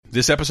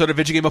This episode of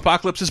Video Game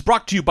Apocalypse is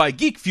brought to you by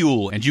Geek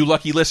Fuel, and you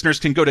lucky listeners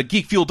can go to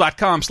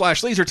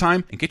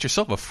geekfuel.com/lasertime and get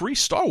yourself a free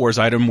Star Wars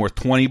item worth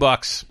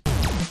 $20.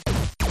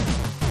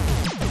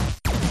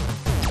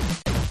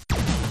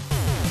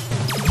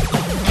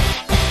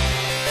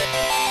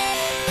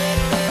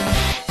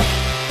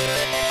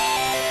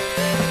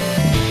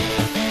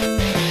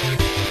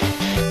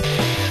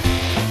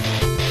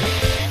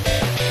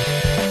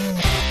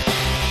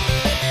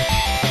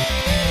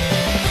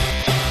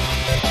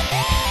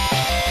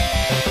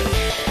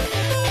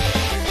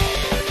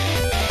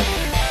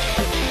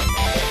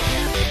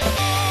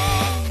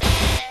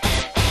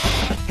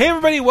 Hey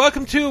everybody,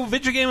 welcome to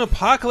Video Game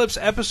Apocalypse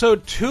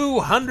episode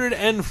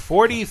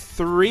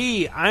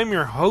 243. I'm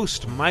your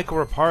host,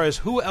 Michael Raparez.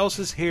 Who else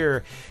is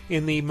here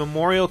in the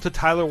Memorial to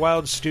Tyler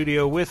Wilde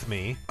studio with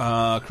me?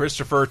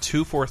 Christopher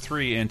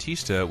 243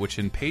 Antista, which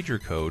in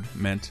pager code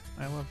meant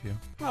I love you.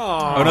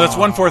 Aww. Oh no, that's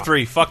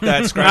 143. Fuck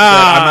that, scratch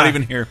that. I'm not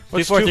even here.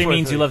 243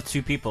 means you love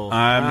two people.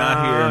 I'm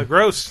not here.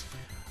 Gross.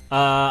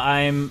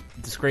 I'm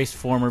disgraced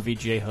former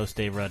VGA host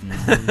Dave Rudden.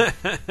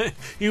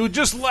 You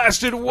just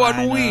lasted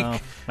 1 week, My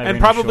and rain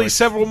probably shorts.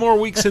 several more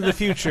weeks in the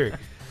future.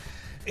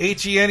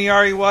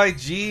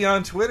 HENEREYG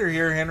on Twitter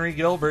here, Henry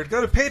Gilbert.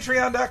 Go to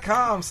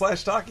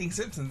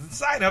patreon.com/TalkingSimpsons and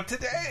sign up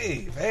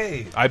today.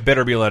 Hey. I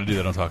better be allowed to do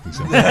that on Talking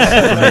Simpsons.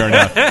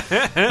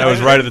 That was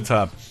right at the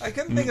top. I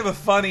couldn't think of a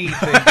funny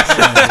thing to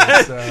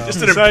say, so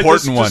Just an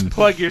important one. Just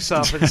plug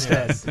yourself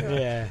instead.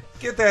 Yeah.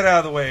 get that out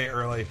of the way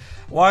early.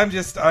 Well, I'm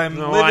No,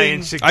 I living...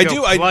 ain't sick. I Go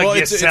do. plug Well,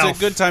 it's a yourself.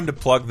 good time to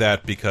plug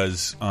that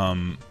because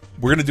we're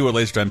going to do a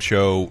Laser Time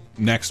show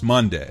next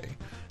Monday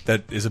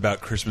that is about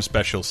Christmas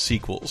special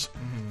sequels.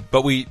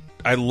 But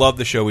I love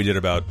the show we did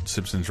about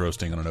Simpsons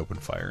roasting on an open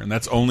fire, and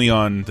that's only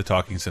on the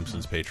Talking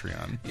Simpsons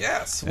Patreon.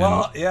 Yes.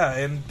 Well, yeah,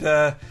 and...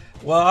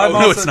 I'm no,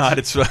 also it's not.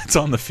 It's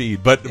on the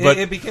feed, but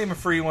it became a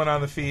free one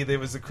on the feed. It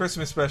was the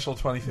Christmas special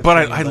 2015.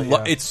 But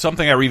yeah. it's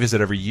something I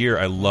revisit every year.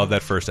 I love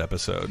that first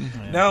episode.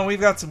 No,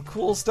 we've got some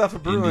cool stuff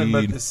of brewing,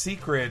 but Indeed. the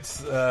secret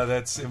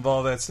that's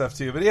involved that stuff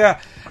too. But yeah,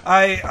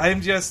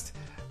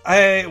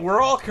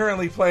 we're all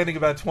currently planning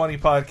about 20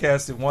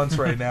 podcasts at once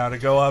right now to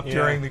go up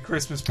during the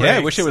Christmas break. Yeah, I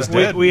wish it was so-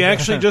 dead. We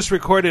actually just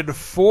recorded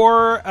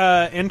 4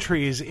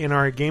 entries in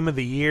our Game of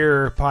the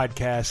Year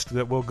podcast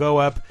that will go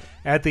up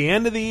at the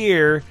end of the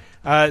year.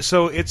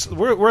 So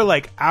we're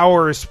like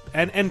hours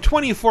and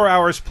 24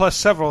 hours plus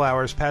several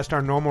hours past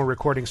our normal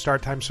recording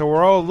start time. So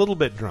we're all a little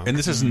bit drunk. And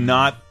this is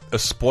not a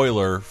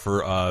spoiler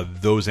for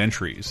those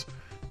entries,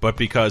 but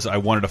because I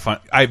wanted to find...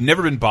 I've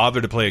never been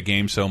bothered to play a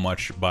game so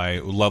much by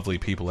lovely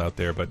people out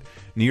there, but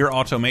Nier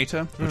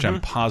Automata, which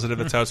I'm positive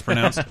that's how it's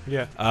pronounced,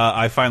 Yeah.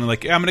 I finally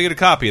I'm going to get a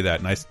copy of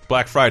that. Nice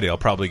Black Friday, I'll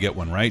probably get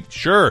one, right?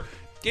 Sure.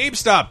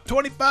 GameStop,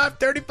 $25,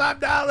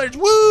 $35.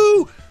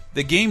 Woo!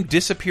 The game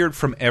disappeared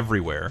from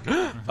everywhere.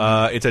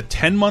 It's a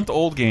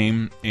 10-month-old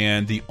game,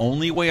 and the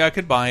only way I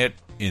could buy it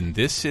in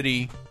this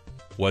city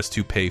was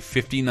to pay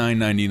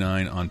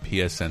 $59.99 on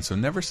PSN. So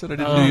never said I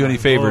didn't do you any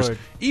favors, Lord.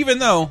 even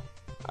though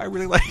I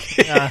really like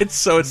it.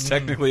 So it's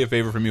technically a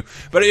favor from you.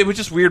 But it was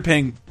just weird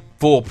paying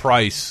full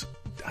price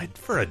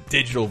for a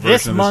digital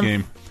version of this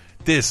game.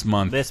 This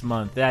month.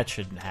 That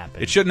shouldn't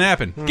happen. It shouldn't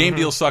happen. Game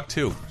deals suck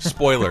too.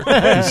 Spoiler.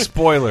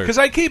 Spoiler. Because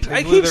I keep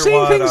They blew their seeing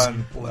wad things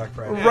on Black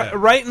Friday.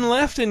 right and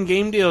left in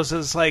game deals.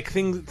 It's like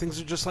things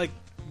are just like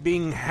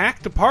being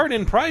hacked apart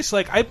in price.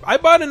 Like I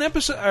bought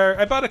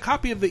I bought a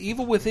copy of The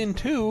Evil Within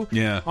 2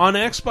 on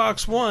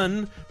Xbox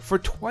One for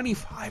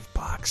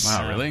 $25.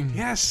 Wow, really?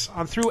 Yes,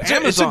 through It's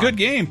Amazon. it's a good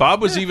game. Bob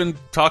was even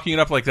talking it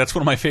up like that's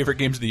one of my favorite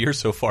games of the year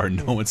so far.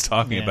 No one's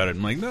talking about it.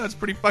 I'm like, no, it's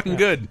pretty fucking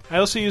good. I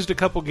also used a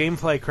couple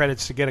GameFly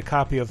credits to get a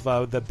copy of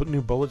the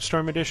new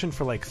Bulletstorm edition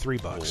for like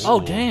 $3.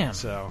 Oh, damn.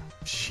 So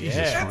Jesus,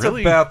 That's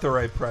really? about the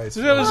right price.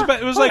 it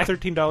was like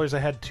 $13. I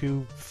had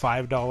 2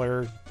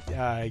 $5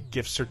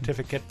 gift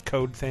certificate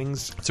code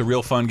things. It's a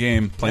real fun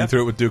game. Playing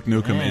through it with Duke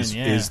Nukem Man,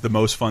 is the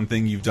most fun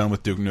thing you've done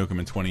with Duke Nukem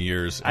in 20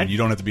 years, and you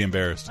don't have to be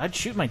embarrassed. I'd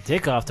shoot my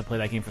dick off to play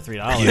that game for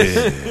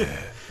 $3.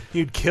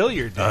 You'd kill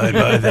your dad. I'd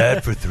buy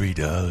that for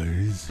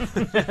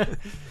 $3.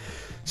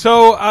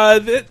 So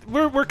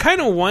we're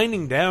kind of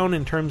winding down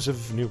in terms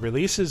of new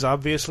releases.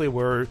 Obviously,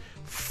 we're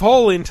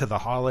full into the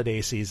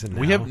holiday season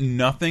now. We have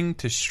nothing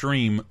to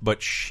stream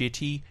but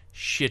shitty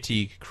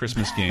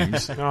Christmas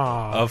games.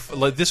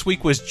 This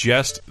week was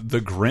just The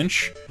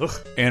Grinch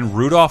and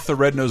Rudolph the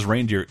Red-Nosed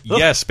Reindeer.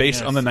 Yes,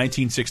 based on the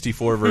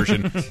 1964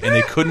 version, and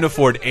they couldn't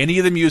afford any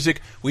of the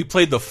music. We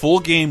played the full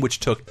game, which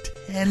took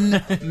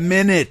 10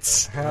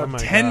 minutes. Oh my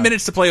 10 God.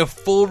 minutes to play a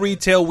full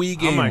retail Wii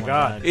game. Oh my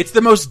God. It's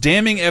the most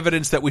damning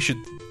evidence that we should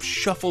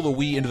shuffle the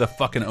Wii into the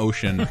fucking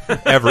ocean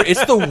ever.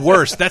 It's the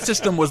worst. That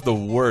system was the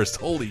worst.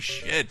 Holy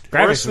shit.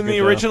 Worse than the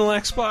original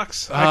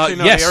Xbox? Actually,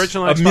 no, Yes, the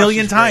original a Xbox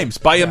million was great. times.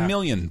 By Yeah. a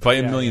million. By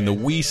a million. The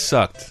Wii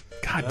sucked.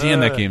 God damn,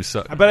 that game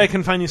sucked. I bet I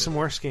can find you some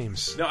worse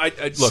games. No,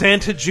 look,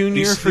 Santa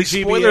Jr. for the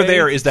GBA. spoiler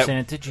there is that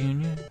Santa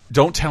Jr.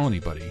 don't tell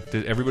anybody.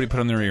 Everybody put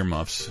on their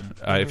earmuffs.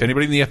 If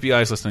anybody in the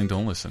FBI is listening,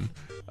 don't listen.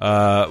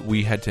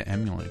 We had to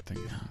emulate the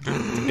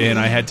game. And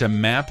I had to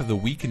map the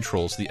Wii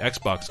controls, the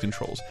Xbox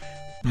controls,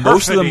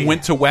 Most of them Perfidy.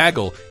 went to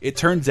waggle. It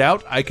turns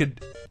out I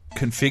could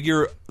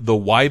configure the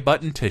Y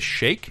button to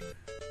shake.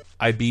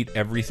 I beat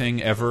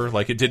everything ever.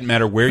 Like, it didn't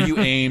matter where you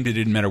aimed, it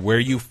didn't matter where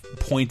you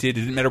pointed, it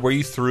didn't matter where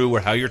you threw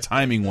or how your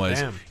timing was.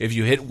 Damn. If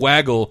you hit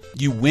waggle,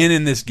 you win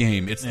in this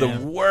game. It's the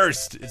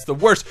worst. It's the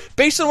worst.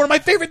 Based on one of my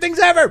favorite things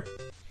ever.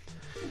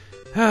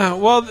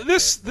 Well,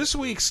 this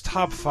week's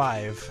top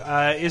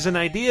 5 is an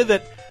idea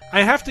that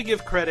I have to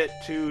give credit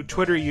to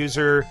Twitter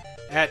user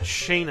at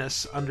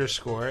Shaneus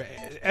 _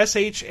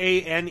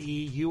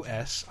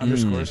 SHANEUS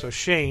 _ so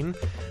Shane.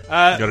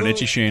 Got an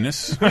itchy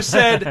Shanus. Who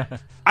said,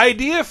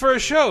 idea for a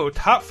show,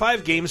 top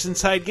 5 games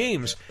inside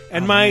games.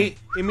 And my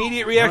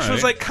immediate reaction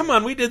was All right. like, come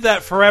on, we did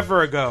that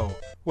forever ago.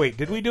 Wait,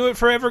 did we do it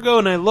forever ago?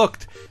 And I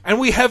looked, and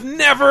we have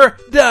never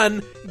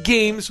done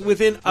games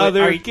within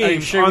other Are you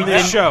games sure on we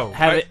this didn't show.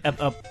 Have it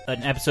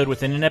an episode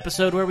within an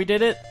episode where we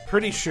did it?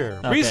 Pretty sure.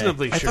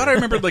 Reasonably sure. I thought I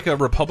remembered like a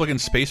Republican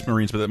Space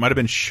Marines, but that might have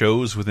been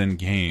shows within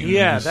games.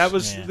 Yeah, that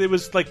was it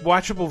was like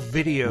watchable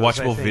videos.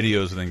 Watchable I think.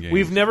 videos within games.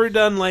 We've never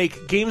done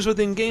like games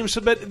within games,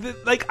 so, but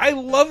like I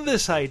love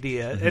this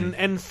idea,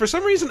 and for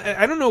some reason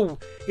I don't know,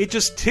 it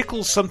just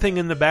tickles something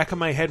in the back of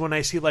my head when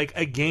I see like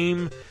a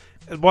game.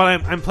 While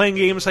I'm playing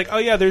games, like, oh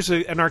yeah, there's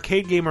an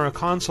arcade game or a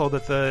console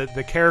that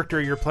the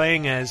character you're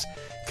playing as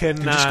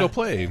can just go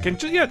play.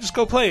 Just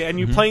go play, and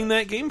you're playing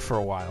that game for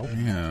a while.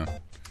 Yeah.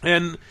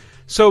 And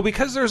so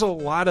because there's a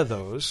lot of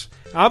those,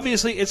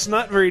 obviously it's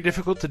not very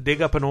difficult to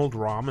dig up an old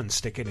ROM and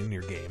stick it in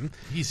your game.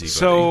 Easy, buddy.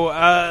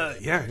 So,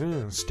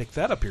 stick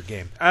that up your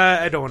game.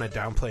 I don't want to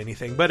downplay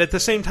anything, but at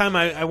the same time,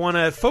 I want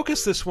to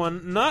focus this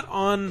one not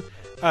on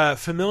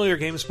familiar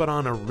games, but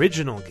on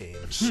original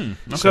games. Okay.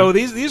 So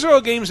these are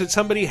all games that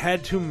somebody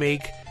had to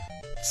make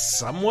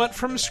somewhat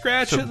from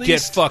scratch, So at get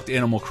least. fucked,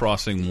 Animal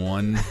Crossing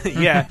 1.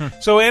 Yeah.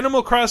 So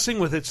Animal Crossing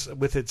with its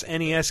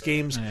NES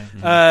games,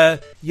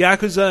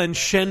 Yakuza and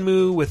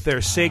Shenmue with their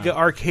Sega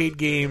arcade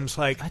games,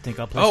 like I think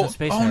I'll play some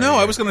Space no! Harrier.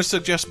 I was going to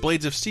suggest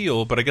Blades of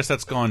Steel, but I guess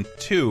that's gone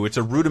too. It's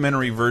a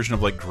rudimentary version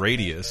of like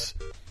Gradius.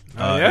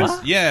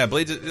 yeah? Yeah,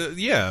 Blades. Like the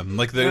Yeah.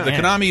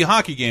 Konami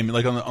hockey game,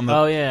 like on the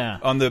Oh, yeah.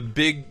 on the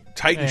big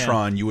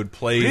Titantron, you would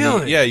play.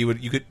 Really? Yeah,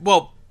 you could.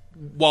 Well,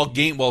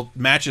 while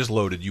matches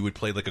loaded, you would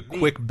play like a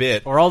quick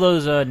bit. Or all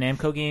those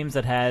Namco games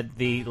that had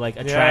the like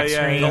a track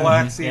screen.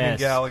 Galaxian Yes. and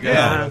Galaga,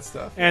 Yeah. all that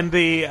stuff. And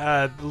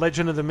the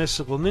Legend of the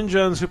Mystical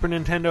Ninja on Super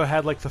Nintendo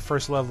had like the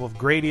first level of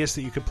Gradius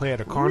that you could play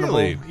at a carnival.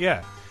 Really?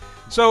 Yeah.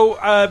 So,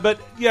 but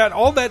yeah,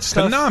 all that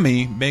stuff.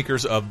 Konami,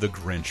 makers of the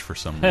Grinch, for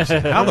some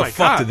reason. How the my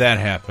fuck God. did that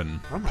happen?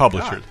 Oh my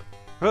Publisher.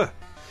 God. Ugh.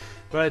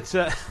 But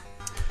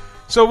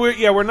so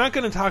we're not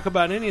going to talk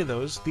about any of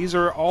those. These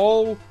are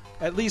all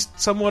at least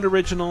somewhat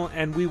original,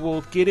 and we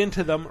will get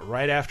into them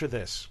right after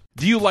this.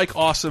 Do you like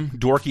awesome,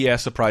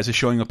 dorky-ass surprises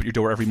showing up at your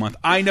door every month?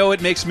 I know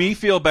it makes me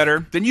feel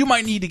better. Then you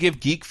might need to give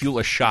Geek Fuel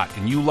a shot,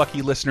 and you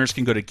lucky listeners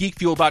can go to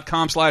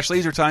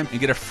geekfuel.com/lasertime and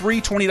get a free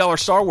 $20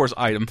 Star Wars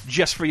item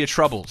just for your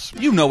troubles.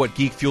 You know what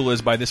Geek Fuel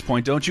is by this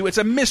point, don't you? It's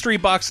a mystery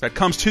box that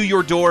comes to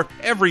your door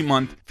every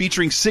month,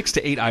 featuring 6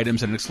 to 8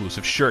 items and an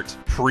exclusive shirt.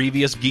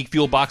 Previous Geek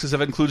Fuel boxes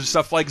have included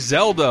stuff like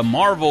Zelda,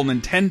 Marvel,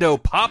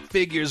 Nintendo, Pop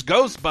Figures,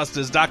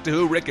 Ghostbusters, Doctor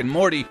Who, Rick and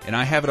Morty, and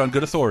I have it on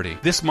good authority.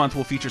 This month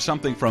will feature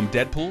something from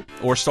Deadpool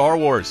or Star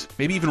Wars,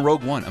 maybe even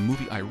Rogue One, a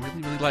movie I really,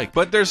 really like.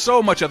 But there's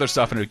so much other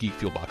stuff in a Geek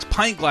Fuel box.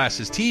 Pint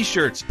glasses,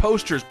 t-shirts,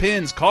 posters,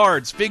 pins,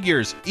 cards,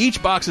 figures. Each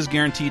box is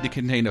guaranteed to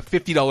contain a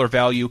 $50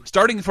 value,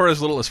 starting for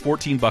as little as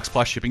 $14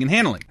 plus shipping and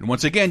handling. And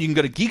once again, you can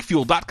go to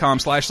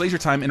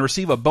geekfuel.com/lasertime and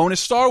receive a bonus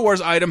Star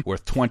Wars item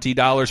worth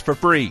 $20 for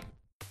free.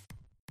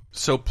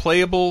 So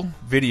playable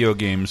video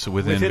games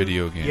within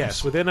video games.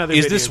 Yes, within other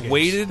Is video this games.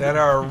 weighted? That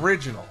are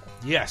original.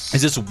 Yes.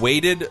 Is this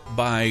weighted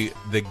by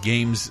the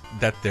games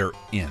that they're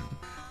in?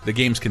 The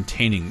games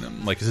containing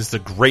them? Like, is this a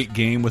great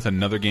game with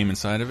another game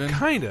inside of it?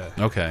 Kinda.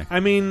 Okay.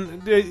 I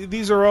mean,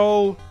 these are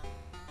all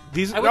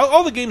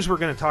all the games we're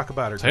going to talk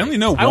about are. I only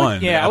know I one.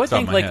 would, yeah, off I would the top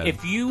think of my like head.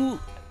 if you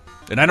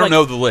And I don't like-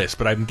 know the list,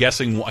 but I'm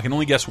guessing. I can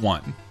only guess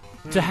one.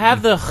 to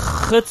have the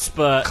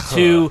chutzpah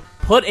to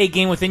put a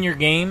game within your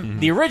game,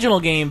 the original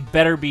game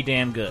better be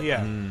damn good.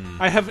 Yeah,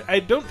 I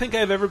don't think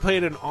I've ever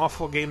played an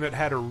awful game that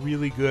had a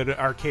really good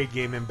arcade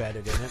game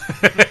embedded in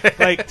it.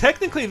 Like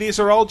technically, these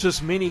are all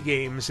just mini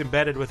games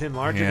embedded within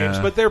larger Yeah. games,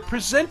 but they're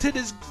presented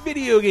as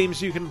video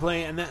games you can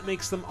play, and that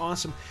makes them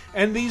awesome.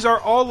 And these are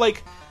all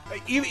like,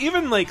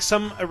 even like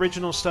some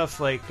original stuff,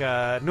 like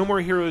No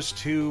More Heroes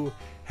 2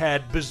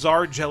 had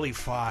Bizarre Jelly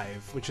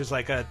 5, which is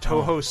like a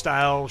Toho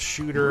style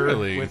shooter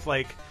Really? with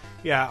like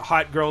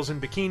hot girls in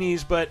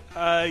bikinis, but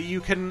you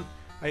can.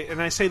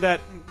 And I say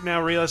that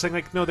now realizing,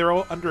 like, no, they're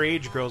all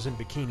underage girls in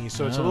bikinis,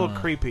 so it's a little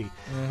creepy.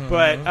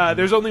 But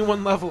there's only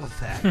one level of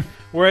that.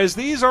 Whereas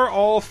these are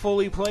all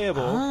fully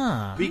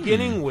playable,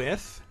 beginning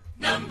with...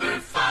 Number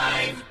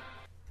 5.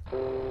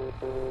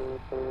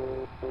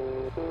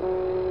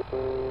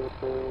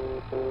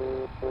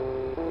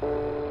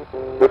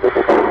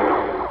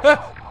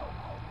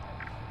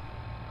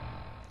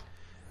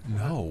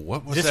 No,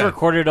 what was Is this that?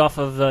 recorded off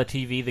of the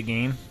TV, the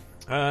game?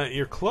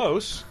 You're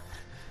close.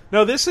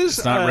 No, this is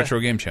It's not Retro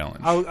Game Challenge.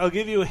 I'll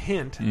give you a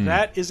hint.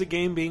 That is a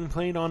game being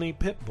played on a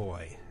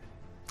Pip-Boy.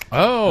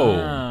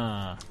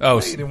 Oh. Oh.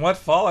 Wait, and what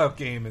Fallout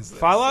game is this?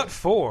 Fallout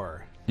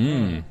 4.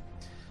 Mm.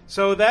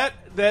 So that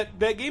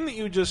game that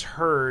you just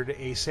heard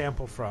a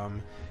sample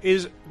from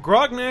is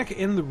Grognak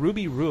in the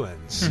Ruby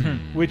Ruins,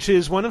 which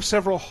is one of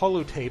several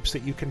holotapes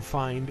that you can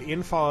find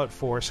in Fallout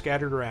 4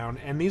 scattered around.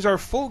 And these are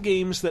full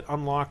games that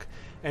unlock,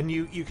 and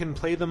you can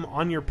play them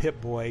on your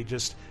Pip-Boy,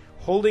 just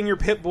holding your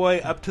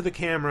Pip-Boy up to the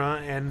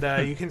camera,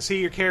 and you can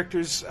see your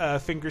character's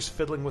fingers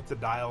fiddling with the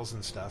dials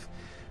and stuff.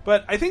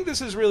 But I think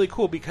this is really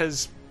cool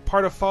because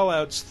part of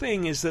Fallout's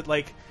thing is that,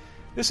 like,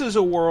 this is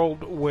a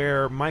world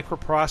where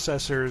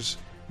microprocessors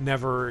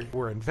never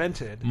were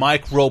invented.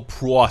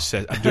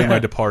 Microprocess. I'm doing my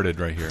Departed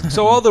right here.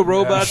 So all the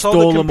robots, all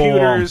Stole the them all.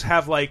 computers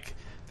have, like,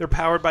 they're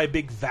powered by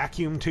big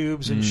vacuum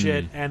tubes and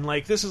shit. And,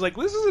 like, this is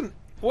an...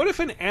 What if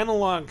an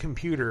analog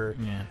computer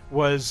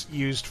was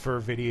used for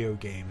video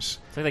games?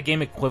 It's like that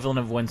game equivalent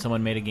of when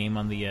someone made a game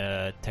on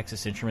the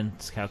Texas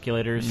Instruments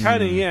calculators.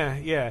 Kind of,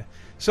 yeah.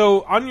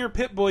 So on your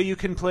Pip-Boy, you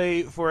can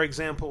play, for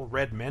example,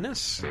 Red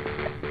Menace,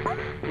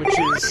 which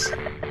is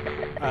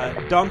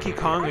Donkey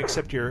Kong,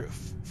 except you're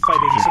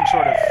fighting some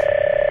sort of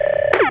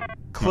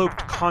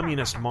cloaked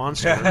communist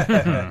monster.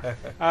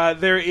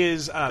 There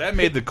is That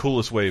made the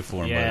coolest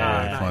waveform. Yeah.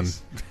 By the way.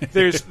 Nice.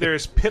 Fun.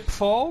 There's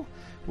Pitfall,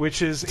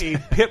 which is a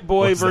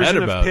Pip-Boy What's that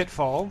version about? of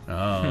Pitfall. Oh.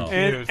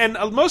 And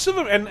most of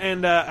them,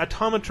 and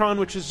Automatron,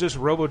 which is just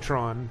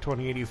Robotron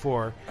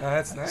 2084.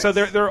 That's nice. So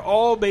they're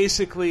all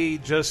basically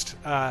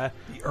just reskin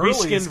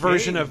earliest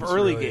version of games,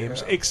 early really,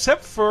 games, yeah.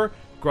 except for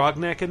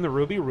Grognak and the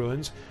Ruby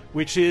Ruins,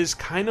 which is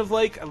kind of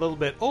like a little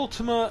bit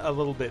Ultima, a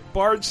little bit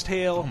Bard's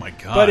Tale. Oh my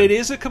God. But it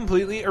is a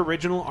completely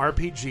original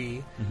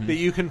RPG that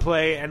you can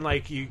play, and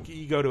like you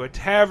go to a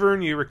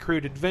tavern, you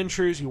recruit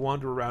adventures, you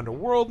wander around a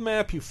world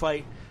map, you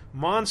fight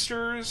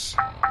monsters.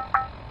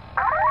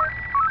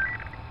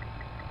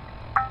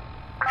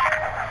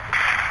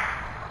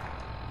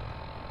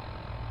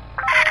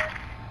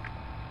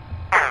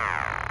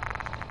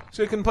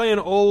 So you can play an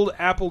old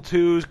Apple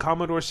II,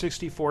 Commodore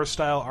 64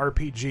 style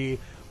RPG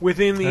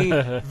within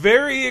the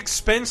very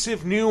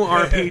expensive new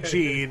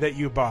RPG that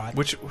you bought.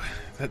 Which,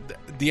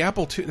 the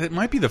Apple II, that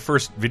might be the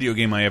first video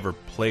game I ever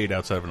played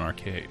outside of an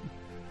arcade.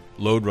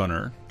 Lode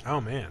Runner.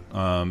 Oh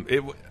man.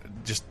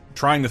 Just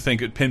trying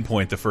to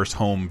pinpoint the first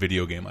home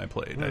video game I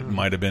played. It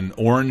might have been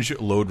Orange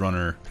Lode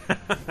Runner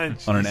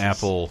on an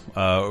Apple,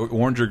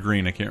 orange or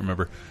green, I can't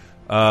remember.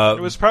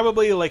 It was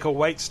probably like a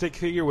white stick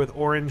figure with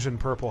orange and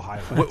purple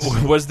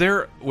highlights. Was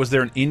there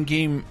an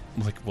in-game,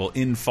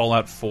 in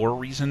Fallout 4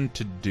 reason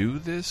to do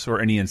this, or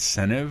any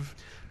incentive?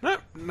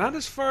 Not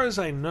as far as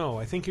I know.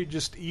 I think the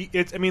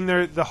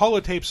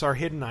holotapes are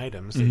hidden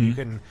items that you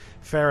can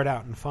ferret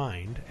out and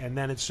find, and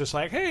then it's just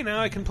like, hey,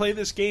 now I can play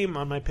this game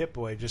on my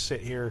Pip-Boy. Just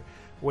sit here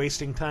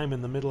wasting time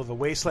in the middle of a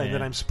wasteland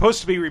that I'm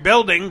supposed to be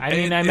rebuilding. I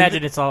mean, I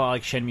imagine it's all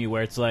like Shenmue,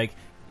 where it's like,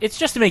 it's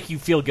just to make you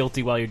feel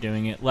guilty while you're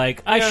doing it.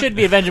 Like, I should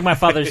be avenging my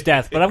father's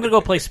death, but I'm going to go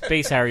play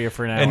Space Harrier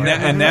for an hour.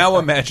 And now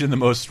imagine the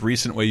most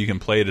recent way you can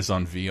play it is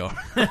on VR.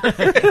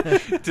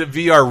 To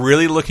VR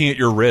really looking at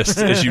your wrist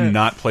as you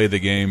not play the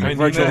game.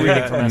 Virtual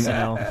reading from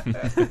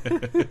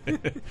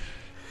SNL.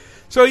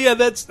 So yeah,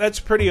 that's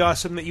pretty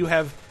awesome that you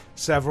have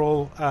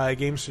several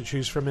games to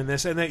choose from in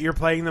this, and that you're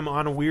playing them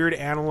on a weird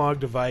analog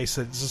device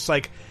that's just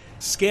like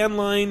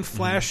scanline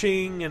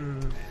flashing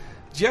and...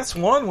 Just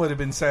one would have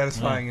been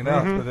satisfying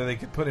enough, but then they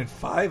could put in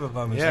 5 of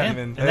them.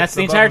 And that's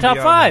the entire top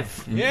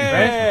 5.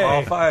 Yeah,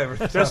 All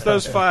 5. just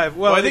those 5.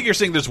 Well, I think you're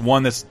saying there's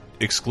one that's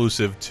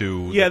exclusive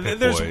to the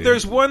Pip-Boy.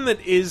 there's one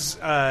that is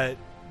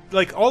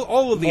like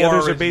all of the More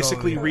others are original,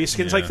 basically yeah.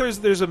 reskins. Yeah.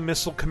 Like there's a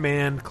Missile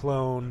Command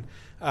clone.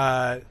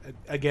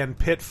 Again,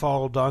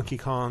 Pitfall, Donkey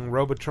Kong,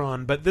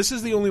 Robotron, but this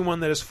is the only one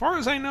that, as far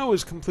as I know,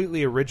 is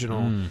completely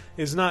original.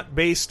 Is not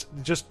based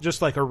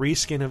just like a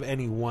reskin of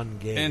any one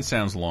game. And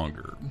sounds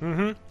longer.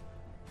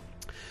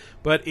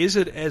 But is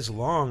it as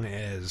long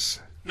as...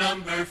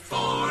 Number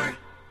 4.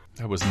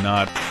 That was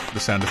not the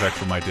sound effect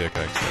for my dick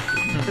I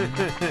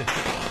expected.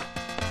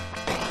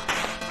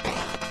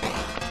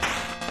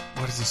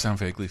 Why does this sound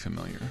vaguely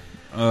familiar?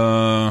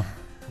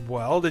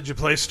 Well, did you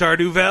play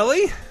Stardew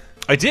Valley?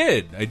 I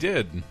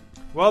did.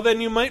 Well,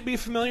 then you might be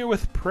familiar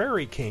with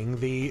Prairie King,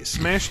 the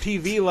Smash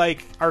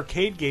TV-like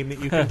arcade game that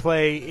you can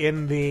play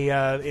in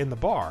the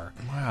bar.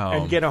 Wow.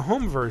 And get a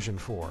home version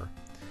for.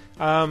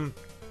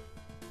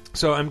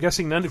 So I'm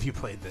guessing none of you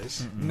played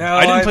this. No,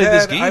 I didn't play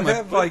this game. I've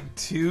had like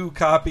 2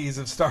 copies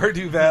of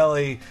Stardew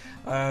Valley,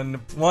 one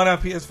on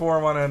PS4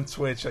 and one on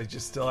Switch. I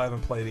just still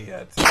haven't played it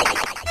yet.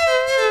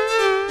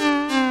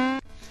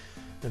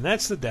 And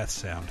that's the death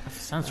sound.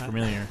 Sounds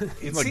familiar.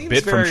 It Like seems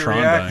Bit from very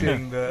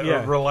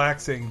Trondheim.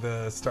 relaxing,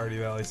 the Stardew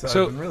Valley. So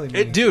I've been really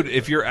dude,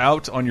 if you're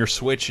out on your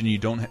Switch and you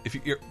don't,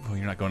 you're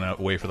not going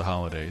out away for the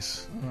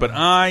holidays, but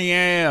I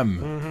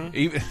am.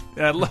 Even,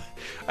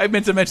 I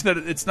meant to mention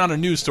that it's not a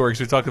news story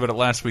because we talked about it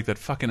last week. That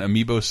fucking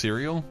Amiibo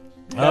cereal.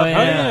 Oh,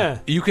 yeah.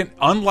 You can,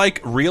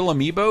 unlike real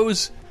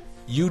Amiibos,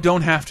 you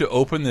don't have to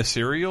open the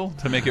cereal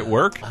to make it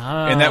work,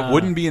 and that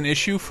wouldn't be an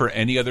issue for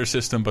any other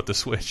system but the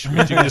Switch.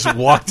 Because you can just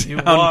walk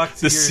down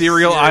the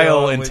cereal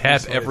aisle and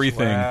tap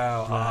everything.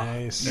 Wow.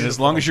 Nice. And as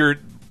long as you're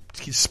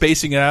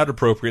spacing it out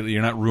appropriately,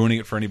 you're not ruining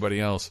it for anybody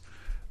else.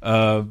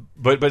 But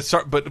because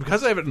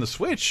I have it on the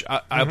Switch,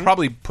 I'll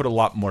probably put a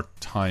lot more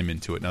time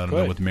into it now that I'm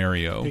done with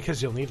Mario.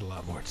 Because you'll need a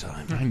lot more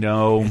time. I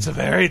know. It's a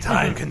very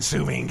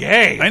time-consuming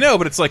game. I know,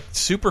 but it's like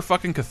super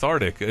fucking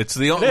cathartic. It's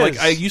the only, like,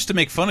 I used to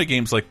make fun of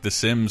games like The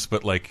Sims,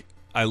 but like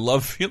I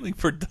love feeling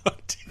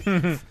productive,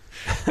 and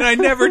I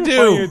never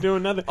do. You're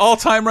doing nothing. All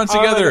time runs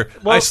together.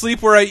 I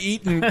sleep where I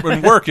eat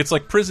and work. It's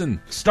like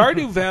prison.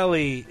 Stardew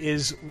Valley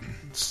is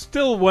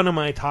still one of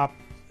my top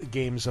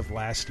games of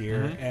last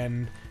year,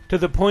 and to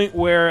the point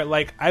where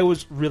like I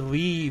was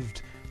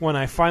relieved when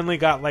I finally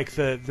got like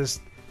this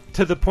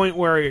to the point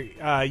where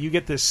you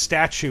get this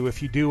statue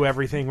if you do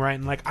everything right,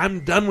 and like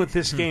I'm done with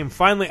this game.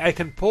 Finally, I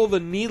can pull the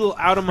needle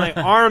out of my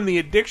arm. The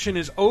addiction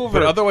is over.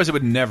 But otherwise, it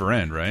would never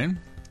end, right?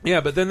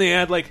 Yeah, but then they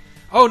add like,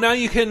 oh, now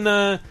you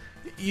can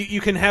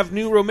you can have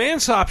new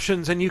romance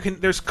options, and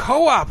there's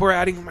co-op we're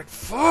adding. I'm like,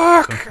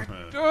 fuck.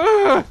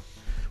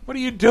 What are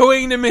you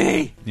doing to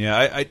me?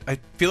 Yeah, I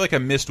feel like I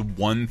missed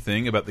one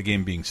thing about the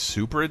game being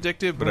super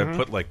addictive, but I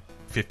put like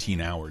 15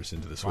 hours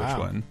into the Switch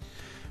one.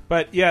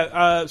 But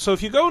yeah, so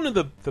if you go into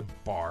the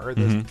bar,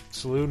 the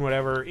saloon,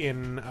 whatever,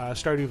 in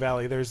Stardew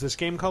Valley, there's this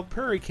game called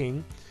Prairie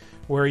King,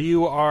 where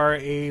you are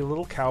a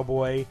little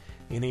cowboy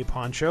in a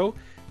poncho,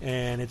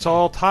 and it's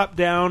all top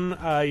down.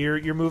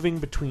 You're moving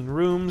between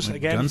rooms. Like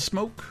again,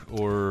 Gunsmoke,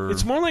 or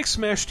it's more like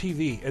Smash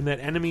TV in that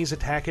enemies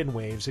attack in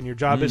waves, and your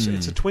job is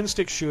it's a twin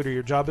stick shooter.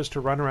 Your job is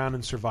to run around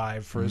and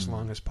survive for as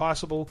long as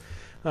possible.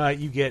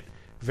 You get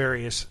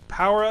various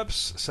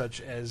power-ups, such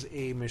as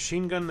a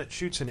machine gun that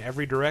shoots in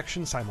every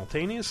direction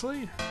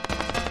simultaneously.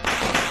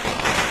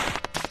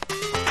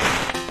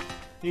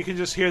 You can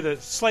just hear the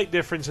slight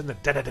difference in the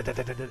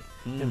da-da-da-da-da-da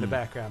in the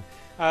background.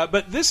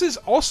 But this is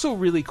also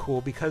really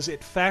cool because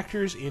it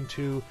factors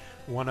into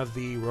one of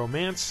the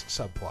romance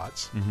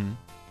subplots.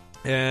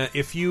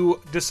 If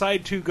you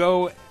decide to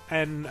go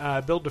and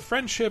build a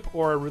friendship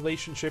or a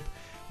relationship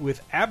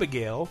with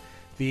Abigail,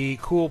 the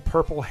cool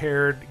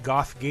purple-haired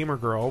goth gamer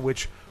girl,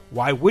 which...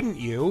 why wouldn't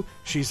you?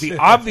 She's the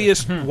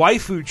obvious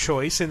waifu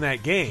choice in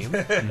that game.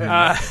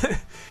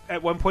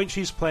 At one point,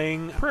 she's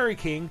playing Prairie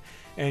King,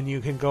 and you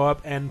can go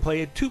up and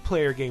play a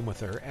 2-player game with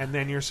her, and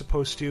then you're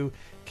supposed to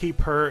keep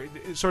her,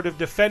 sort of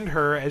defend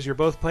her as you're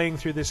both playing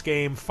through this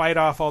game, fight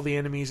off all the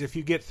enemies. If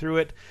you get through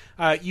it,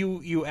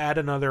 you add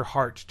another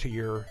heart to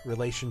your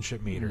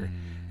relationship meter.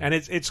 And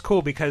it's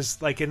cool because,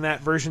 like, in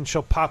that version,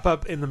 she'll pop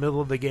up in the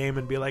middle of the game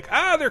and be like,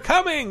 they're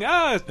coming!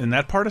 And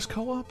that part is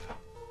co-op?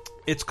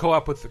 It's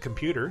co-op with the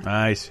computer.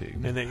 I see.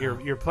 And that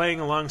you're playing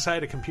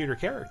alongside a computer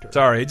character.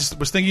 Sorry, I just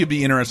was thinking it'd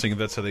be interesting if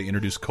that's how they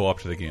introduce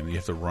co-op to the game. You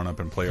have to run up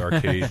and play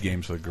arcade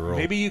games with a girl.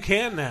 Maybe you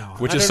can now.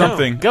 Which is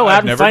something Go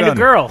out and find a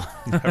girl.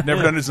 I've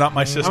never done it. It's not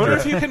my sister. I wonder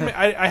if you can...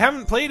 I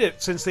haven't played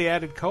it since they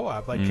added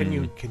co-op. Like, can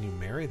you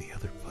marry the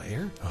other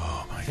player?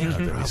 Oh, my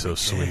God. That'd be so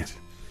sweet.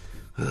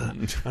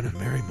 I'm gonna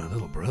marry my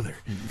little brother.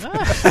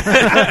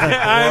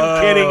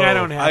 I'm kidding. I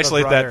don't have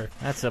Isolate a brother.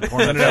 That's a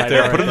porn Send it out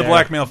there. Put it in the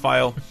blackmail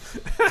file.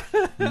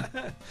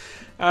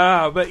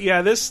 But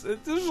yeah, this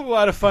is a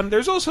lot of fun.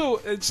 There's also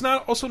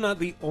not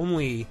the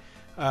only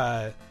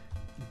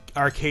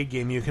arcade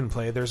game you can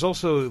play. There's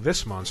also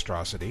this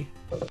monstrosity.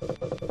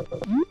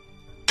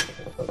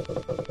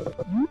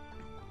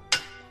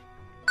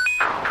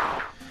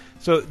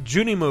 So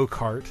Junimo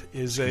Kart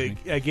is a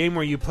game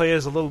where you play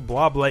as a little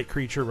blob-like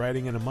creature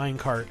riding in a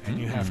minecart, and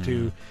you have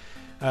to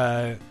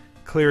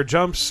clear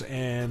jumps,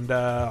 and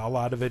a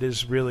lot of it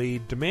is really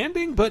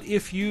demanding. But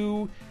if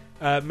you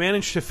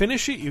manage to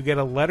finish it, you get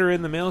a letter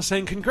in the mail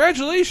saying,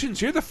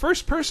 "Congratulations, you're the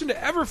first person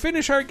to ever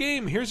finish our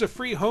game. Here's a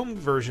free home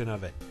version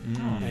of it."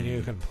 And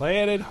you can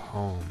play it at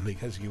home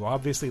because you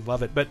obviously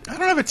love it. But I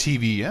don't have a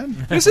TV yet.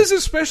 This is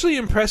especially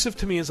impressive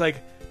to me is like,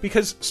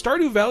 because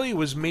Stardew Valley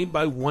was made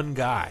by one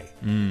guy.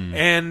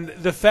 And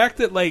the fact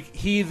that like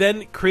he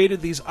then created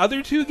these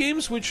other 2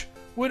 games, which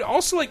would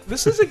also like,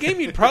 this is a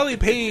game you'd probably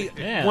pay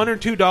 $1 or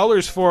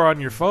 $2 for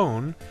on your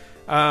phone.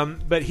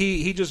 But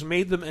he just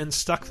made them and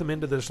stuck them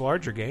into this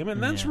larger game,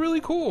 and that's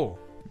really cool.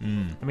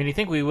 I mean, you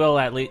think we will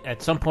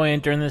at some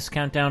point during this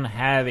countdown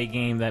have a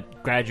game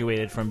that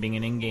graduated from being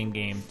an in-game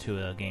game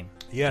to a game?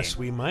 Yes,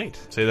 we might.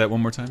 Say that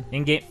one more time.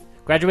 In-game,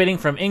 graduating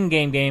from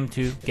in-game game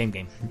to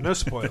game. No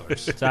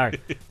spoilers. Sorry,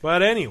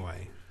 but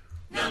anyway.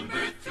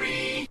 Number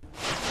 3.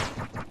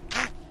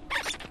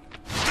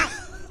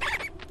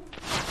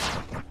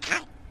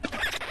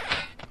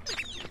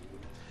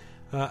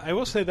 I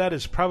will say that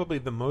is probably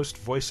the most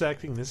voice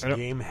acting this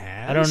game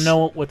has. I don't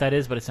know what that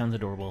is, but it sounds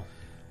adorable.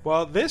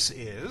 Well, this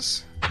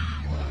is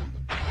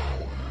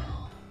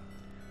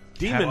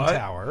Demon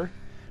Tower,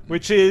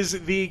 which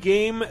is the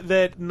game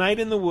that Night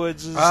in the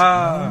Woods'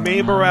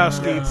 Mae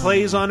Borowski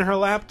plays on her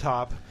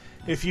laptop,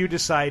 if you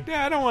decide,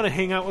 I don't want to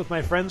hang out with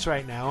my friends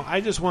right now,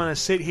 I just want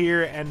to sit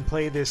here and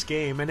play this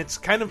game. And it's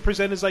kind of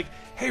presented as like,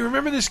 hey,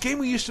 remember this game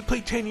we used to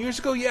play 10 years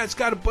ago? Yeah, it's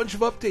got a bunch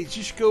of updates.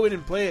 You should go in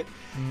and play it.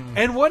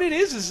 And what it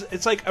is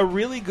it's like a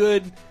really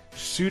good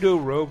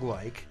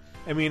pseudo-roguelike.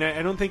 I mean,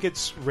 I don't think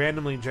it's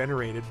randomly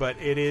generated, but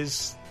it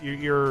is.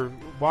 You're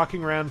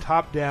walking around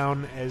top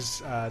down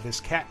as this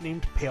cat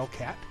named Pale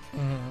Cat,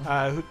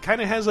 who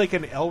kind of has like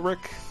an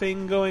Elric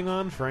thing going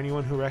on for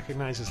anyone who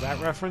recognizes that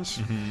reference.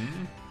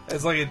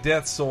 It's like a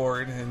death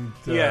sword, and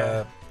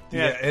Yeah.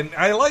 and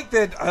I like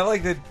that.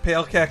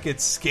 Pale Cat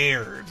gets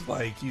scared.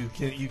 Like you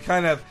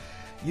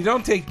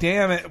don't take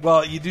damage.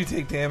 Well, you do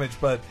take damage,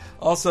 but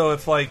also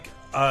if like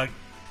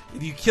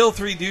if you kill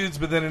 3 dudes,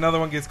 but then another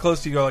one gets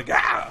close to you, go like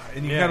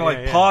and you kind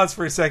of pause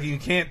for a second. You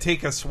can't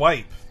take a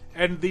swipe.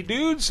 And the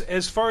dudes,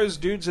 as far as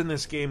dudes in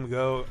this game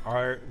go,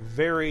 are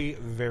very,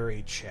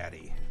 very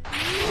chatty.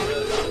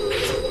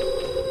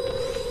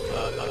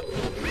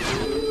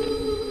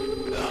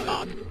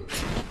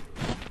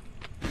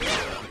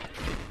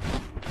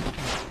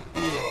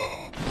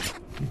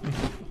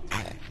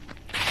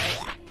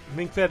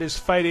 Think that is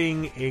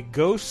fighting a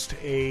ghost,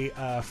 a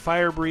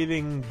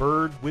fire-breathing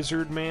bird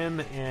wizard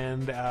man,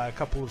 and a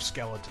couple of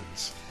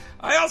skeletons.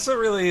 I also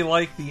really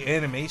like the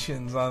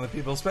animations on the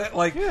people.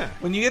 Like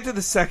when you get to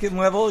the second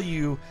level,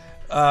 you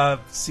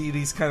see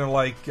these kind of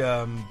like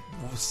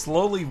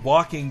slowly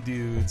walking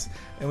dudes,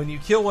 and when you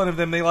kill one of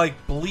them, they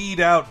like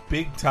bleed out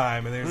big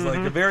time, and there's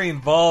like a very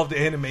involved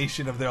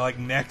animation of their like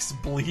necks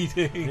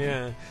bleeding.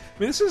 Yeah, I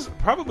mean, this is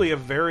probably a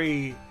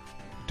very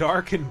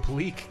dark and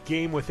bleak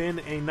game within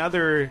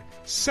another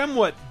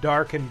somewhat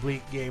dark and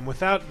bleak game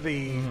without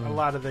a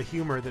lot of the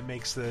humor that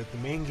makes the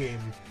main game.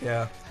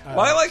 Yeah.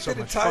 Well, I like so that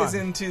it much ties fun.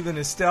 into the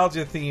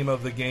nostalgia theme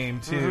of the game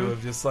too.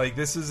 Of just like,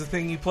 this is a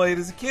thing you played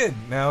as a kid.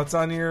 Now it's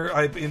on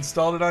I've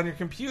installed it on your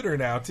computer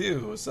now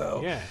too.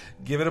 So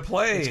give it a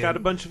play. It's got a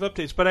bunch of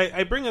updates, but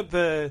I bring up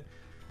the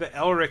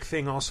Elric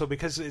thing also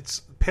because it's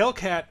Pale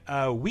Cat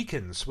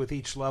weakens with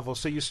each level.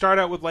 So you start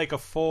out with like a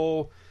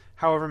full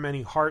however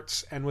many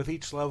hearts, and with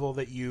each level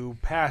that you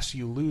pass,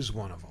 you lose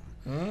one of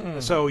them.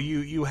 So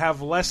you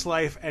have less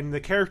life, and the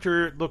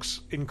character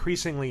looks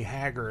increasingly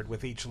haggard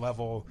with each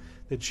level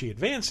that she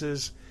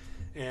advances,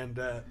 and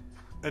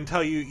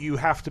until you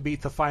have to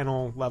beat the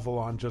final level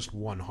on just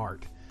one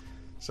heart.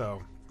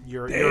 So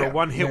you're a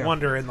one-hit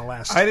wonder in the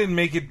last. I didn't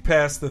make it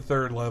past the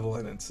 3rd level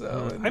in it,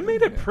 so I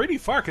made it pretty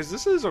far because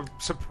this is a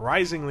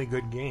surprisingly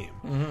good game.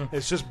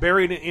 It's just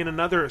buried in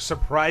another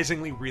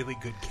surprisingly really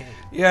good game.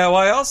 Yeah, well,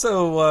 I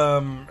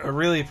also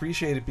really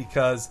appreciate it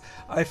because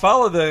I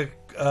follow the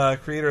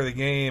creator of the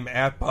game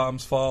at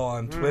Bombs Fall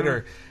on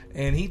Twitter,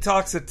 and he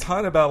talks a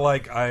ton about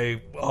like,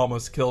 I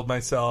almost killed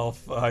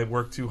myself, I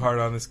worked too hard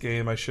on this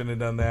game, I shouldn't have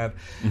done that.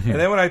 And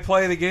then when I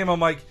play the game,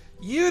 I'm like,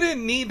 you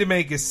didn't need to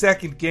make a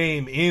second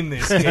game in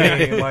this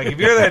game. Like, if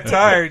you're that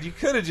tired, you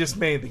could have just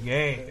made the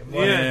game.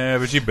 Like, Yeah,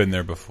 but you've been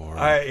there before.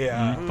 But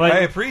I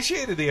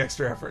appreciated the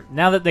extra effort.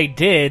 Now that they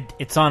did,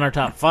 it's on our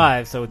top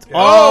 5, so it's Oh,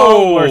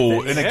 all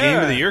worth it. and a Game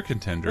of the Year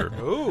contender.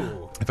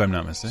 Ooh, If I'm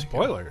not mistaken.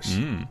 spoilers.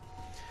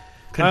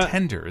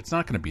 Contender. It's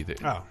not going to be there.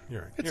 Oh,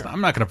 you're right. I'm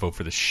not going to vote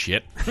for this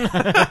shit.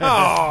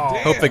 Oh,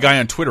 Hope the guy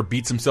on Twitter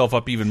beats himself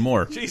up even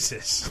more.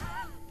 Jesus.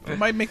 It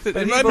might make it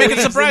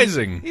believes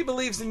surprising. He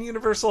believes in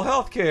universal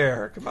health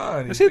care. Come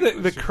on. See,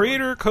 the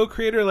creator,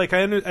 co-creator, like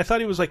I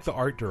thought he was like the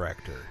art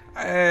director.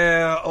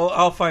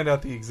 I'll find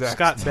out the exact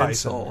Scott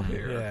title Benson.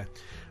 here.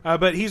 Yeah.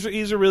 But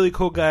he's a really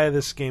cool guy.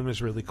 This game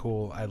is really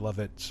cool. I love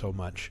it so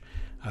much.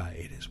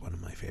 It is one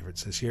of my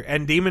favorites this year.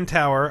 And Demon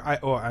Tower,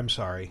 I'm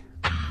sorry.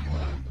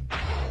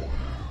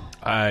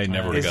 I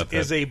never would have got that.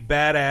 Is a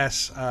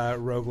badass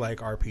roguelike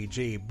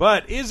RPG.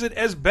 But is it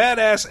as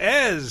badass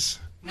as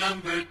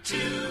Number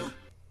 2.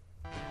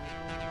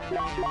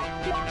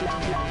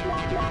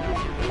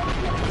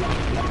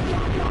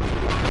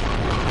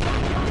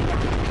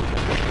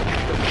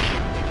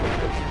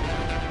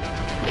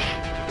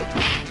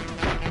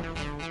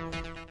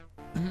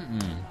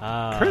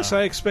 Chris?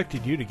 I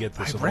expected you to get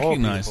this. I of all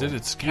recognize people. it.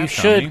 It's You Capcom.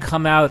 should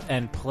come out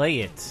and play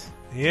it.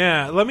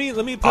 Yeah, let me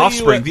play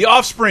Offspring. you The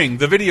Offspring.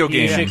 The video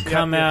You game. should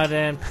come out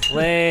and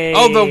play.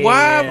 Oh, the it.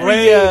 Warriors.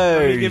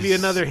 Let me give you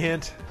another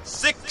hint.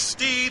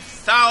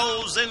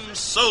 60,000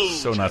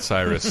 souls. So not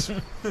Cyrus.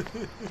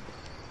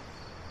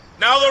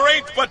 Now there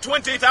ain't but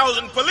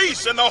 20,000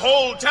 police in the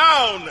whole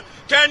town.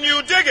 Can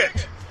you dig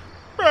it?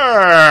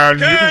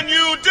 Can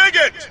you dig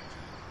it?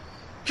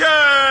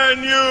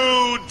 Can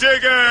you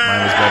dig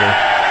Mine was it?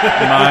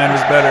 better. Mine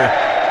was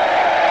better.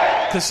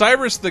 Because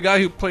Cyrus, the guy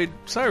who played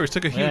Cyrus,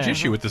 took a huge Yeah.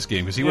 issue with this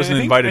game because he Yeah, wasn't I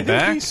think invited he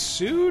back.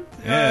 sued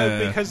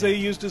Yeah. because they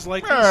used his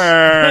likeness.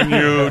 Can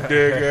you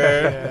dig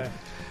it?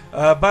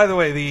 By the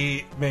way,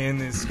 the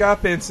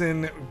Scott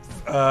Benson,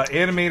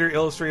 animator,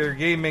 illustrator,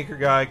 game maker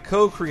guy,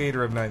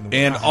 co-creator of Night in the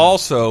And Woods.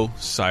 also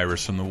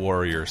Cyrus from the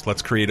Warriors.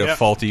 Let's create a Yep.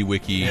 faulty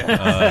wiki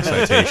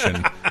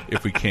citation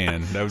if we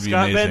can. That would be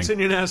Scott amazing. Benson,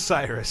 you're now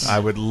Cyrus. I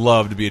would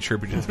love to be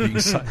attributed to being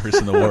Cyrus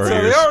in the So Warriors.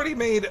 they already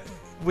made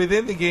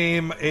within the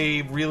game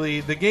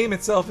the game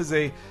itself is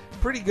a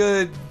pretty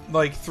good,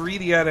 like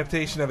 3D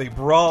adaptation of a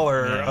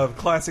brawler of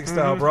classic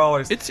style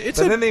brawlers. But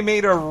then they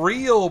made a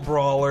real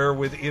brawler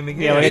within the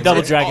game. Yeah, like a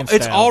Double Dragon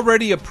It's style.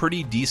 already a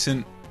pretty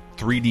decent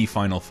 3D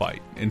Final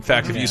Fight. In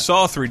fact, if you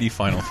saw a 3D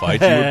Final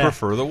Fight, you would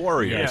prefer the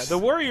Warriors. Yeah, the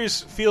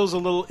Warriors feels a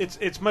little.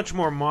 It's much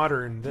more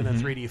modern than a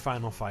 3D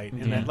Final Fight.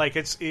 In that, like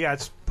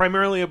it's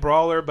primarily a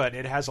brawler, but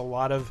it has a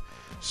lot of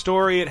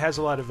story. It has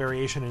a lot of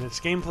variation in its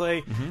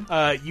gameplay.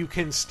 You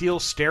can steal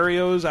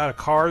stereos out of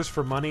cars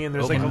for money, and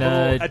there's like a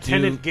little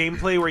attendant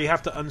gameplay where you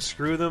have to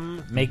unscrew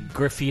them. Make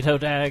graffito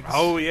tags.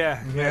 Oh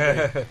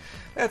yeah.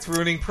 That's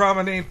ruining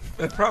promenades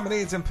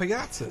and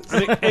piazzas.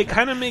 And it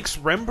kind of makes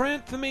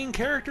Rembrandt the main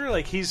character.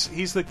 Like he's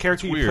the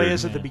character you play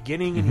as at the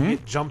beginning, and you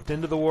get jumped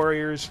into the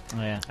Warriors. Oh,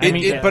 yeah.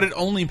 But it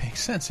only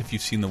makes sense if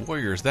you've seen the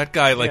Warriors. That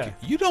guy,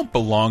 you don't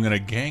belong in a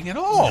gang at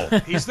all.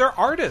 He's their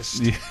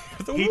artist.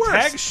 He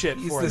tags shit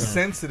He's for the them.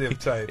 sensitive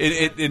type.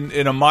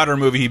 In a modern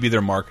movie, he'd be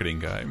their marketing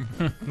guy.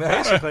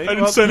 Basically, I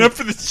didn't sign up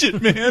for this shit,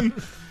 man.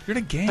 You're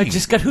in a gang. I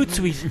just got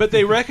Hootsuite. But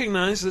they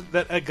recognize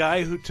that a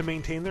guy who to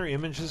maintain their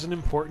image is an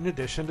important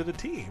addition to the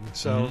team.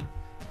 So,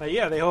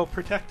 they all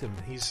protect him.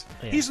 He's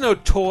no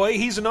toy.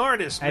 He's an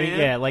artist,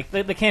 man.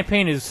 The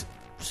campaign is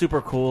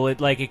super cool.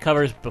 It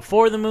covers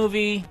before the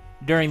movie,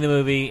 during the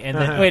movie, and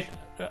then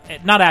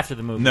not after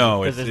the movie. No,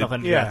 because there's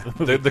nothing to do after the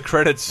movie. The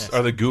credits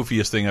are the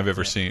goofiest thing I've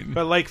ever seen.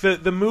 But like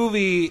the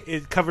movie,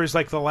 it covers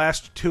like the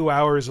last 2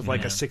 hours of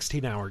like a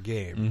 16-hour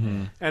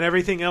game, and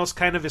everything else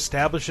kind of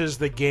establishes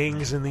the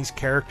gangs and these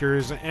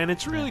characters, and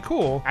it's really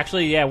cool.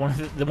 Actually,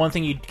 the one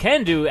thing you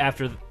can do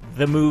after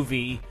the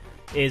movie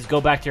is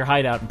go back to your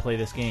hideout and play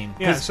this game.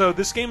 Yeah, so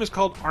this game is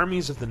called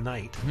Armies of the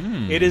Night.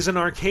 It is an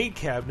arcade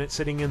cabinet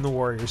sitting in the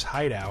Warriors'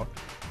 hideout,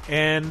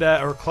 and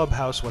or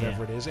clubhouse,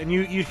 whatever it is, and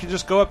you can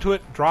just go up to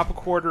it, drop a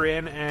quarter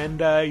in, and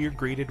you're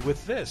greeted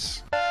with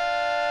this.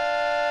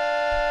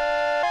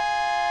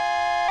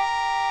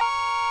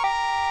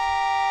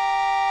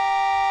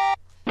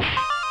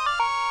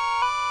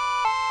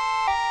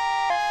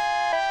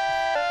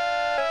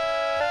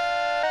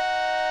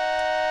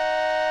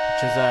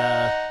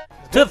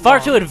 Which is far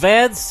too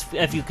advanced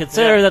if you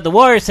consider that the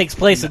Warriors takes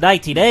place in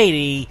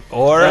 1980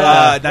 or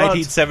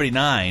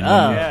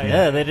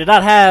 1979. They did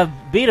not have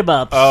beat 'em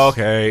ups.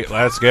 Okay,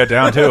 let's get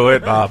down to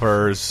it,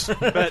 poppers.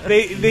 But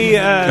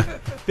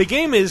the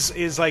game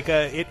is like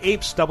it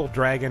apes Double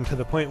Dragon to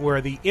the point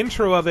where the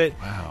intro of it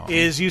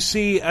is you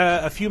see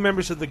a few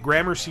members of the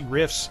Gramercy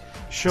Riffs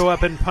show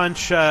up and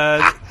punch.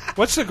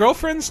 What's the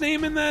girlfriend's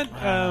name in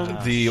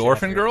that? The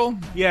orphan girl?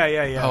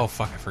 Yeah. Oh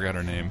fuck, I forgot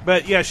her name.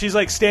 But yeah, she's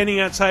like standing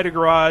outside a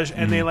garage,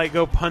 and they like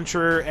go punch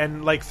her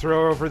and like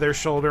throw her over their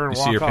shoulder and You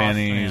walk see her off.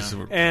 panties.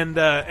 And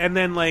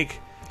then like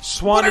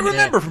Swan. What I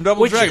remember from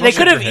Double Which Dragon. they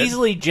could have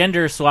easily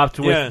gender swapped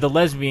with the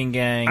lesbian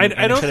gang. I and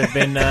don't- it should have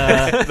been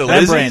The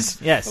Rembrandt.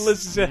 Lizzies?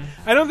 Yes.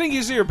 I don't think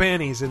you see her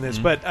panties in this,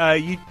 but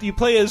you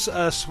play as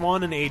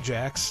Swan and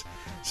Ajax.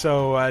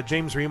 So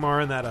James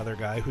Remar and that other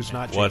guy who's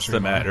not James What's the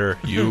Remar. matter?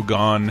 You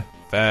gone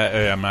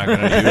fat? I'm not going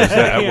to use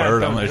that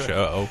word on the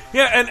show.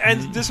 Yeah,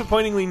 and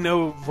disappointingly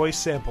no voice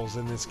samples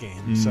in this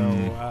game, so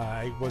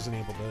I wasn't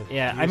able to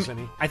use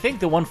any. I think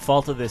the one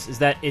fault of this is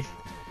that it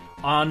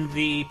on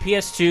the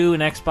PS2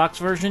 and Xbox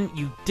version,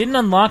 you didn't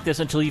unlock this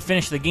until you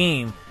finished the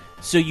game.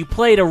 So you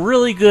played a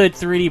really good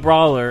 3D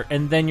brawler,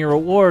 and then your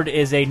reward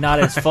is a not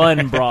as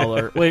fun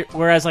brawler.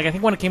 Whereas, like I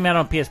think when it came out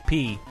on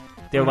PSP,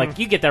 they were like,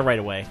 "You get that right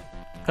away,"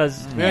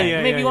 because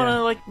maybe you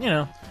want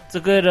to it's a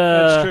good.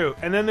 That's true.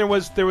 And then there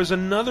was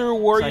another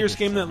Warriors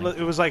game that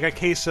it was like a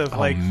case of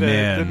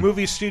the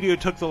movie studio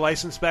took the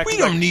license back. We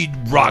don't need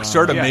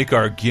Rockstar to make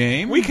our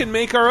game. We can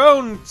make our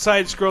own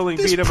side-scrolling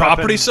This beat 'em up.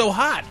 property's so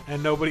hot.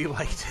 And nobody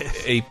liked it.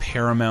 A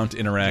Paramount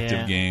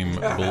Interactive game,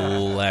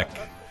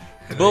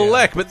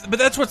 Black. But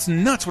that's what's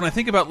nuts when I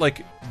think about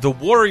like The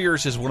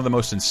Warriors is one of the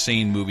most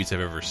insane movies I've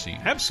ever seen.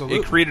 Absolutely.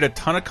 It created a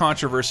ton of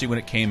controversy when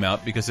it came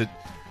out because it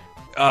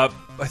I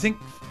think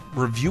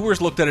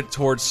reviewers looked at it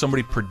towards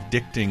somebody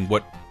predicting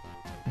what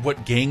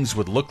gangs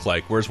would look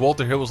like, whereas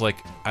Walter Hill was like,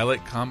 I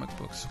like comic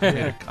books. We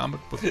made a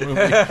comic book movie.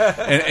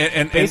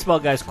 and baseball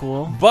guy's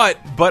cool. But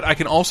I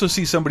can also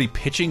see somebody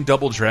pitching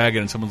Double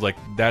Dragon and someone's like,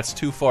 that's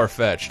too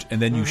far-fetched.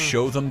 And then you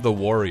show them the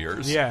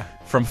Warriors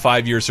from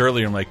 5 years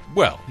earlier. I'm like,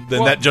 well,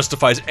 that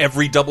justifies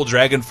every Double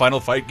Dragon Final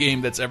Fight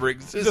game that's ever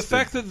existed. The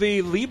fact that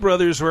the Lee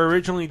brothers were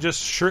originally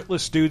just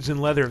shirtless dudes in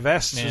leather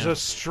vests is a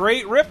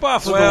straight ripoff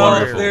of the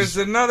Warriors. There's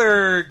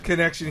another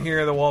connection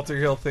here, the Walter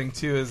Hill thing,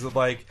 too, is that,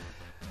 like,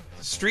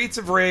 Streets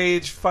of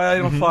Rage,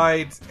 Final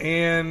Fight,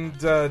 and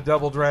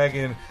Double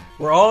Dragon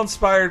were all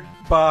inspired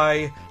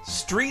by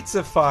Streets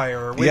of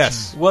Fire, which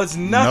was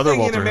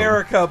nothing in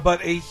America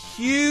but a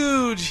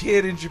huge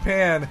hit in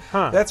Japan.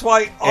 That's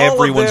why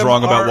everyone's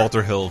wrong about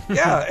Walter Hill.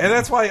 Yeah, and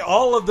that's why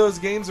all of those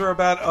games are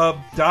about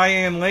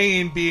Diane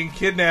Lane being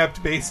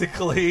kidnapped,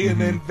 basically, and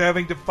then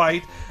having to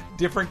fight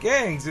different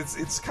gangs.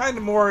 It's kind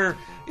of more...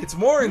 It's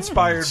more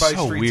inspired by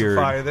Streets of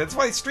Fire. That's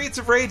why Streets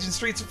of Rage and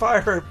Streets of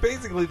Fire are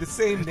basically the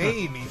same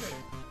name,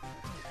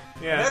 even.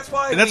 Yeah. And that's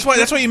why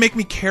That's why you make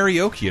me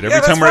karaoke it every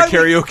that's time we're at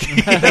why we-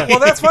 karaoke. well,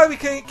 that's why we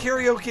can't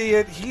karaoke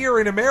it here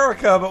in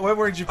America, but when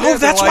we're in Japan, Oh,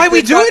 that's they're why like, we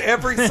they've do got it?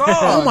 every song.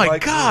 Oh, my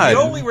Like, God.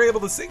 We only were able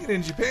to sing it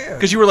in Japan.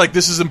 Because you were like,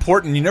 this is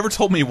important. You never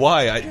told me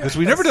why. Because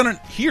we've never done it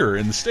here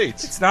in the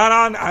States. It's not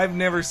on. I've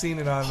never seen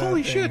it on.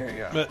 Holy that thing shit. here,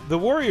 yeah. But the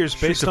Warriors,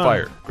 Streets based of on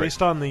Fire. Great.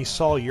 based on the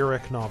Saul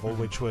Urich novel,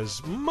 which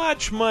was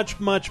much, much,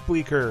 much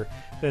bleaker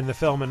than the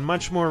film and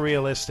much more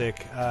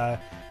realistic.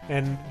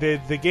 And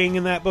the gang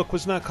in that book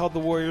was not called the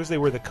Warriors; they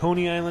were the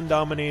Coney Island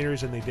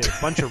Dominators, and they did a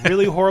bunch of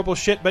really horrible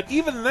shit. But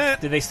even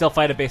that, Did they still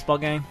fight a baseball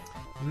gang?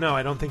 no,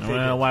 I don't think they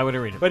Well, did. why would I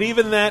read it? But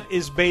even that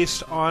is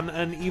based on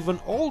an even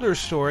older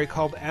story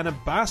called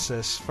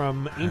Anabasis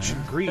from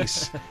ancient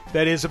Greece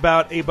that is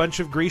about a bunch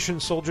of Grecian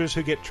soldiers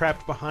who get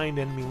trapped behind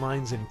enemy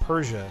lines in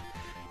Persia.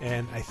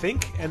 And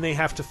they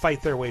have to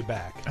fight their way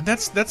back. And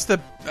that's the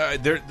I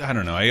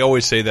don't know. I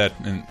always say that,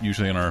 and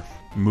usually in our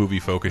movie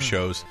focus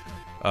shows.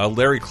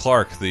 Larry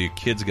Clark, the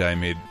kids guy,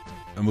 made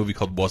a movie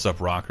called What's Up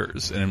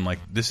Rockers, and I'm like,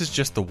 this is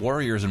just the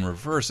Warriors in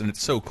reverse, and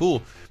it's so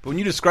cool. But when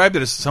you described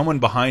it as someone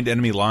behind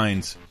enemy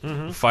lines,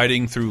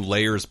 fighting through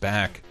layers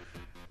back,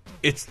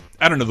 it's,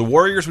 I don't know, the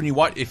Warriors, when you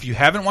watch, if you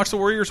haven't watched the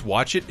Warriors,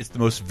 watch it. It's the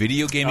most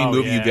video gaming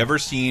movie you've ever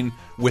seen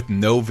with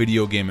no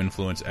video game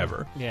influence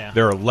ever. Yeah.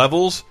 There are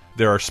levels,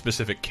 there are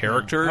specific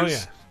characters. Oh,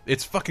 yeah.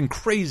 It's fucking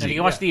crazy. And you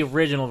can watch the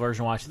original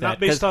version. Watch that. Not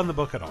based 'cause, on the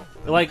book at all.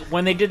 like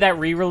when they did that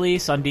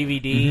re-release on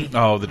DVD.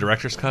 Oh, the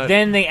director's cut?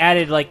 Then they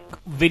added like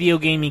video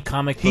gamey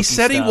comic. He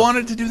said stuff. he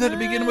wanted to do that to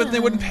begin with, and they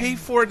wouldn't pay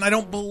for it, and I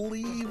don't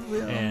believe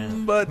him.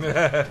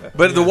 Yeah.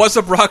 But the What's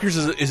Up Rockers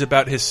is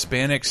about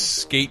Hispanic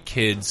skate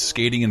kids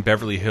skating in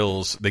Beverly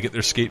Hills. They get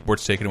their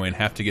skateboards taken away and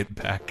have to get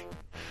back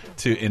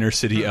to inner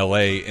city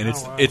LA, and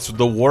it's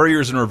the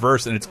Warriors in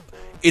reverse, and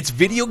it's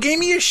video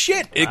gamey as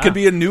shit. It could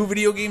be a new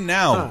video game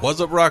now. What's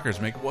Up Rockers?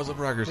 Make What's Up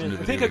Rockers into a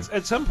I video think game.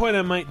 at some point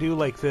I might do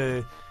like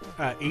the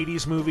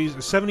 80s movies,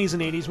 70s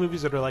and 80s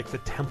movies that are like the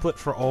template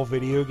for all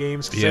video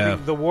games. 'Cause Yeah. I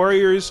think the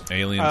Warriors,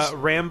 Aliens.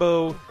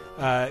 Rambo,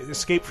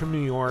 Escape from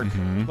New York.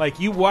 Like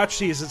you watch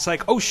these, it's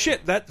like, oh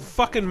shit, that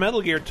fucking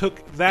Metal Gear took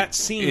that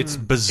scene. It's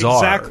bizarre.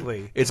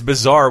 Exactly. It's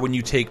bizarre when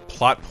you take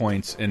plot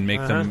points and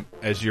make them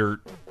as your,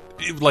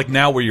 like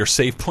now where your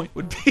save point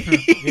would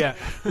be. Yeah.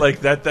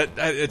 Like that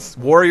it's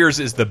Warriors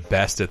is the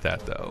best at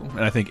that though,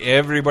 and I think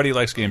everybody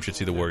likes games should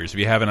see the Warriors. If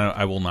you haven't,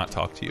 I will not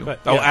talk to you. But,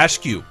 I'll yeah.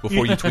 ask you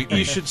before you tweet me.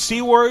 You should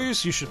see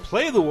Warriors. You should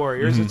play the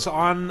Warriors. It's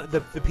on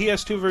the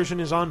PS2 version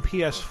is on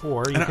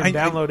PS4. You And can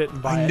download it and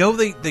buy it. I know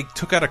they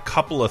took out a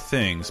couple of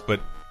things,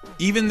 but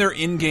even their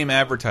in-game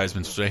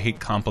advertisements, which I hate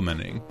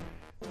complimenting,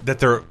 that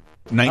they're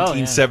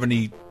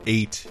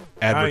 1978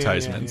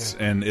 advertisements,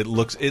 and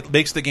it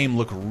makes the game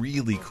look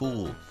really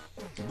cool.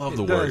 Love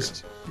the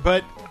Warriors.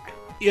 But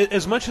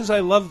as much as I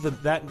love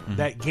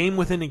that game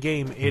within a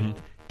game, it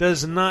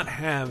does not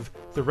have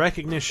the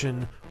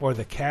recognition or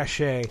the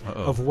cachet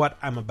of what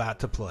I'm about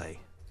to play.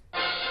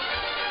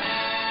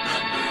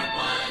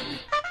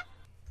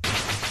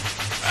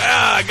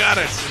 Ah, I got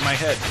it in my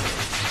head.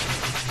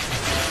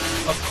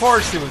 Of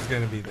course, it was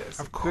going to be this.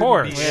 Of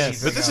course. Couldn't be Yes.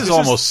 anything But this else. is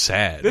almost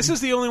sad. This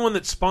is the only one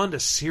that spawned a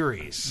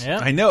series. Yeah.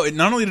 I know.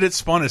 Not only did it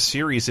spawn a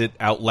series, it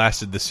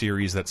outlasted the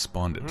series that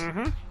spawned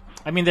it.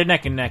 I mean, they're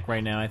neck and neck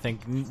right now. I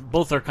think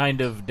both are kind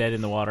of dead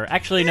in the water.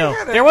 Actually, They no.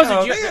 had There was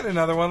a. they had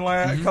another one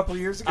a couple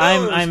years ago.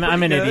 I'm It was I'm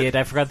pretty an good. idiot.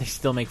 I forgot they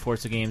still make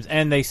Forza games,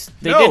 and they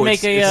No, did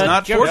make it's a.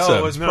 not Jump- Forza. No,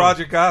 it was No.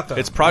 Project Gotham.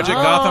 It's Project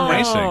Oh. Gotham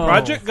Racing.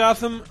 Project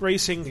Gotham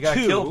Racing He got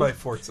 2 killed by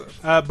Forza.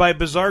 by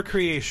Bizarre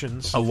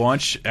Creations. A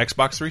launch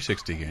Xbox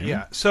 360 game.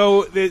 Yeah,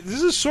 so this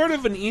is sort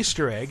of an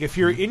Easter egg. If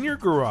you're in your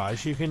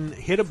garage, you can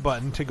hit a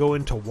button to go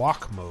into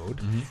walk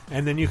mode,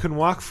 and then you can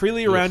walk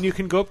freely around. You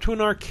can go up to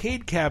an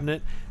arcade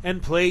cabinet and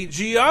play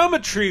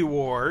Geometry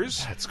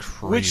Wars. That's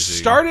crazy. Which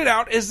started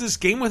out as this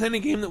game within a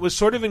game that was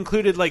sort of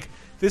included, like,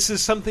 this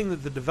is something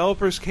that the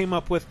developers came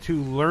up with to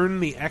learn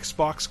the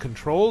Xbox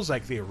controls,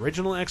 like the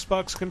original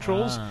Xbox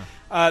controls.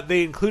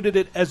 They included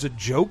it as a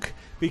joke,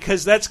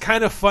 because that's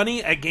kind of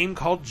funny, a game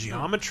called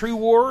Geometry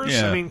Wars.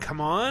 Yeah. I mean,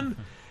 come on.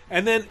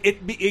 And then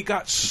it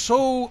got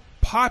so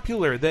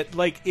popular that,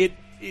 like,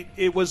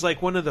 it was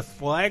like one of the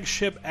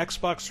flagship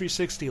Xbox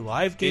 360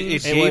 live It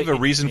games. gave a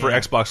was- reason for yeah.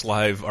 Xbox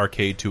Live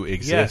Arcade to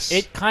exist.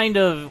 It kind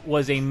of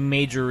was a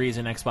major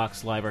reason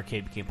Xbox Live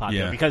Arcade became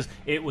popular Yeah. because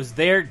it was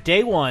there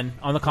day one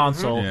on the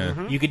console.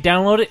 Yeah. You could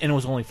download it, and it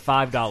was only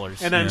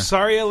 $5. And I'm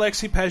sorry,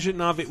 Alexei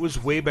Pajitnov, it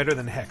was way better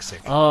than Hexic.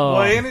 oh,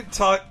 Well, and it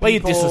taught why you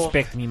people.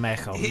 disrespect me,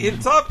 Michael? It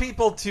taught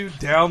people to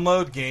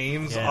download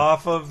games Yeah.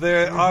 off of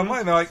their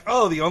online. They're like,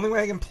 oh, the only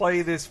way I can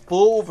play this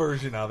full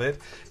version of it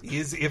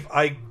is if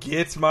I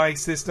get my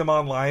system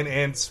online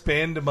and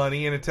spend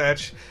money and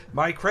attach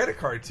my credit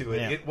card to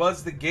it. Yeah. It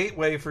was the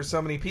gateway for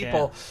so many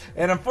people.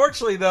 And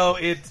unfortunately, though,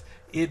 it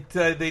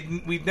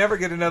we'd never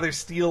get another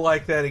steal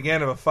like that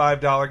again of a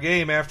 $5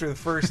 game. After the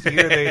first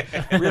year, they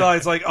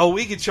realized like, oh,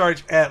 we could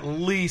charge at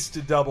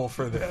least double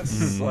for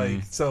this.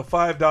 Like, so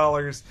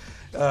 $5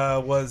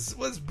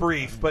 was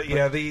brief, but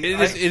yeah,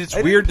 it's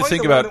I weird didn't to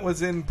think play the one about. that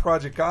was in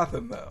Project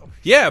Gotham though.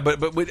 Yeah,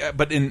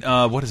 but in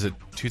what is it,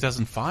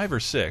 2005 or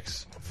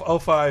 6?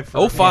 05.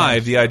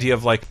 05, the idea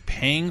of like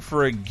paying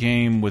for a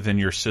game within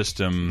your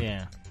system.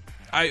 Yeah.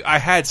 I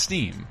had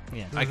Steam.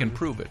 Yeah. I can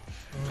prove it.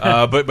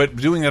 But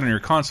doing that on your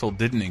console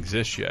didn't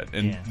exist yet.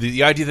 And Yeah.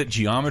 the idea that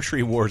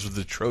Geometry Wars was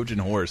the Trojan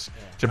horse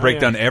to break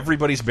down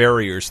everybody's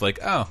barriers, like,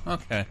 oh,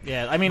 okay.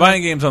 Yeah, I mean,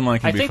 buying games online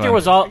can I be think fun.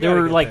 there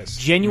were get like this.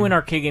 genuine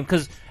arcade games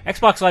because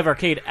Xbox Live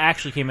Arcade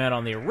actually came out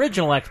on the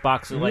original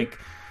Xbox, so, like,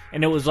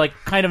 and it was like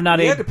kind of not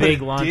You a had to put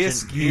big a launch.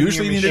 disc and- You in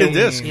usually your needed a machine.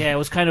 disc. yeah, it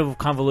was kind of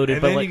convoluted,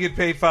 And but then like, you could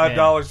pay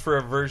 $5 for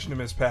a version of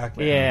Miss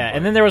Pac-Man. yeah,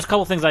 and then there was a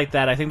couple things like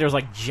that. I think there was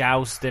like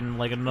Joust and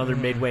like another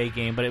Midway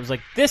game, but it was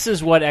like this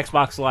is what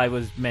Xbox Live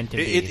was meant to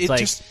be. It It's like,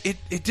 just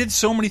it did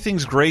so many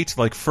things great.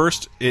 Like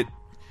first,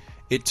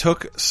 it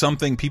took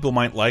something people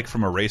might like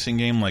from a racing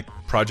game like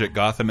Project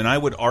Gotham, and I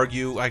would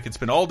argue, I could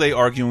spend all day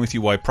arguing with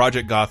you why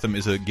Project Gotham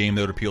is a game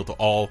that would appeal to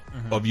all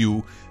of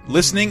you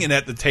listening and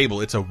at the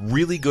table. It's a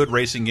really good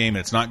racing game.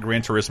 It's not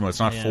Gran Turismo. It's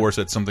not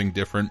Forza. It's something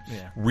different.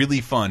 Yeah. Really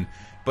fun.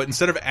 But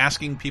instead of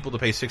asking people to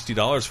pay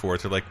 $60 for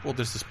it, they're like, well,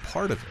 there's this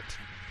part of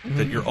it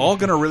that you're all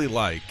going to really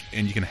like,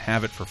 and you can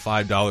have it for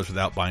 $5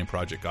 without buying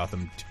Project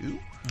Gotham 2.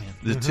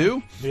 The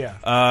 2? Yeah.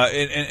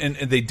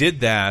 And they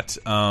did that.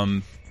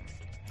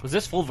 was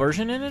this full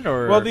version in it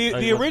or? Well, or the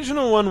was-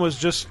 original one was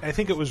just, I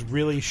think it was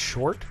really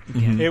short.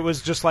 It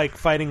was just like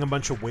fighting a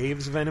bunch of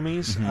waves of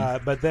enemies.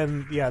 But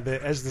then, yeah,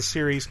 as the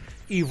series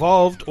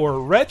evolved or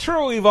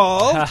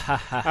retro-evolved,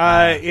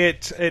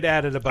 it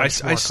added a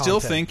bunch more I still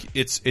content. think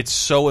it's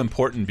so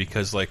important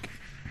because like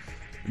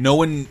no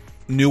one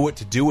knew what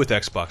to do with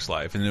Xbox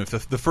Live, and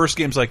if the first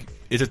game's like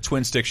it's a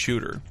twin stick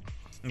shooter,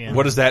 Yeah.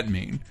 what does that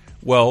mean?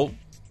 Well,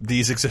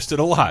 these existed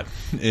a lot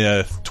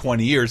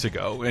 20 years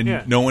ago,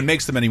 and no one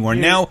makes them anymore.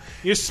 Now,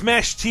 you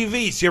smash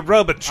TVs, you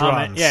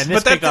Robotrons. yeah, and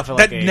this but kicked off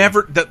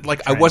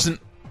like I wasn't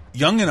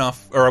young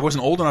enough or I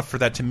wasn't old enough for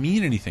that to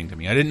mean anything to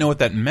me. I didn't know what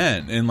that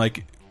meant, and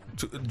like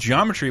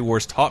Geometry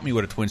Wars taught me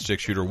what a twin stick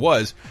shooter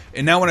was.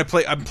 And now when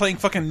I'm playing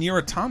fucking Nier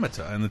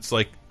Automata, and it's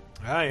like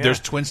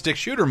there's twin stick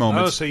shooter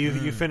moments. Oh, so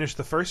you finished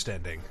the first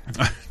ending.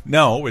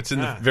 No, it's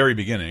in the very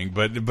beginning,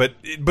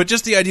 but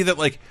just the idea that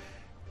like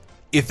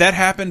if that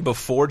happened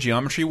before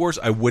Geometry Wars,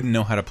 I wouldn't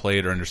know how to play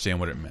it or understand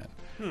what it meant.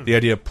 The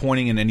idea of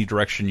pointing in any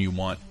direction you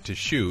want to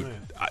shoot,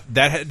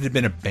 that had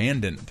been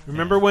abandoned.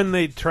 Remember when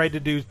they tried to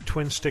do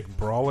twin stick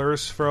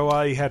brawlers for a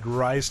while? You had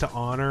Rise to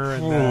Honor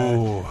and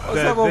What's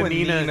that one with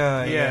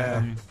Nina?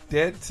 Yeah.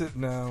 Dead to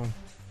no.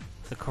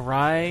 the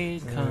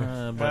Karai.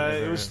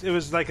 It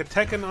was like a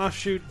Tekken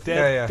offshoot,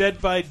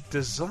 Dead by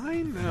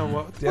Design. No,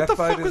 what Death the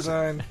by fuck was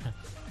Design.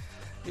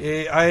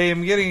 I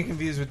am getting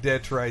confused with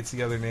Dead to Rights,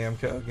 the other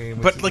Namco game.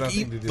 Which But has like,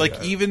 nothing to do like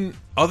with that. even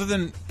other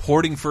than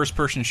porting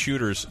first-person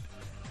shooters,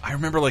 I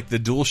remember like the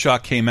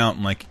DualShock came out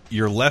and like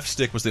your left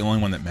stick was the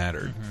only one that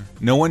mattered.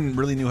 No one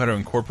really knew how to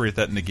incorporate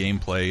that into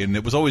gameplay, and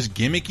it was always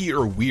gimmicky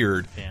or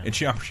weird. Yeah. And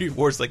Geometry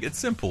Wars, like it's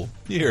simple.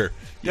 Here,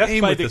 you Death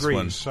aim by with this one.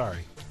 Degrees. Sorry.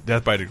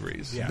 Death by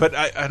Degrees. Yeah. But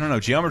I don't know.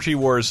 Geometry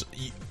Wars,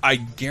 I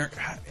guarantee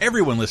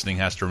everyone listening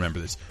has to remember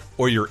this.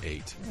 Or you're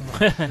 8.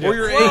 Or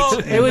you're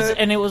 8.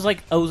 It was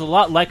like it was a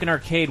lot like an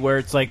arcade where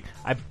it's like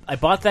I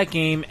bought that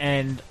game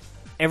and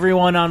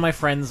everyone on my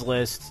friends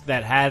list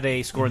that had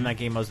a score in that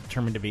game, I was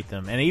determined to beat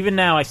them. And even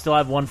now, I still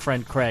have one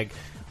friend, Craig.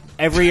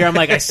 Every year, I'm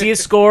like, I see his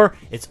score.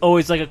 It's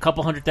always like a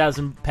couple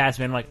 100,000 past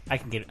me. I'm like, I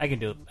can get it. I can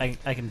do it.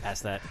 I can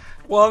pass that.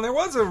 Well, and there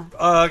was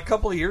a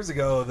couple of years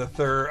ago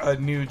a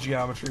new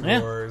Geometry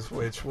Yeah. Wars,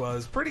 which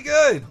was pretty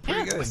good.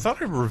 Pretty I good.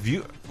 thought I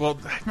reviewed. Well,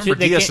 I remember Dude,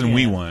 they DS can't- and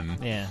Wii yeah. one.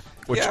 Yeah.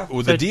 Which Yeah.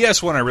 well, the So-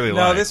 DS one I really No,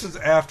 liked. this was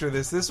after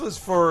this. This was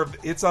for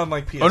it's on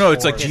like PS4. Oh no,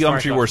 it's like PS4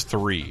 Geometry Xbox. Wars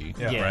 3,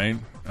 Yeah. right?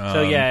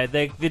 So yeah,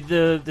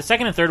 the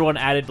second and third one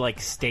added like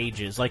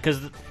stages, like because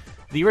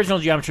the original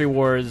Geometry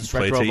Wars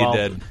Play Retro till you Evolved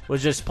dead.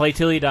 was just play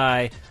till you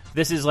die.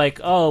 This is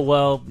like, oh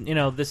well,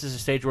 this is a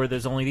stage where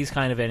there's only these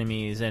kind of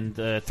enemies, and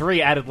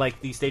 3 added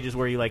like these stages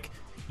where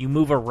you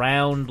move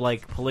around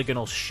like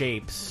polygonal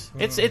shapes.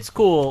 It's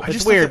cool. I It's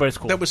just weird, thought but it's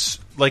cool. That was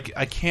like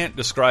I can't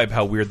describe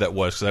how weird that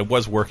was because I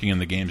was working in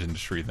the games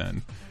industry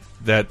then.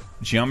 That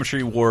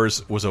Geometry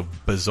Wars was a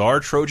bizarre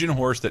Trojan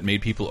horse that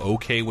made people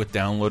okay with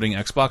downloading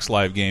Xbox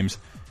Live games,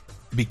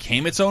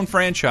 became its own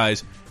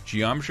franchise.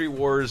 Geometry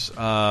Wars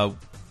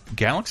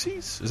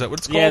Galaxies? Is that what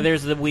it's called? Yeah,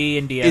 there's the Wii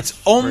and DS.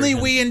 It's only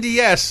version. Wii and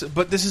DS,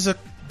 but this is a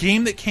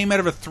game that came out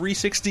of a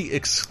 360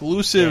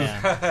 exclusive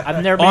Yeah.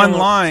 I've never been able-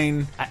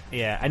 online.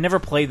 I never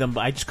played them,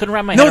 but I just couldn't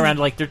wrap my head around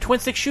like they're twin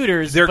stick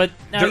shooters. But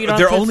now you don't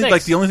have twin only sticks.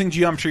 like the only thing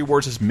Geometry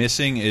Wars is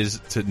missing is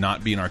to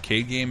not be an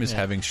arcade game is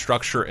having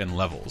structure and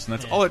levels, and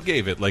that's all it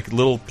gave it. Like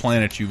little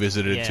planets you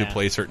visited to Yeah.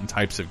 play certain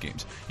types of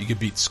games. You could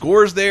beat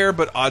scores there,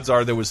 but odds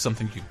are there was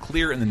something you could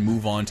clear and then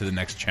move on to the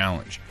next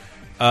challenge.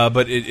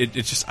 But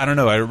it's just I don't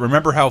know. I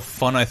remember how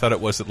fun I thought it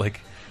was that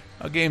like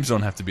games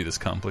don't have to be this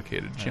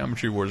complicated.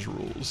 Geometry Wars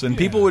rules. And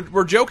people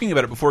were joking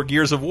about it before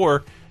Gears of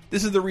War.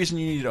 This is the reason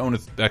you need to own an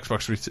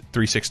Xbox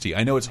 360.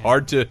 I know it's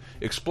hard to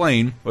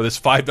explain with this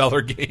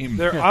 $5 game.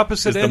 They're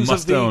opposite ends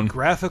of the must-own.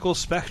 graphical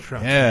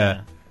spectrum.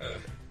 Yeah.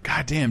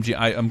 God damn,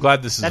 I'm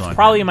glad this is on. That's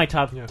probably here. my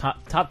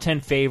top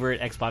 10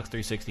 favorite Xbox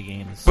 360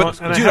 games. But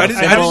And dude, I I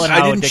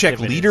didn't check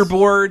addictive it is.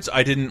 leaderboards.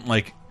 I didn't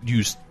like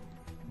use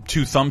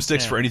 2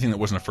 thumbsticks for anything that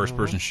wasn't a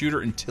first-person shooter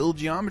until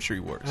Geometry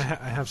Wars. I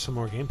have some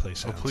more gameplay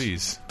sounds. Oh,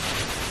 please.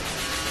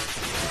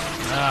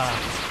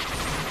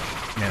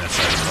 Man, that's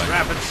satisfying.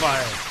 Rapid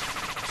fire.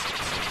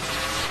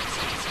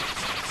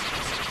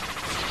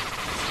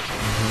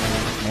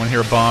 I want to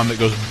hear a bomb that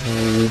goes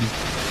boom.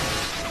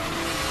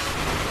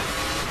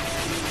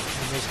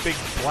 And those big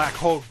black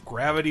hole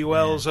gravity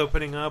wells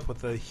opening up with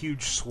the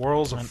huge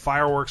swirls of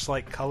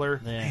fireworks-like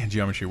color. Yeah. Man,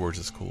 Geometry Wars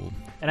is cool.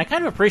 And I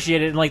kind of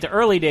appreciate it. In like the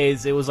early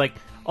days, it was like,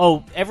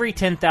 oh, every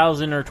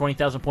 10,000 or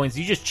 20,000 points,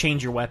 you just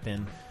change your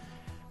weapon.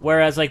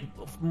 Whereas like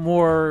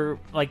more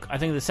like I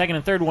think the second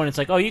and third one, it's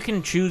like, oh, you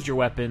can choose your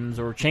weapons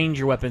or change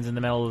your weapons in the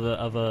middle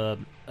of a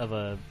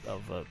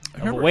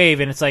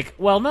wave, and it's like,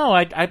 well, no,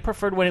 I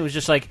preferred when it was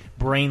just like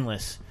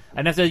brainless. I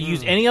didn't have to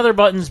use any other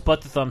buttons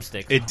but the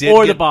thumbstick It did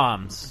or get- the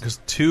bombs. Because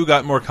 2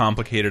 got more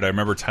complicated. I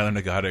remember Tyler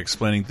Nagata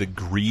explaining the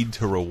greed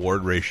to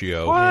reward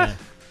ratio. What?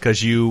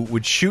 Because you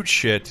would shoot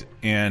shit,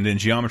 and in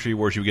Geometry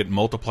Wars you would get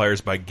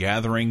multipliers by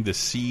gathering the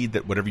seed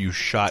that whatever you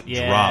shot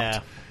dropped.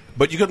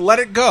 But you could let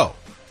it go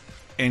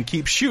and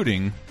keep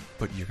shooting,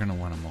 but you're gonna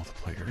want to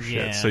multiply your shit.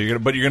 Yeah. So you're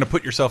gonna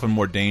put yourself in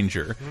more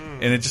danger.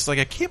 And it's just like,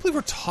 I can't believe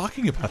we're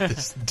talking about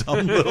this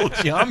dumb little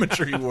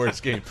Geometry Wars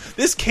game.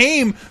 This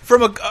came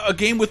from a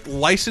game with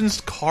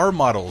licensed car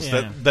models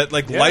that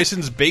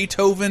licensed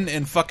Beethoven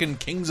and fucking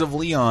Kings of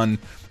Leon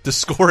to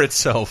score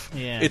itself.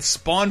 Yeah. It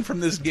spawned from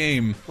this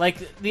game.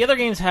 Like the other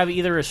games have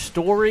either a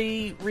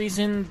story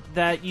reason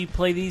that you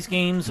play these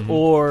games,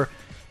 or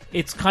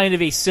it's kind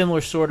of a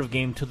similar sort of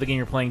game to the game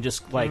you're playing,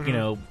 just like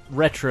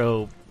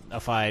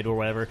retroified or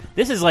whatever.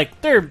 This is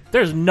like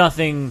there's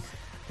nothing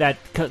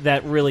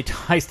that really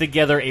ties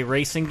together a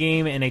racing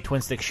game and a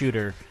twin stick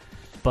shooter,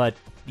 but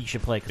you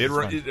should play. 'Cause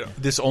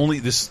it's fun.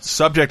 This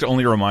subject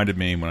only reminded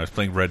me when I was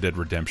playing Red Dead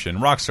Redemption.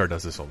 Rockstar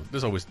does this all.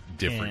 There's always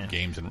different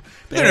games, but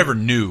they're never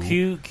new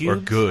or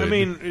Cubes? good. I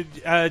mean,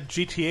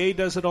 GTA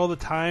does it all the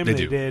time. They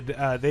They do. did.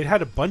 They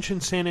had a bunch in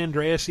San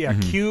Andreas. Yeah,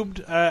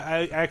 Cubed.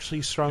 I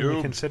actually strongly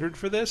Cube. considered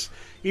for this,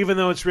 even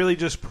though it's really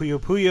just Puyo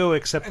Puyo.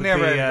 Except I that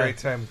never they, had a great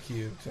time with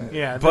Cubes.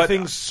 Yeah, But- the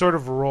things sort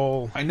of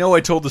roll. I know I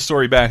told the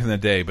story back in the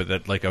day, but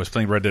that like I was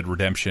playing Red Dead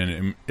Redemption,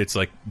 and it's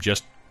like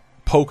just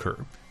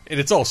poker, and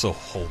it's also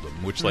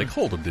Hold'em, which like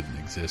Hold'em didn't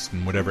exist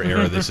in whatever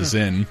era this is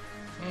in.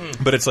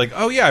 But it's like,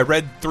 oh yeah, I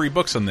read 3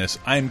 books on this.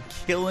 I'm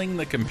killing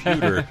the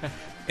computer.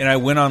 And I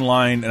went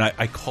online and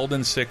I called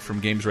in sick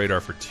from Games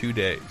Radar for 2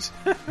 days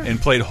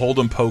and played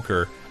Hold'em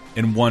poker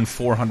and won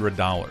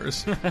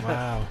 $400.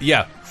 Wow.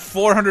 Yeah,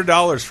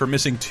 $400 for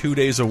missing 2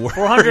 days of work.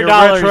 You're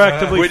 $400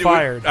 retroactively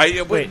fired.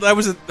 Wait. That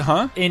was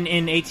huh? in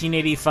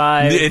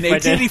 1885. In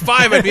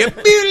 1885, I'd be a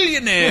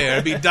billionaire.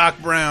 I'd be Doc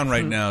Brown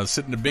right now,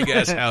 sitting in a big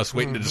ass house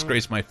waiting to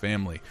disgrace my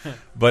family.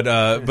 But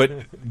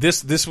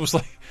this was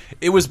like,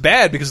 it was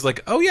bad because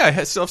like, oh yeah,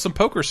 I still have some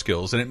poker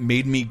skills, and it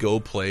made me go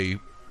play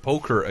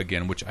poker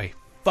again, which I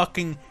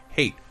fucking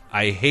hate.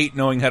 I hate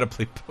knowing how to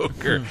play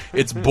poker.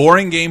 It's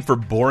boring game for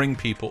boring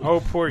people. Oh,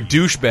 poor you.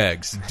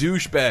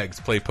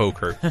 Douchebags play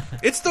poker.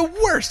 It's the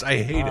worst. I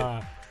hate it.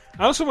 I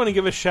also want to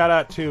give a shout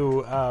out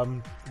to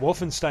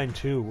Wolfenstein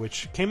 2,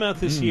 which came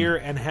out this year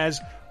and has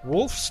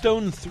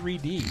Wolfstone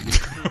 3D,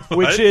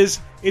 which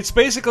it's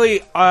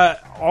basically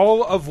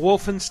all of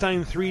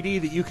Wolfenstein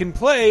 3D that you can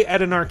play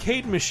at an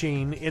arcade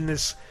machine in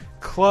this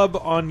club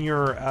on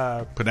your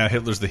But now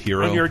Hitler's the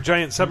hero. on your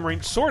giant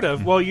submarine, sort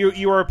of. Well,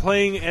 you are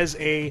playing as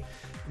a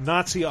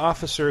Nazi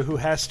officer who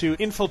has to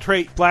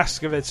infiltrate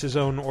Blaskowitz's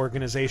own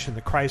organization,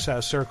 the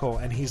Kreisau Circle,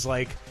 and he's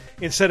like,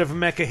 instead of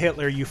Mecha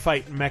Hitler, you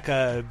fight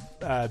Mecha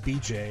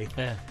BJ.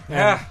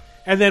 Yeah.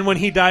 And then when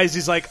he dies,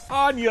 he's like,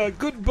 Anya,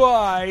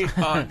 goodbye.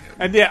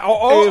 And yeah,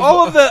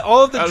 all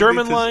of the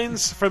German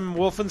lines from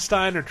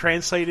Wolfenstein are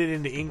translated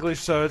into English,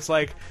 so it's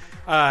like,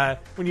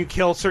 when you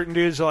kill certain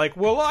dudes, they're like,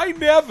 well, I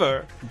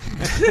never.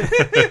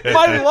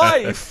 My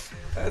life.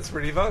 That's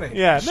pretty funny.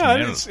 Yeah, no,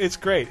 Shenanigans. it's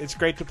great. It's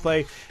great to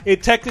play.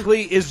 It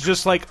technically is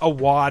just like a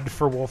WAD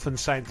for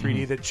Wolfenstein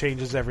 3D that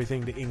changes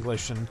everything to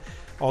English and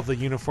all the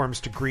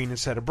uniforms to green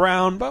instead of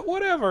brown, but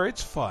whatever,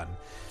 it's fun.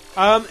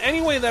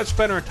 Anyway, that's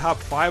been our top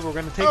 5. We're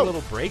going to take a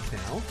little break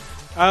now.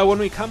 When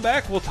we come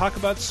back, we'll talk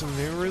about some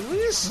new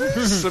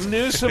releases, some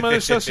news, some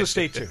other stuff, so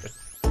stay tuned.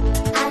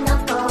 あの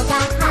子が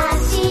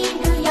走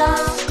るよ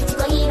いち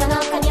ご色の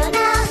髪を直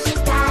し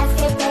たせ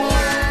て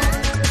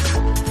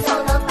そ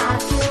のパ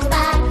フュームは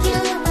キュ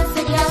ーブス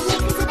リラミッ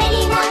クスベリ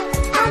ーな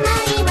甘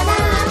いマダム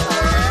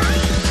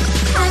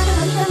ハート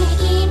の瞳に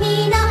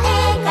君の笑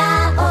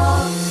顔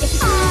抱きし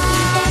め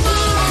てみ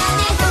んな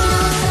で髪の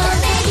ストロ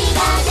ベリーが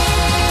ね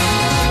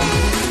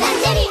ラン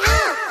ジェリー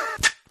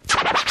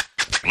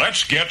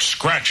Let's get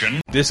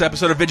scratching. This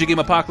episode of Video Game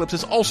Apocalypse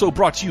is also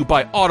brought to you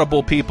by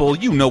Audible, people.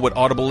 You know what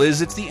Audible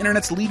is. It's the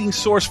internet's leading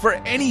source for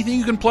anything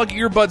you can plug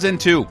your earbuds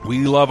into. We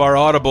love our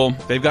Audible.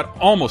 They've got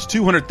almost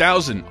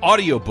 200,000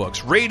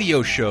 audiobooks,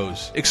 radio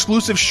shows,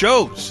 exclusive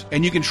shows,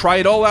 and you can try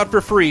it all out for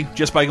free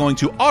just by going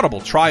to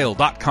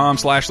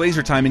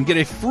audibletrial.com/lasertime and get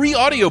a free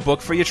audiobook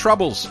for your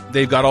troubles.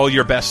 They've got all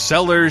your best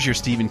sellers, your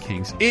Stephen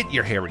King's It,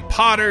 your Harry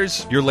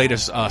Potters, your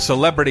latest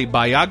celebrity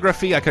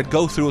biography. I could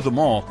go through them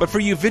all. But for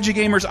you video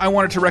gamers, I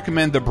wanted to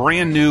recommend the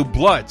brand new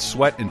Blood,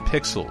 Sweat, and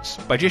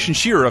Pixels by Jason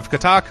Shearer of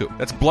Kotaku.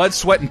 That's Blood,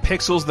 Sweat, and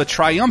Pixels, the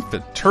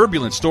triumphant,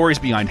 turbulent stories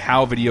behind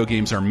how video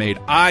games are made.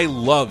 I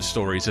love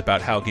stories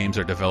about how games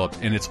are developed,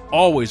 and it's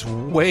always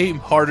way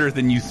harder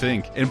than you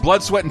think. And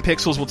Blood, Sweat, and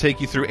Pixels will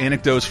take you through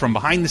anecdotes from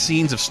behind the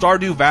scenes of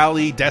Stardew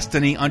Valley,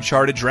 Destiny,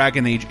 Uncharted,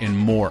 Dragon Age, and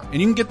more. And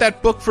you can get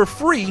that book for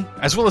free,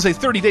 as well as a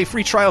 30-day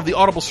free trial of the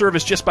Audible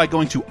service just by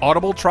going to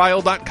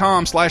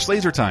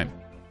audibletrial.com/lasertime.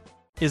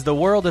 Is the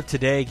world of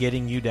today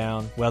getting you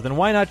down? Well, then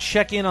why not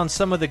check in on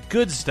some of the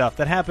good stuff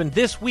that happened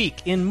this week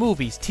in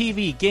movies,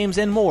 TV, games,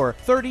 and more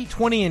 30,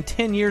 20, and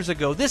 10 years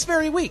ago this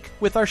very week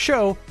with our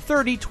show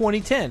 30, 20,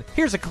 10.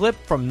 Here's a clip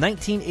from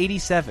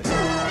 1987.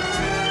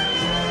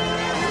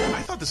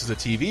 I thought this was a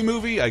TV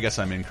movie. I guess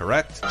I'm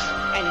incorrect.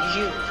 And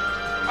you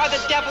are the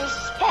devil's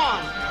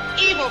spawn,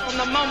 evil from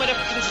the moment of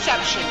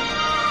conception.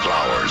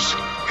 Flowers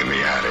in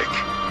the attic.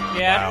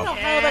 Yeah, I don't know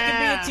how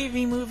that could be a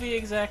TV movie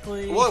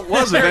exactly. Well, it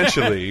was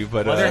eventually,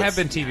 but Well, there have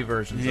been TV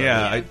versions.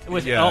 yeah,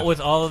 with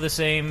all of the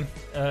same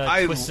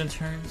twists and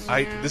turns.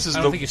 This is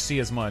I don't think you see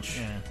as much.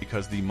 Yeah.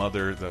 because the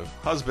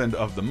husband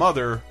of the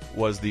mother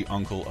was the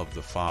uncle of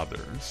the father.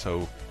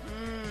 So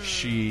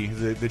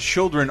the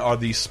children are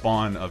the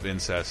spawn of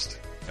incest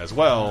as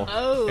well,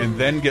 and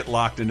then get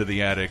locked into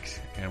the attic,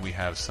 and we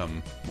have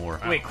some more.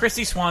 Wait,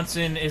 Christy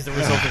Swanson is the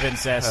result of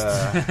incest.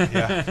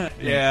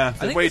 Yeah,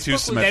 way too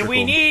symmetrical. And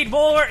we need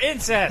more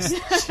incest.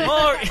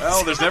 More.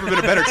 Well, there's never been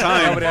a better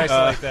time. Nobody actually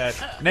like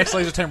that. Next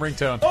Laser Time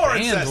ringtone.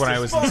 Banned when I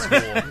was in school.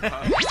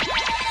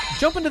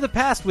 Jump into the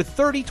past with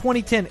 30,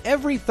 20, 10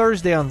 every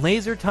Thursday on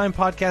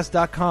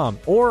LaserTimePodcast.com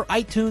or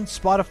iTunes,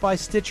 Spotify,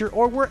 Stitcher,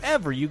 or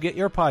wherever you get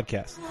your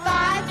podcasts.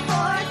 5,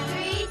 4,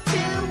 3, 2,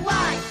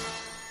 1.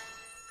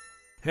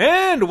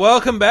 And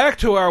welcome back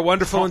to our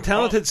wonderful and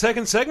talented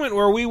second segment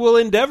where we will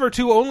endeavor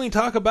to only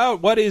talk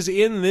about what is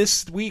in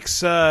this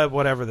week's,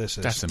 whatever this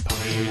is. That's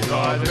impossible. These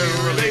are the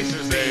new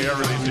releases, they are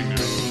releasing new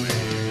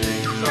releases.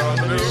 These are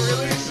the new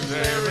releases,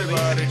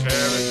 everybody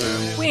cherish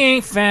them. We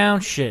ain't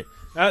found shit.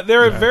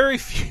 There are very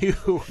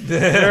few.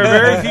 There are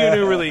very few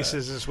new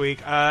releases this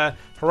week.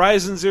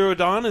 Horizon Zero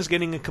Dawn is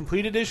getting a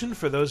complete edition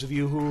for those of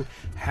you who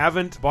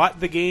haven't bought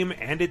the game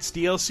and its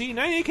DLC.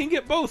 Now you can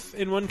get both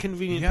in one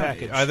convenient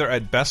package. Either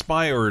at Best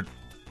Buy or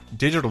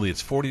digitally.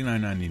 It's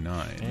 $49.99,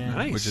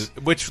 Nice.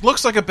 which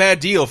looks like a bad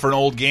deal for an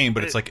old game,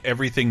 but it's like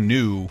everything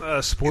new.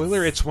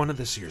 Spoiler: it's one of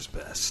this year's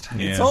best.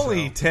 Yeah. It's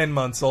only 10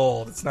 months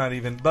old. It's not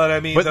even. But I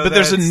mean, But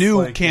there's a that's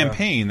new like,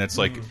 campaign that's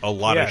like a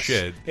lot of Yes.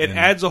 shit. It and-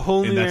 adds a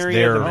whole and new that's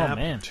area of there the map. Oh,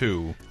 man.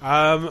 too.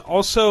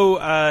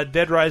 Also,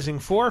 Dead Rising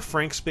 4,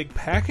 Frank's Big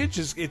Package,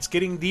 it's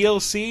getting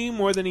DLC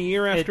more than a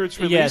year after its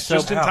release, yeah, so-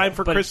 just in time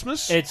for but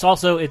Christmas. It's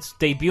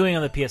debuting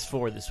on the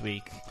PS4 this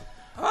week.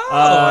 Oh,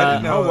 I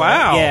didn't know. Oh,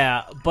 wow.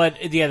 Yeah, but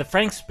the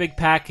Frank's Big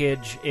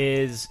Package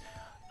is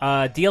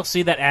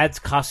DLC that adds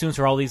costumes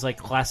for all these like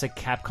classic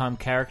Capcom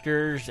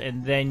characters,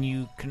 and then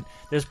you can.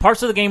 There's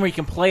parts of the game where you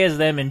can play as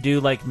them and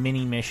do like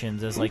mini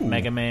missions as like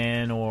Mega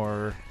Man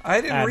or. I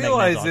didn't Mega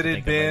realize Man's all it I had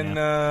can think been.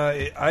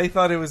 of I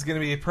thought it was going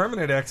to be a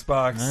permanent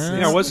Xbox.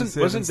 Yeah, wasn't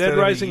instead Dead of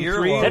a Rising year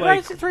 3 long. Dead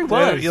like, Rising 3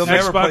 Yeah, was. you'll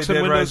never play Xbox and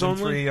Dead Windows Rising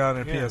only? 3 on a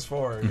Yeah.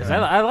 PS4. 'Cause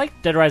Yeah. I like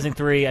Dead Rising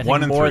 3. I 1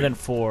 think and more 3. than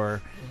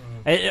 4.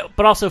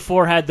 But also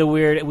 4 had the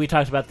weird. We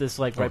talked about this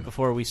like right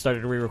before we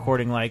started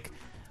re-recording. Like,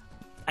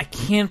 I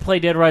can't play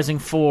Dead Rising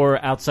 4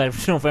 outside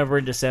of November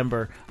and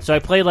December. So I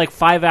played like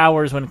 5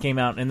 hours when it came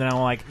out, and then I'm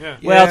like, Yeah.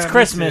 well, Yeah, it's me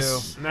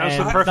Christmas. too. Now's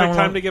the and perfect I don't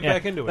time know- to get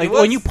back into it. Like It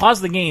was- when you pause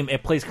the game,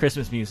 it plays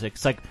Christmas music.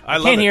 It's like I I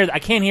love can't it. hear. I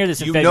can't hear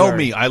this. In You February. know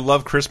me. I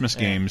love Christmas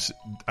games.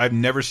 I've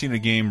never seen a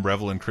game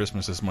revel in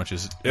Christmas as much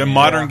as a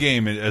modern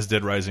game as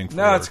Dead Rising 4.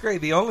 No, it's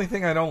great. The only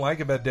thing I don't like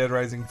about Dead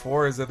Rising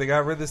 4 is that they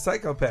got rid of the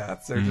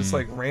psychopaths. They're just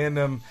like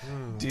random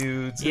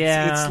dudes.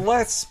 Yeah. It's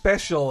less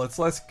special. It's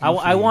less goofy.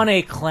 I want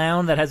a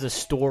clown that has a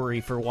story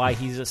for why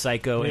he's a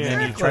psycho, and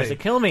then he tries to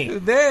kill me. Who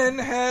then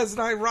has an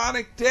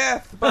ironic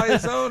death by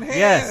his own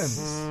hands.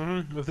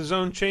 Yes. with his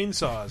own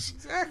chainsaws.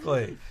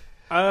 Exactly.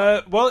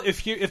 Well,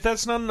 if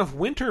that's not enough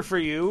winter for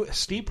you,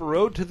 Steep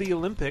Road to the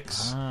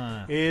Olympics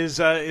is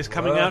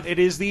coming out. It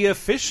is the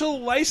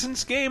official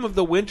licensed game of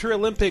the Winter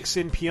Olympics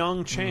in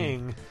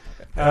Pyeongchang.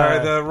 Are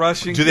the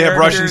Russian do they have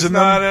Russians characters in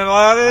them? not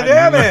allowed to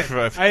damn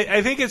it?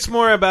 I think it's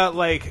more about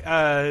like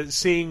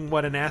seeing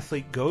what an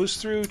athlete goes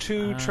through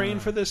to train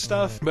for this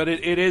stuff. But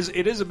it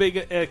is a big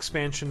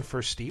expansion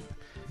for Steep.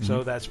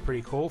 So that's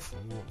pretty cool.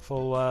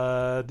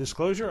 Full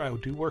disclosure, I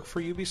do work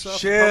for Ubisoft.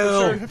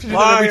 Chill. publisher.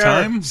 Every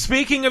time.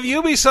 Speaking of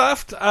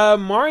Ubisoft,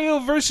 Mario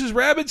vs.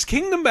 Rabbids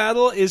Kingdom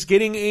Battle is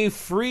getting a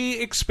free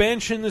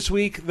expansion this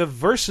week, the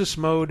Versus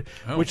mode,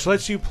 which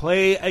lets you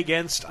play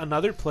against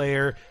another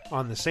player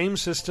on the same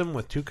system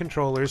with two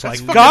controllers, That's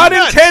like fucking God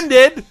nuts.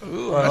 intended.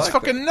 Ooh, I That's like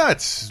fucking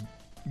nuts.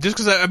 Just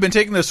because I've been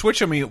taking the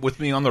Switch with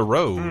me on the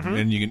road,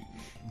 and you can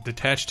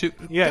detach to.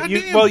 Yeah,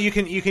 you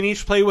can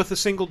each play with a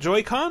single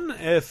Joy-Con.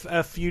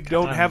 If you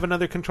don't have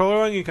another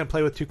controller on, you can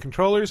play with two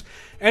controllers,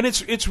 and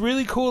it's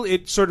really cool.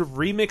 It sort of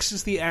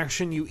remixes the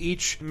action. You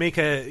each make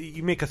a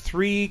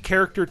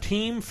 3-character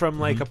team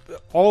from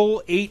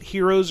all 8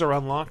 heroes are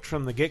unlocked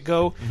from the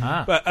get-go,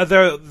 but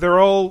they're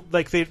all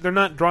like they're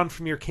not drawn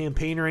from your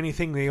campaign or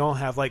anything. They all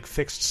have like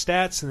fixed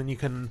stats, and then you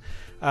can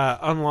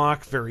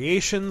unlock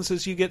variations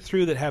as you get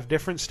through that have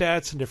different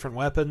stats and different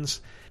weapons.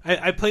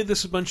 I played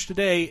this a bunch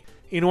today.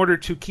 In order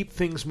to keep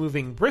things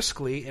moving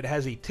briskly, it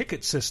has a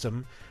ticket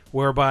system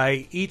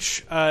whereby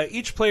each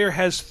player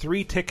has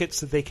 3 tickets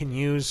that they can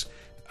use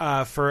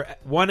for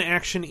 1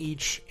 action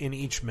each in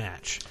each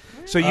match.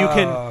 So you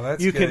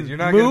can You're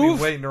not move. going to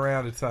be waiting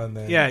around a ton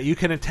then. Yeah, you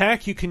can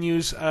attack. You can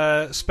use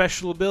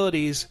special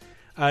abilities.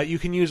 You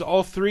can use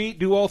all 3.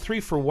 Do all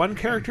 3 for 1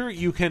 character.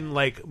 You can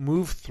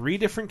move 3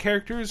 different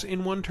characters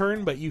in 1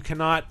 turn, but you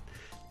cannot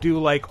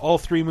do all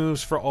 3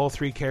 moves for all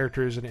 3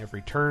 characters in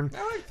every turn.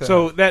 I like that.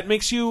 So that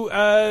makes you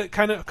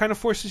kind of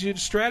forces you to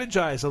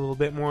strategize a little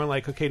bit more.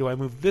 Like, okay, do I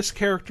move this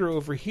character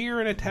over here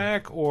and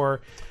attack,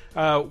 or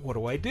what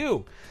do I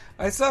do?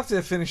 I still have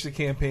to finish the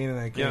campaign in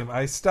that game. Yeah.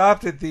 I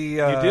stopped at the.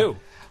 You do.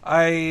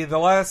 The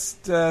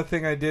last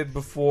thing I did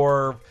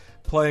before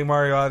playing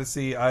Mario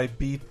Odyssey, I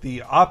beat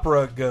the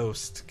Opera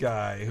Ghost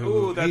guy.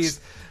 Who Ooh, that's-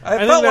 I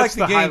I felt think like that's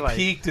the the game highlight.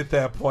 peaked at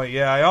that point.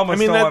 Yeah, I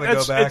almost don't want to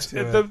go back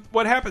to it.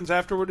 What happens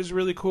afterward is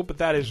really cool, but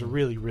that is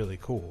really, really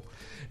cool.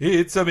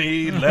 It's a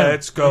me,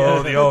 let's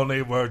go, the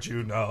only word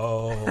you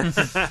know.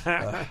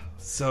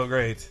 So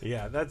great.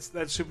 Yeah, that's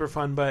super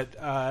fun. But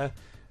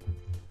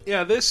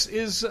yeah, this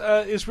is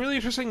really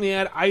interesting. They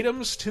add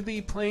items to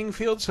the playing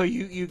field, so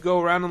you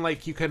go around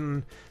and you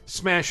can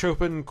smash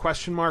open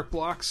question mark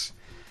blocks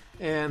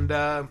and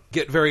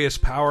get various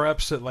power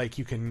ups that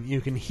you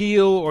can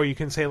heal, or you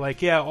can say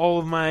all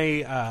of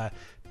my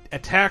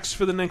attacks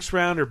for the next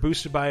round are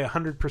boosted by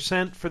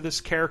 100% for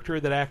this character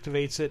that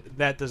activates it.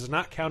 That does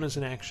not count as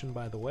an action,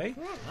 by the way.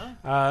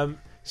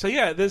 So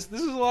yeah, this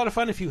is a lot of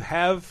fun. If you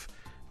have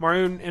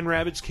Mario and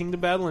Rabbids Kingdom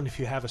Battle, and if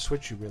you have a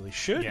Switch, you really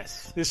should.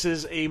 Yes. This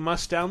is a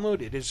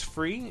must-download. It is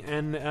free,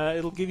 and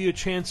it'll give you a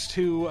chance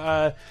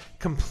to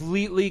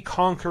completely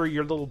conquer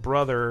your little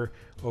brother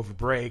over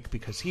break,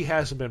 because he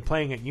hasn't been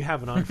playing it, and you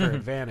have an unfair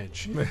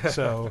advantage.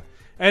 So,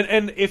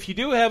 and if you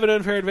do have an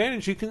unfair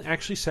advantage, you can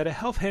actually set a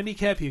health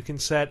handicap. You can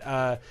set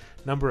a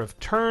number of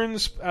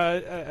turns,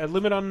 a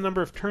limit on the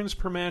number of turns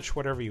per match,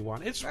 whatever you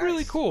want. It's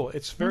really cool.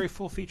 It's very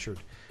full-featured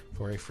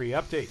for a free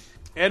update.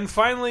 And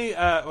finally,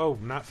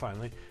 not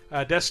finally,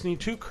 Destiny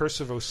 2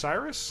 Curse of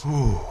Osiris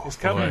is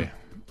coming.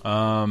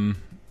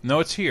 No,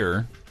 it's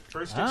here.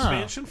 First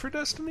expansion for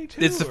Destiny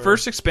 2? It's the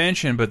first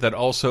expansion, but that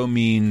also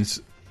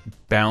means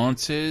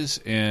balances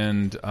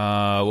and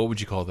what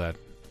would you call that?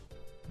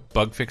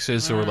 Bug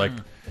fixes, or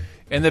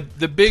and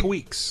the big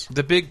tweaks.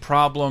 The big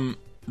problem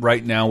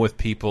right now with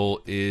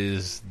people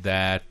is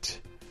that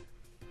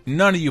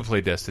none of you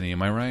play Destiny.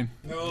 Am I right?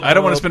 No. I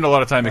don't want to spend a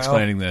lot of time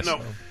explaining this.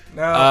 No.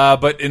 No.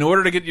 But in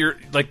order to get your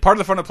part of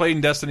the fun of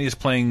playing Destiny is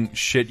playing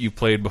shit you've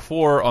played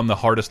before on the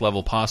hardest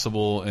level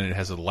possible, and it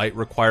has a light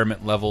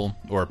requirement level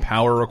or a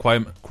power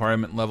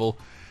requirement level.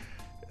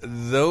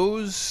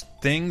 Those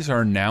things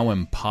are now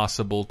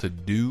impossible to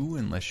do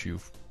unless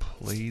you've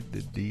played the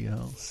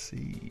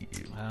DLC.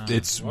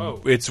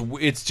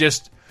 It's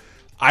just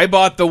I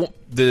bought the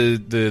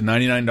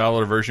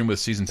 $99 version with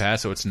season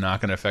pass, so it's not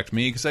going to affect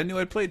me because I knew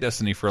I'd played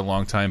Destiny for a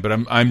long time. But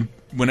I'm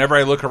whenever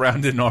I look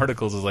around in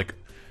articles, it's like,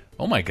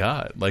 oh my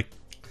god,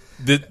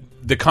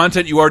 the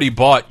content you already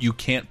bought, you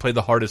can't play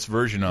the hardest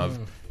version of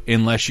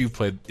unless you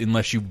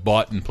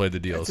bought and played the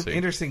DLC. It's some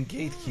interesting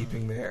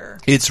gatekeeping there.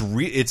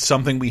 It's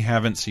something we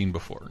haven't seen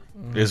before,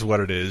 is what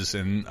it is,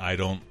 and I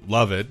don't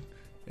love it,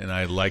 and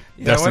I like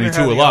Destiny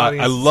 2 a lot.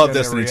 I love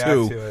Destiny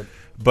 2,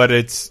 but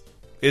it's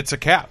a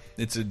cap.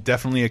 It's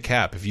definitely a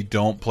cap. If you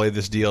don't play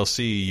this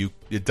DLC,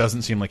 it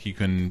doesn't seem like you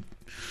can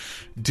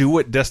do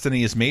what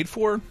Destiny is made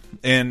for,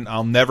 and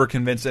I'll never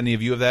convince any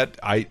of you of that.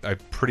 I'm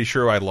pretty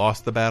sure I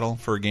lost the battle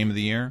for Game of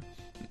the Year.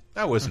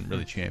 I wasn't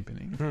really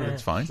championing.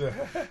 It's fine.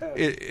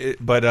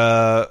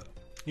 But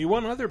you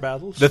won other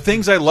battles. The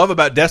things I love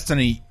about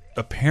Destiny,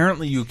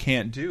 apparently you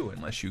can't do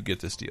unless you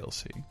get this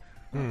DLC.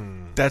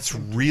 That's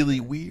really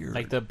weird.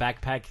 Like the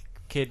backpack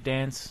kid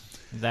dance.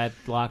 Is that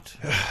locked?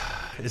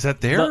 Is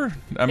that there?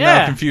 I'm yeah,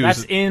 now confused.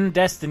 That's in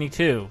Destiny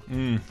 2.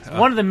 It's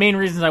one of the main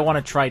reasons I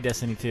want to try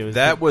Destiny 2. Is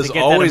that was to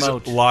get always that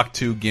emote. locked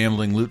to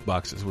gambling loot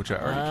boxes, which I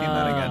already came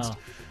out against.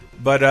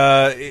 But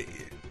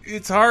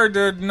it's hard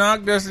to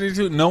knock Destiny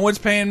 2. No one's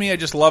paying me. I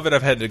just love it.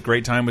 I've had a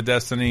great time with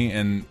Destiny,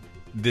 and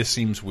this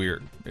seems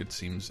weird. It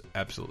seems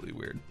absolutely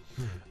weird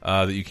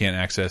that you can't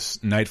access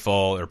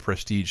Nightfall or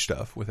Prestige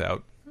stuff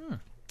without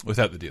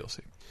the DLC.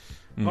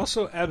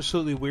 Also,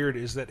 absolutely weird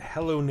is that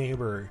Hello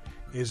Neighbor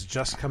is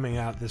just coming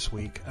out this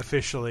week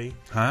officially.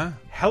 Huh?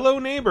 Hello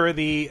Neighbor,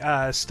 the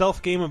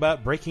stealth game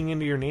about breaking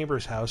into your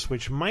neighbor's house,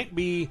 which might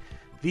be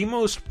the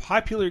most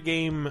popular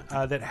game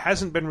that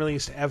hasn't been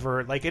released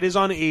ever. Like, it is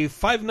on a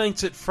Five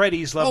Nights at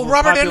Freddy's level. Oh,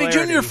 Robert of Downey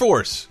popularity. Jr.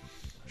 Force.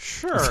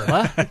 Sure.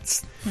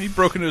 He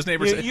broke into his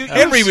neighbor's house. You-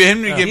 Henry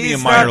gave me a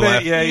minor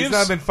laugh. Yeah, he's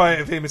not been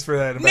famous for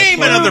that. in about Name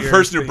 20 another years,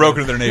 person who but broke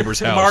yeah. into their neighbor's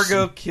house.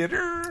 Margot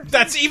Kidder?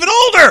 That's even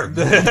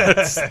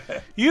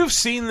older! You've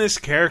seen this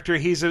character.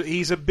 He's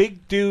a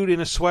big dude in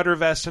a sweater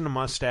vest and a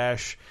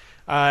mustache.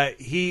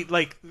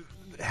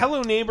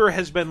 Hello Neighbor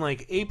has been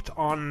aped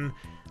on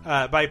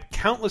by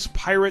countless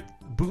pirate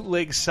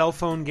bootleg cell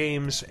phone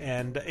games,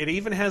 and it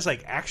even has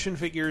action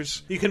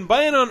figures. You can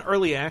buy it on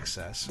early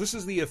access. This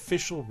is the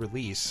official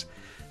release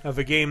of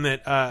a game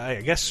that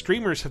I guess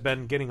streamers have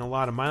been getting a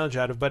lot of mileage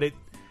out of, but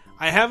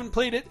I haven't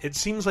played it. It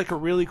seems like a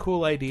really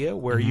cool idea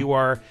where you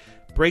are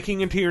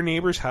breaking into your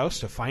neighbor's house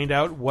to find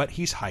out what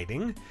he's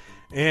hiding,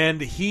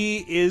 and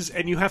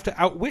you have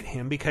to outwit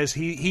him because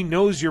he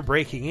knows you're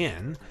breaking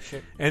in.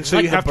 Shit. And so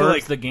Like you have the to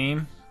Burbs, the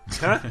game.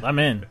 Huh? I'm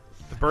in.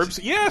 The Burbs,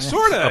 yeah,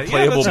 sort of A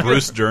playable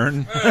Bruce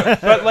Dern.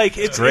 but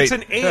it's great.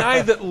 an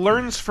AI that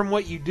learns from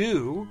what you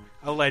do,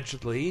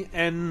 allegedly,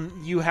 and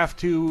you have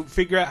to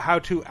figure out how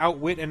to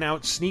outwit and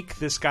outsneak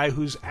this guy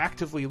who's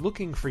actively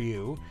looking for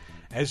you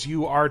as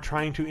you are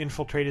trying to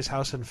infiltrate his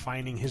house and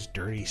finding his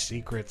dirty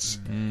secrets.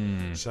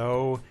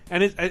 So,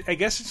 and I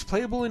guess it's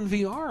playable in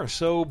VR,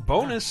 so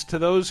bonus to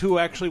those who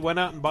actually went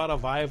out and bought a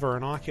Vive or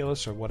an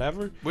Oculus or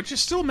whatever. Which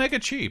is still mega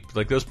cheap.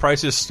 Those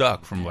prices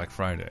stuck from Black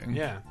Friday.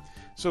 Yeah.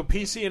 So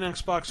PC and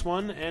Xbox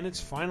One, and it's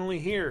finally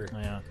here.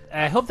 Yeah.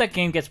 I hope that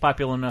game gets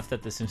popular enough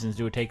that The Simpsons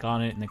do a take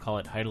on it and they call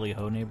it Hidely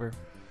Ho Neighbor.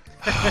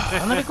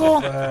 Isn't that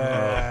cool?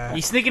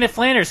 You sneak into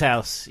Flanders'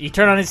 house. You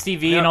turn on his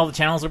TV and all the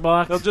channels are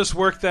blocked. They'll just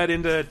work that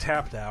into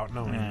tapped out.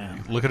 No.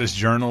 Look at his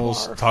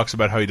journals. Talks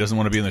about how he doesn't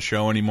want to be in the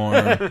show anymore.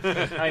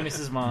 Hi,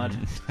 Mrs. Maud.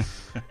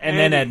 And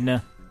then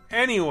Edna.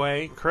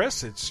 Anyway,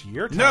 Chris, it's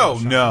your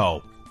time.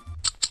 No.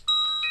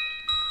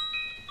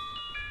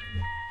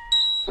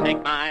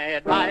 Take my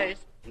advice,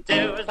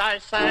 do as I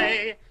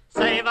say.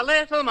 Save a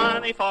little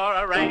money for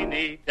a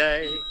rainy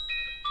day.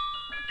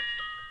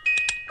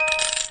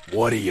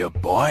 What are you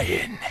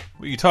buying?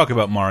 Well, you talk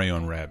about Mario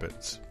and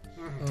Rabbids.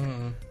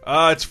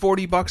 It's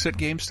 $40 at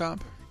GameStop.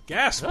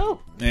 Gasp.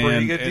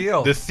 Pretty good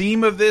deal. The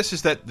theme of this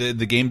is that the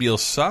game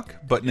deals suck,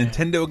 but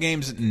Nintendo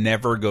games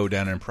never go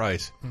down in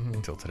price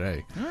until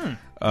today.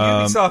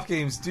 Ubisoft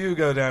games do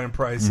go down in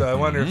price, so I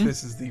wonder if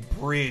this is the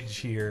bridge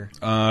here.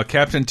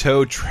 Captain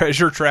Toad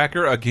Treasure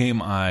Tracker, a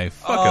game I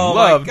fucking Oh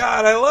loved. my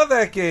god, I love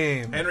that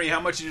game. Henry, how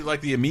much did you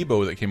like the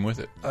amiibo that came with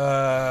it?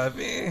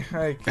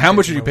 I How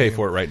much did you pay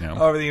for it right now?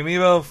 Over the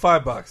amiibo,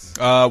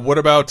 $5. What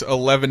about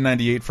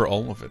 $11.98 for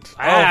all of it? Oh,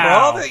 for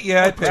all that?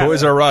 Yeah, I'd pay Toys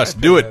that. R Us,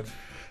 I'd do pay it.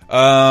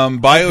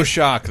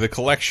 BioShock, the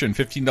collection,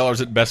 $15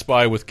 at Best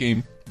Buy with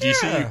game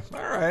GCU. Yeah,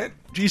 all right.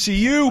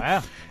 GCU.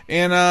 Wow.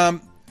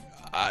 And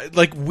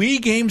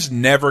Wii games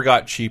never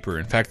got cheaper.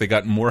 In fact, they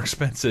got more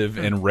expensive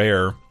and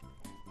rare,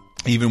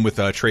 even with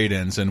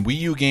trade-ins. And Wii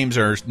U games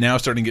are now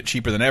starting to get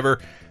cheaper than ever.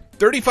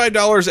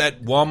 $35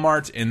 at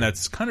Walmart, and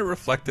that's kind of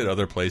reflected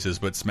other places,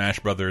 but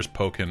Smash Brothers,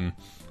 Pokken,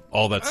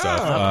 all that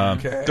stuff.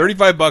 okay.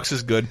 $35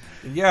 is good.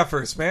 Yeah,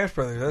 for Smash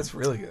Brothers, that's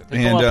really good.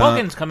 And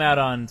Pokémon's come out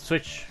on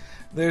Switch.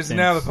 There's Thanks.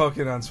 now the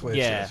Pokemon on Switch.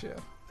 Yeah. Yes,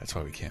 that's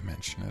why we can't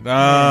mention it.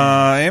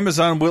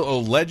 Amazon will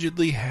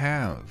allegedly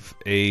have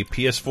a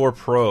PS4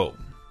 Pro.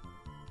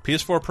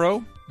 PS4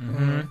 Pro?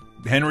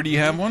 Mm-hmm. Henry, do you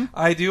have one?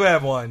 I do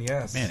have one,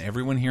 yes. Man,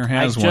 everyone here I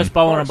has one. just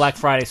bought one on Black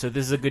Friday, so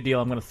this is a good deal.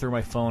 I'm going to throw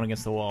my phone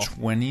against the wall.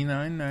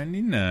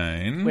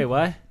 $29.99. Wait,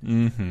 what?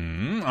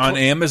 Mm-hmm. On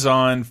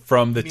Amazon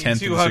from the 10th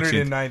to the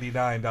 16th.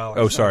 $299.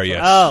 Oh, sorry,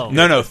 yes. Oh.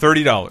 No,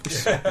 $30.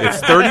 It's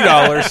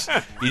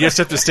 $30. You just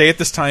have to stay at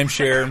this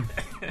timeshare.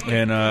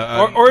 And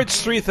Or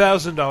it's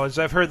 $3,000.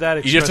 I've heard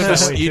that. you just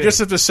expressed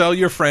have to sell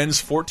your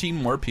friends 14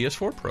 more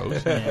PS4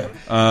 Pros.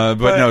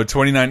 But no,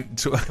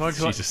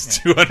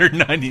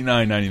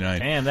 $299.99.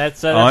 Man,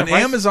 that's on a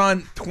price.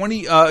 Amazon.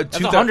 That's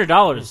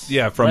 $100.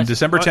 Yeah, from Less-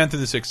 December what? 10th to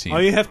the 16th.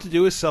 All you have to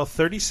do is sell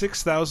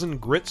 36,000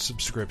 Grit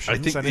subscriptions,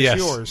 I think- and yes.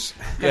 it's yours.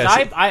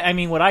 Because I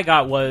mean, what I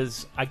got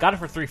was I got it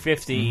for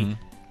 $350.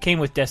 Came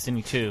with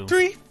Destiny 2,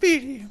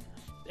 $350.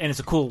 and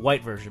it's a cool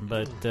white version.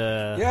 But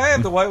Yeah, I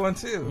have the white one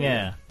too.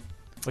 yeah.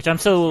 Which I'm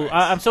so These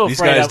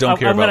afraid guys of. don't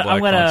care I'm about gonna, black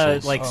I'm gonna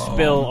consoles.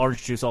 spill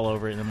orange juice all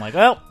over it, and I'm like,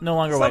 well, no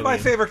longer Some white. of my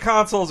Wii. favorite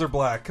consoles are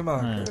black. Come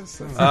on, Chris.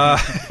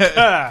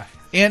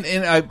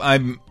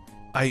 And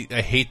I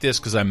hate this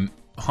because I'm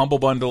Humble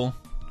Bundle,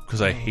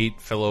 because I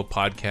hate fellow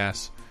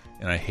podcasts,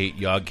 and I hate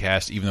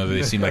Yogcast, even though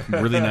they seem like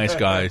really nice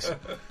guys.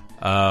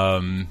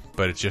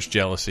 But it's just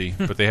jealousy.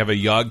 But they have a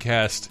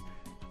Yogcast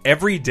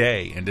every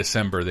day in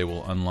December. They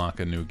will unlock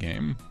a new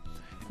game.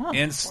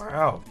 And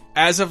Wow.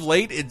 as of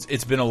late,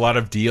 it's been a lot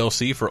of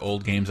DLC for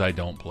old games I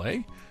don't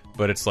play.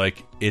 but it's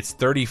like it's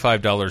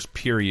 $35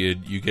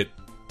 period. You get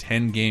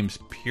 10 games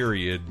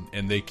period,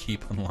 and they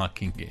keep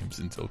unlocking games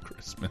until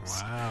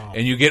Christmas. Wow.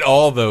 And you get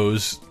all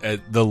those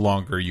the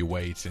longer you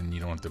wait, and you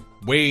don't have to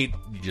wait.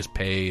 You just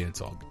pay, and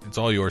it's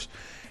all yours.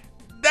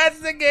 That's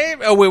the game.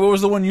 Oh wait, what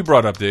was the one you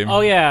brought up, Dave?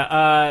 Oh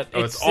yeah,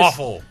 it's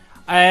awful.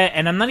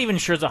 And I'm not even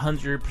sure it's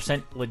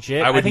 100%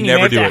 legit. I would think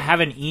never you do may it. have to have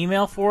an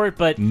email for it,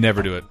 but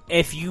Never do it.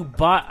 if you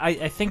buy,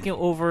 I think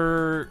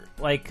over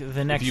like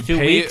the next If you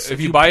 2 weeks, if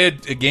you buy a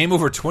game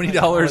over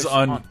 $20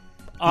 on the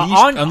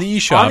eShop. on the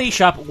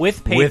eShop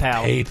with PayPal, With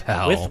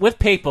PayPal. with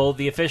PayPal,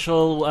 the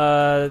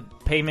official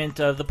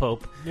payment of the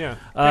Pope. Yeah.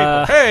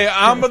 Hey,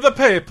 I'm the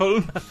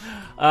PayPal.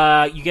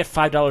 You get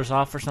 $5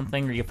 off or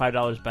something, or you get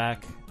 $5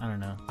 back. I don't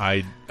know.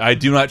 I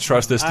do not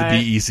trust this to be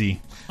easy.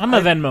 I'm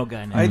a Venmo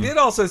guy now. I did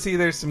also see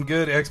there's some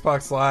good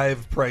Xbox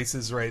Live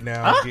prices right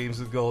now. Games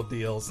with gold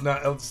deals.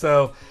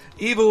 So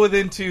Evil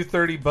Within 2,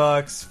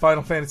 $30.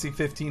 Final Fantasy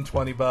 15,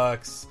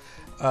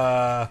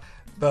 $20.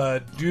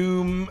 The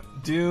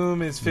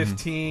Doom is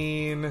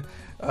 15.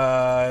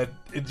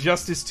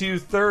 Justice 2,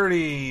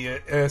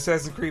 $30.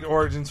 Assassin's Creed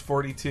Origins,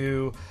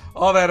 $42.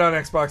 All that on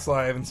Xbox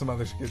Live and some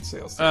other good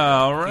sales.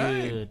 All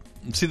right.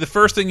 Good. See, the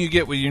first thing you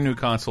get with your new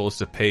console is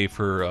to pay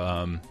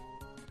for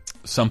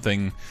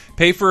something.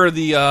 Pay for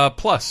the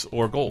Plus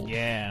or Gold.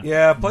 Yeah.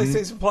 Yeah,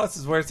 PlayStation Plus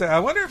is where it's at. I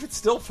wonder if it's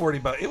still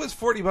 $40. It was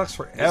 $40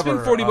 forever. It's been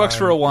 $40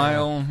 for a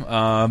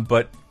while,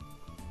 but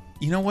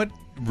you know what?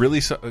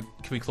 Really, can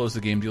we close the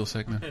game deal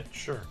segment?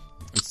 Sure.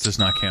 It does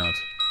not count.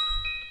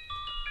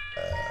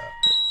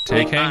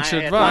 Take Hank's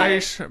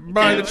advice,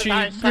 buy the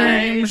cheap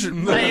games,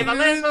 Save a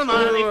little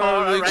money for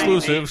a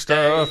exclusive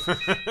stuff.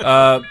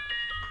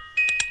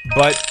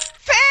 But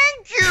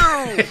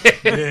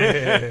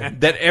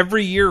that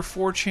every year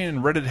 4chan and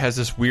Reddit has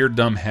this weird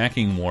dumb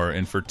hacking war,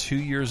 and for 2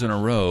 years in a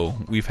row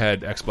we've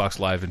had Xbox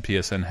Live and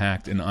PSN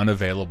hacked and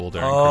unavailable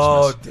during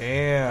Christmas.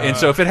 Damn. And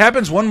so if it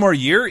happens one more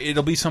year,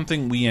 it'll be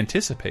something we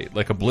anticipate,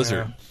 like a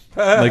blizzard.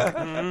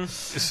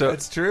 So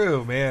it's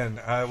true, man.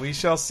 We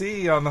shall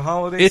see on the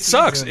holiday it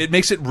sucks. season. It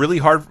makes it really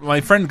hard. My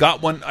friend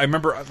got one. I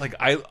remember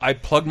I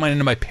plugged mine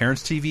into my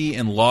parents' TV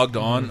and logged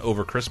on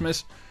over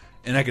Christmas,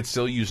 and I could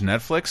still use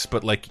Netflix,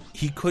 but like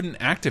he couldn't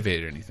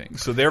activate anything.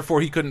 So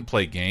therefore he couldn't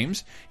play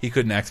games. He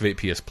couldn't activate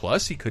PS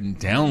Plus. He couldn't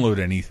download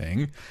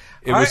anything.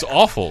 It was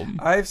awful.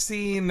 I've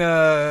seen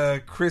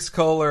Chris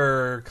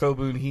Kohler,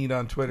 Kobun Heat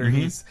on Twitter.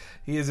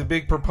 He is a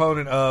big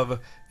proponent of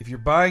if you're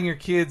buying your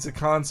kids a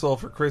console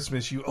for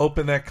Christmas, you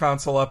open that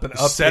console up and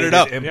update Set it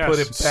up. and Yes. put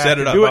it back Set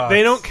it in up. the Do it. box.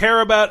 They don't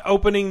care about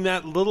opening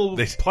that little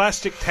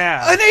plastic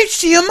tab. An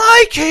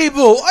HDMI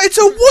cable. It's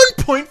a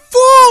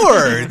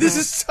 1.4. This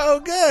is so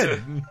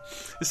good.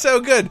 It's so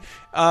good.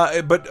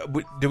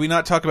 But did we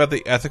not talk about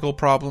the ethical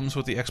problems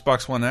with the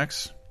Xbox One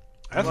X?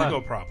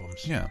 Ethical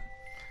problems. Yeah.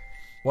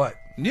 What?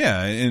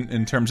 Yeah,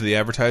 in terms of the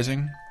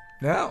advertising.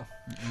 No.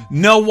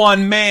 No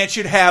one man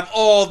should have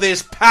all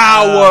this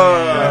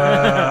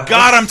power.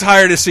 God, I'm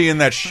tired of seeing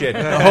that shit.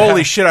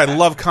 Holy shit, I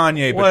love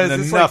Kanye, but What is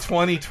this, like enough.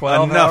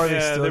 2012? Enough. How are they Yeah,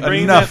 still they're doing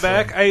bringing Enough.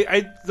 that back.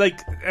 I like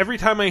every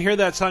time I hear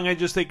that song, I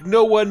just think,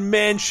 no one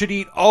man should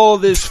eat all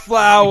this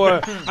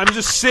flour. I'm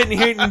just sitting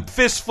here eating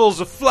fistfuls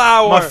of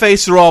flour. My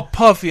face are all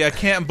puffy. I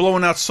can't. I'm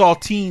blowing out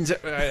saltines.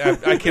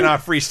 I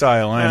cannot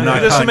freestyle. I am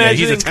not just Kanye.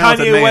 He's a imagining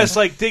talented Kanye man. West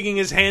like digging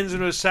his hands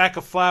into a sack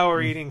of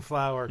flour, eating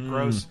flour.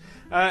 Gross.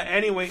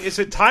 Anyway, is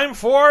it time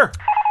for?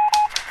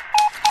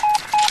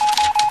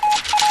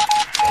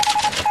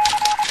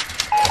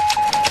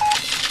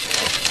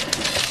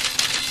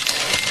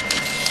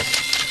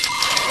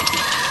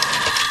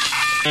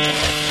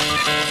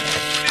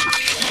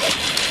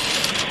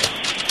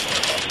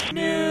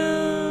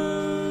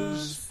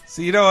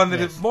 So, on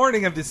the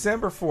morning of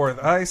December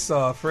 4th, I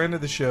saw a friend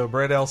of the show,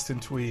 Brett Elston,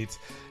 tweet,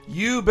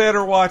 "You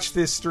better watch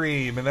this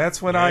stream." And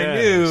that's when I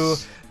knew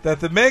that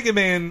the Mega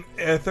Man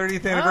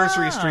 30th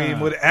anniversary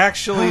stream would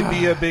actually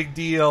be a big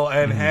deal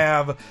and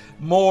have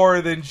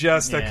more than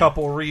just a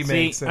couple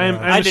remakes. See, and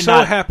I'm did so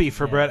not- happy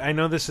for Brett. I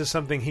know this is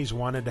something he's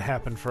wanted to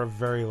happen for a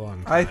very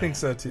long time. I think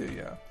so too,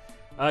 yeah.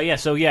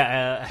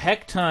 A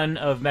heck ton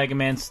of Mega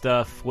Man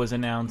stuff was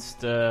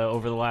announced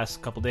over the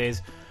last couple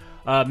days.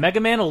 Mega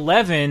Man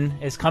 11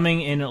 is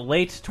coming in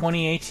late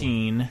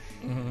 2018.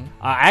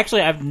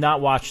 Actually, I've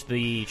not watched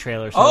the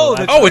trailer. So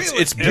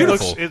It's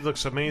beautiful. It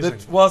looks amazing.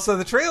 So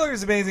the trailer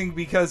is amazing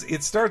because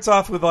it starts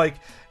off with like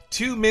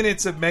 2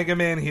 minutes of Mega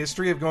Man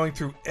history of going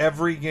through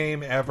every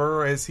game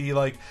ever as he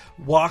like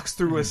walks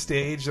through a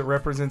stage that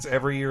represents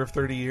every year of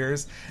 30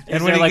 years.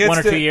 Is there like 1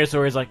 or 2 years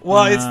where he's like,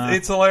 well, nah.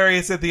 it's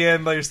hilarious at the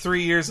end. There's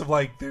 3 years of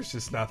like there's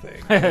just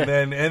nothing,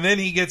 and then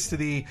he gets to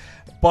the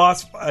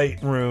boss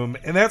fight room,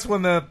 and that's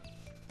when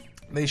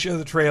they show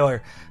the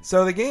trailer.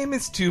 So the game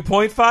is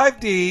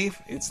 2.5D.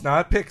 It's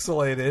not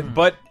pixelated,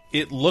 But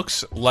it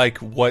looks like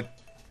what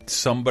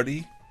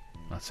somebody,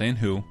 not saying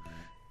who,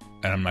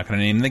 and I'm not going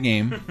to name the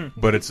game,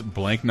 but it's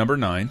blank number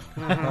 9,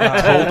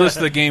 told us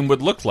the game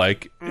would look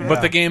like.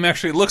 But the game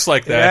actually looks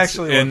like that,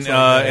 actually looks like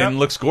that. and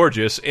looks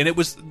gorgeous. And it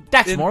was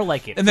That's more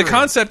like it. And the 3.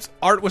 concept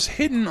art was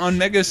hidden on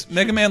Mega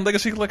Man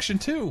Legacy Collection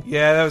 2.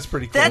 Yeah, that was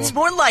pretty cool. That's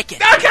more like it.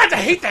 Oh, God, I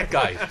hate that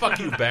guy. Fuck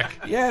you, Beck.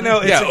 Yeah, no,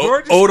 it's a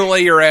gorgeous...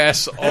 Odalay your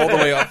ass all the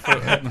way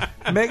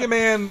up. Mega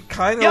Man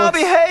kind of... Y'all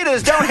be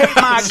haters. Don't hate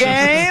my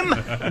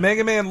game.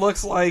 Mega Man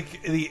looks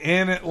like the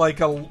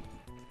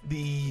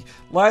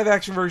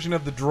live-action version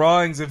of the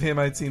drawings of him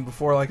I'd seen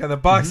before, like on the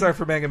box art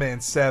for Mega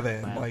Man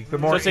 7. Like the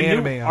more So it's a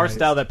anime new art eyes.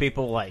 style that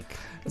people like.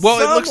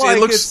 Well, It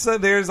looks it's,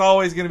 there's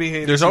always going to be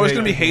haters. there's always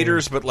going to be hate the game.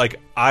 haters, but like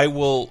I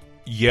will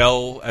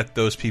yell at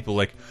those people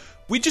like,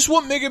 we just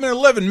want Mega Man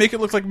 11, make it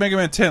look like Mega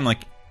Man 10. Like,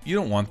 you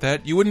don't want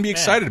that. You wouldn't be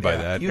excited by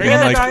that. You And,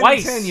 had like, 9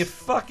 twice. and 10, you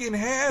fucking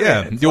had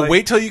yeah, it. It's you'll like-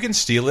 wait till you can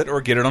steal it or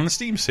get it on the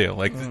Steam sale.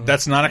 Like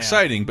that's not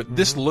exciting, but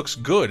this looks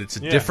good. It's a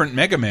different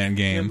Mega Man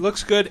game. It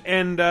looks good,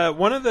 and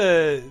one of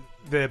the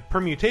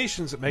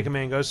permutations that Mega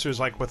Man goes through is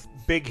like with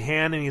big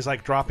hand, and he's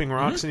like dropping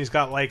rocks, and he's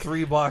got like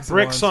 3 blocks of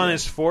bricks ones, on yeah.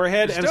 his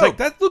forehead, It's and it's dope. like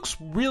that looks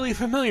really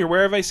familiar.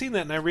 Where have I seen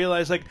that? And I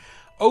realized like,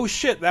 oh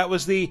shit, that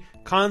was the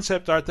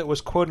concept art that was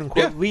quote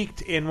unquote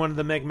leaked in one of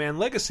the Mega Man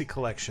Legacy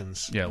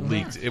collections. Yeah,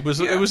 leaked. It was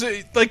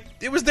like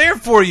it was there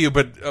for you,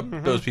 but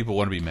those people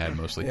want to be mad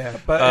mostly. Yeah,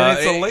 but and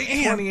it's a late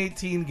and-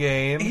 2018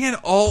 game. And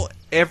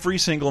every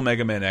single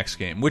Mega Man X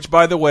game, which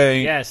by the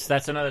way, Yes,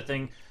 that's another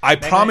thing. I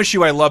Mega promise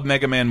you, I love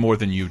Mega Man more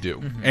than you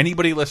do.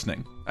 Anybody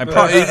listening,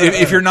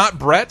 if you're not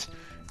Brett,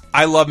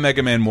 I love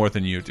Mega Man more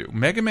than you do.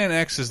 Mega Man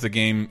X is the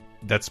game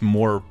that's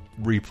more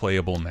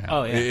replayable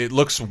now. Oh, yeah. It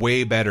looks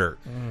way better,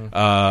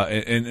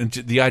 and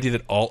the idea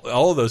that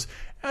all of those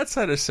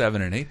outside of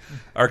 7 and 8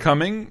 are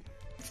coming,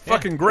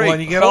 fucking great. Well,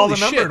 and you get all Holy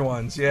the numbered shit.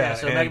 ones. Yeah,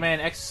 so Mega Man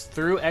X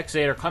through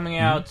X8 are coming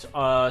out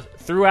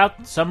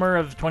throughout summer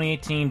of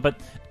 2018, but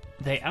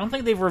I don't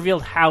think they've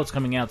revealed how it's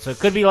coming out. So it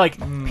could be like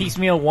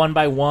piecemeal, one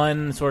by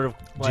one, sort of.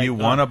 Like, Do you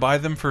want to buy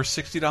them for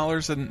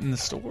 $60 in the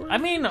store? I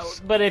mean,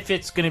 but if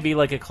it's going to be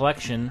like a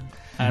collection,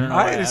 I don't know.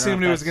 I don't had know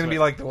assumed if it was that's going to be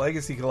what- like the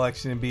Legacy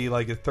Collection and be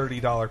like a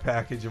 $30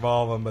 package of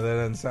all of them, but that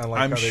doesn't sound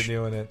like I'm how they're sh-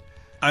 doing it.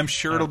 I'm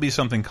sure it'll be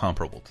something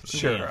comparable to this.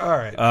 Sure, all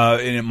right.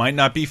 And it might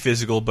not be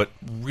physical, but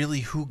really,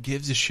 who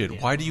gives a shit?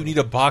 Why do you need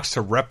a box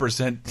to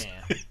represent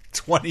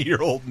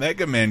 20-year-old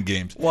Mega Man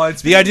games? Well,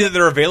 it's the idea that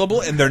they're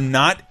available and they're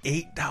not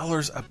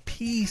 $8 a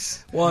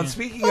piece. Well, and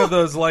speaking of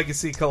those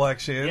Legacy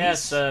collections,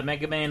 Yes,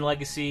 Mega Man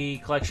Legacy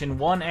Collection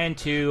 1 and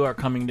 2 are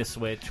coming to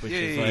Switch, which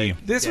is Yay.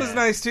 like... this was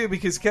nice too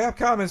because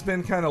Capcom has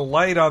been kind of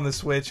light on the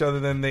Switch. Other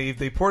than they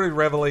ported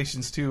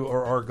Revelations 2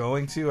 or are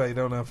going to. I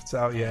don't know if it's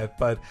out yet,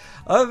 but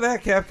other than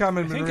that, Capcom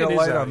has been think real it is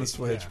light out, on the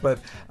Switch. yeah. But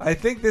I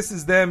think this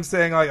is them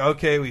saying like,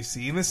 okay, we've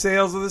seen the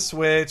sales of the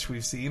Switch,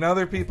 we've seen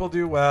other people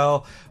do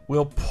well.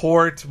 We'll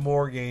port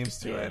more games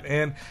to it,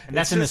 and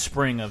that's it's in the just-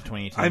 spring of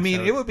 2018. I mean,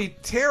 so- it would be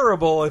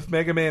terrible if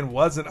Mega Man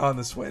wasn't on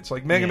the Switch.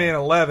 Like Mega Man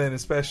 11,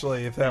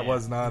 especially if that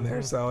wasn't on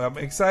there. So I'm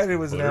excited it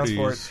was announced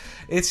for it.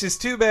 It's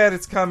just too bad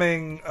it's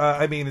coming.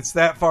 I mean, it's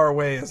that far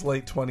away as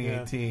late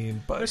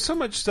 2018. But There's so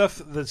much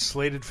stuff that's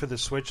slated for the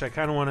Switch. I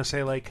kind of want to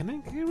say like,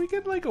 can we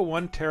get like a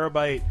 1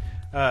 terabyte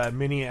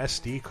mini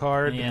SD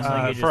card Yeah, so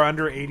I could for just-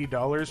 under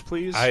 $80,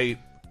 please?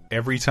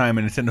 Every time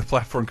a Nintendo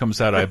platform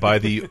comes out, I buy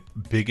the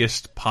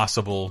biggest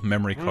possible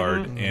memory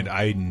card, and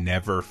I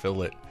never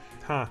fill it.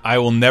 Huh. I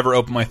will never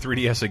open my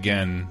 3DS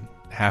again.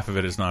 Half of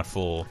it is not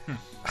full.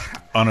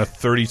 On a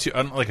 32,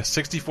 on like a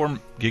 64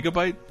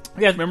 gigabyte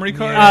memory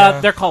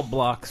card. They're called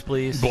blocks,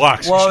 please.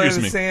 Blocks, well,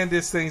 excuse the me.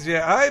 SanDisk things,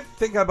 yeah. I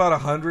think I bought a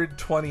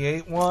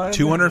 128 one.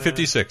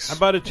 256. I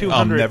bought a 200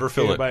 I'll never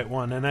fill it. gigabyte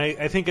one, and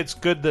I think it's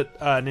good that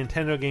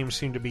Nintendo games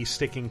seem to be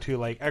sticking to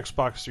like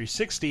Xbox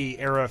 360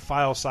 era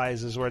file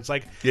sizes, where it's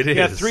like It you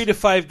got is. 3 to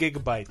 5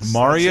 gigabytes.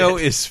 Mario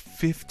That's it. is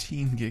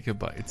 15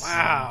 gigabytes.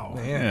 Wow.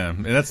 Yeah,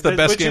 and that's the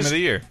best Which game is of the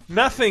year.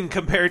 Nothing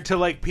compared to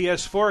like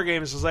PS4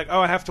 games. It's like,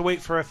 oh, I have to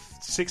wait for a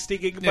 60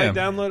 gigabyte Yeah.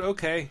 download.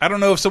 Okay. I don't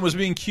know if someone's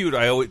being cute.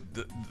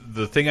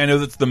 The thing I know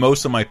that's the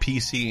most on my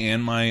PC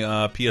and my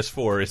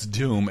PS4 is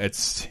Doom at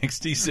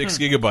 66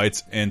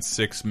 gigabytes and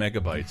 6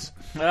 megabytes.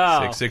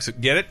 Oh. Six.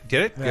 Get it?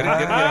 Get it? Get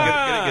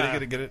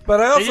it? Get it? But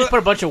I They also just put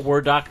a bunch of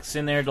Word docs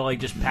in there to like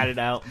just pad it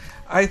out.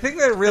 I think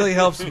that really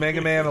helps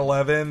Mega Man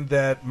 11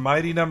 that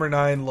Mighty Number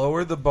 9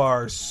 lowered the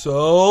bar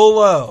so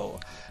low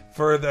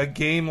for a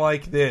game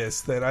like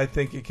this that I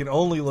think it can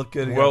only look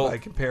good by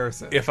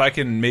comparison. If I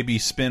can maybe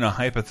spin a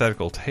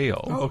hypothetical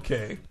tale.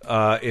 Okay.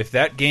 If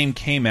that game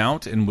came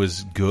out and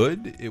was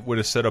good, it would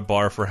have set a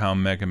bar for how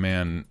Mega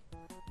Man...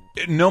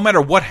 No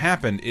matter what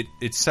happened,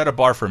 it set a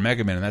bar for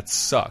Mega Man, and that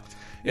sucked.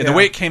 And the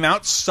way it came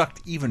out sucked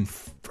even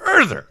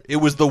further. It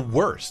was the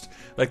worst.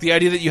 Like, the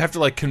idea that you have to,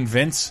 like,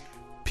 convince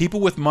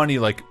people with money,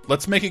 like,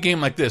 let's make a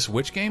game like this.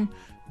 Which game?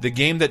 The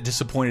game that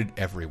disappointed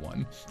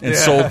everyone and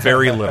sold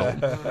very little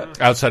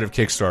outside of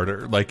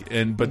Kickstarter.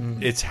 But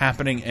it's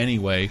happening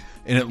anyway,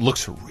 and it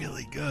looks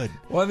really good.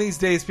 One of these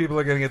days, people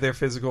are going to get their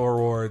physical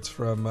rewards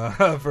from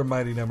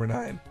Mighty Number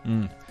 9.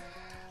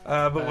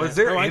 But was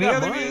there I any got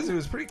other mine. games? It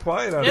was pretty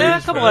quiet on Yeah, a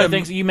these, couple but- other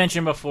things you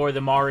mentioned before. The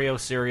Mario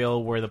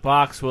cereal, where the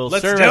box will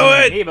Let's serve do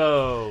as an it!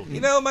 amiibo. You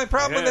know, my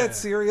problem with Yeah. that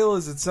cereal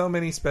is that so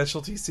many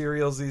specialty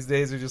cereals these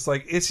days are just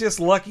like, it's just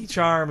Lucky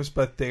Charms,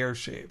 but their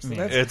shapes. And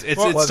that's It's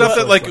what stuff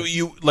that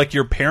it's like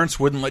your parents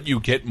wouldn't let you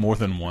get more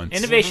than once.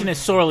 Innovation is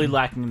sorely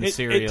lacking in the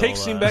cereal. It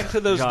takes me back to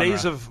those genre.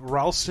 days of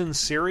Ralston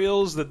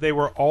cereals that they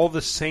were all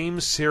the same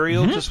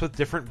cereal, just with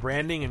different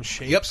branding and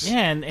shapes. Yeah,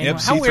 and Yep,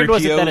 how weird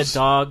was it that a C3POs.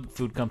 dog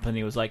food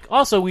company was like,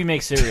 also we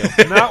make cereal.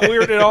 Not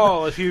weird at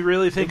all if you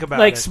really think about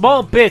like it.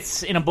 small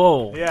bits in a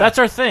bowl. Yeah. That's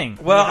our thing.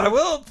 Well, I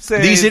will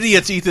say These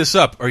idiots eat this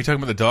up. Are you talking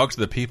about the dogs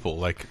or the people?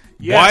 Like,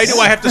 Yes. why do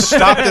I have to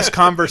stop this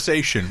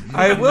conversation?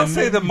 I will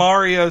say the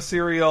Mario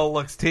cereal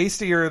looks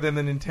tastier than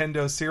the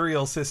Nintendo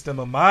cereal system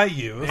of my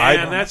youth.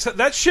 And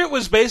that shit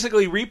was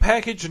basically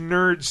repackaged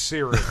nerd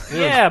cereal.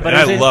 Yeah, but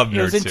And it was, I love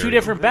it was nerd in two cereal.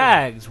 different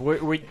bags. We're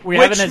Which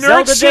having a nerd Zelda day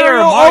or a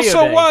cereal Mario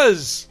also day.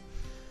 was.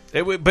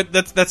 But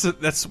that's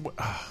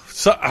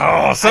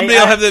somebody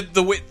will have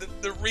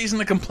the reason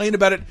to complain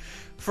about it.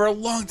 For a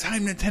long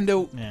time,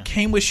 Nintendo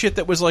came with shit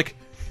that was like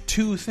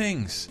two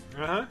things,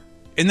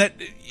 and that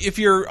if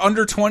you're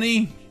under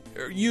 20,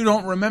 you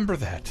don't remember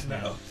that.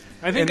 No.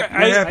 I think And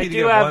we're happy I to do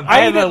get have- one. I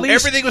had at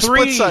least Everything was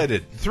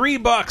split-sided. 3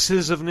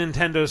 boxes of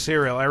Nintendo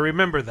cereal. I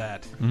remember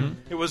that.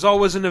 It was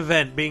always an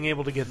event being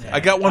able to get that. I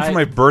got one for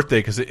my birthday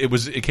because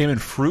it came in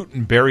fruit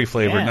and berry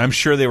flavored, Yeah. and I'm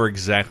sure they were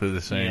exactly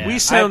the same. Yeah. We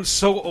sound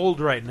so old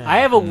right now. I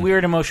have a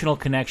weird emotional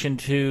connection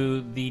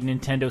to the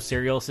Nintendo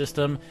cereal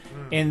system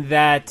in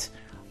that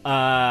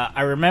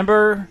I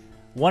remember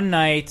one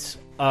night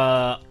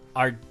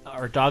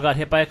our dog got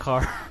hit by a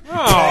car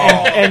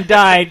and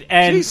died.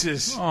 And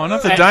Jesus. Oh,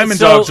 not the and Diamond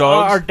so Dogs.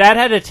 Our dad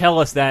had to tell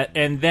us that,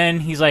 and then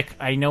he's like,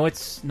 "I know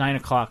it's 9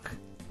 o'clock,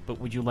 but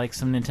would you like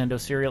some Nintendo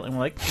cereal?" And we're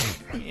like,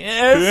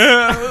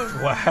 "Yes."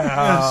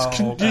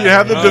 Wow. Do you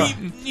have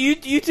the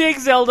You take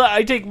Zelda,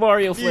 I take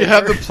Mario flavor. you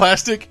have the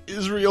plastic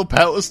Israel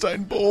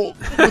Palestine bowl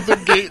with the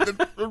gate in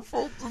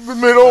the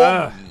middle?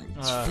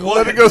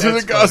 Let it go through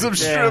the Gaza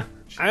Strip.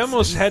 I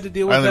almost had to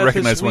deal with I only that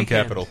recognize this one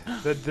weekend. capital.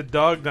 The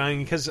dog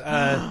dying because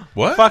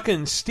What?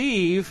 fucking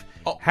Steve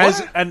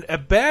has what? a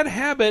bad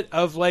habit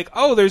of like,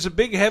 oh, there's a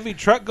big heavy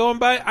truck going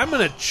by. I'm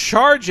going to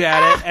charge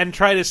at it and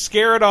try to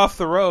scare it off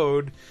the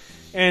road.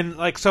 And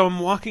like, so I'm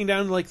walking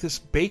down like this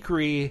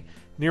bakery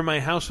near my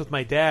house with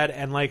my dad,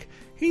 and like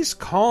he's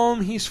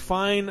calm, he's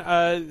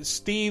fine.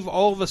 Steve,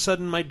 all of a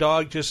sudden, my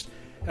dog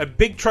a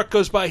big truck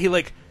goes by. He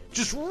like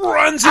just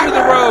runs into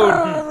the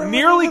road,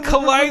 nearly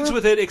collides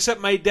with it,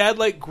 except my dad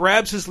like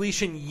grabs his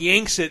leash and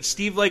yanks it.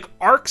 Steve like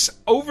arcs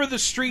over the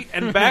street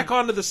and back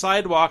onto the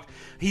sidewalk.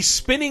 He's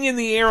spinning in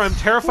the air. I'm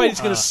terrified he's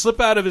going to slip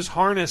out of his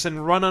harness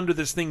and run under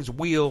this thing's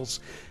wheels.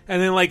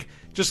 And then like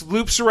just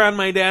loops around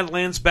my dad,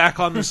 lands back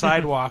on the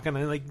sidewalk, and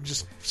I'm like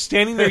just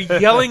standing there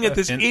yelling at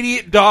this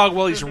idiot dog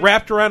while he's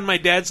wrapped around my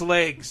dad's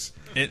legs.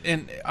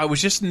 And I was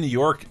just in New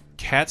York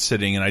cat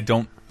sitting, and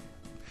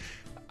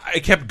I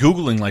kept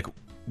Googling, like,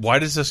 why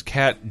does this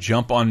cat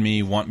jump on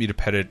me, want me to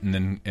pet it, and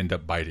then end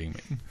up biting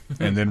me?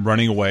 And then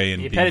running away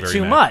and You being pet it very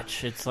too mad.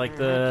 much. It's like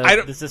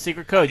it's the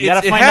secret code. You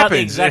got to It find out the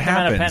happens. exact It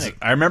amount of happens. panic.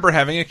 I remember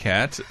having a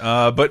cat,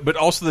 but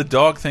also the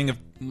dog thing of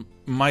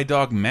my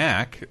dog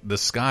Mac, the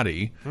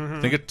Scotty,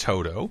 think of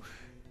Toto,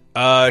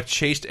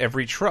 chased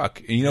every truck.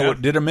 And you know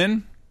what did him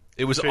in?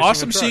 It was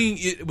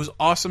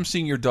awesome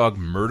seeing your dog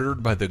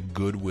murdered by the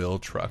Goodwill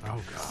truck. Oh,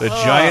 God. The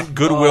giant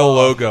Goodwill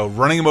logo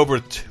running him over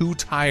 2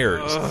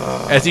 tires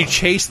as he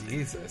chased.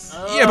 Jesus.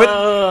 Yeah,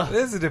 but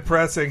This is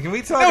depressing. Can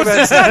we talk no, about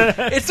it's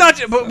not. It's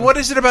not. But what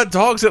is it about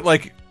dogs that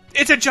like?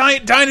 It's a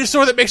giant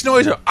dinosaur that makes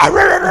noise. Well,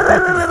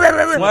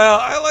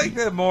 I like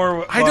that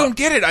more. I don't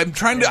get it. I'm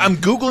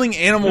Googling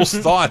animals'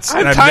 thoughts, I'm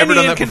and I've tiny never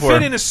done and that can before.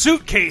 fit in a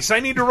suitcase. I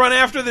need to run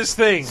after this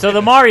thing. So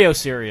the Mario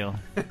cereal.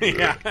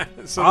 Yeah,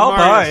 so I'll the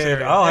Mario buy it.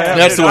 cereal. I'll have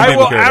That's it. the one I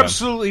people will care about.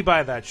 absolutely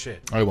buy that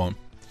shit. I won't.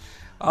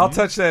 I'll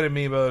touch that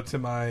amiibo to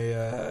my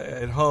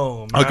at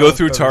home. I'll I go won't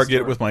through to the Target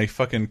store. with my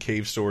fucking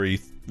Cave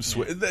Story,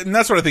 and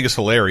that's what I think is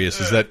hilarious.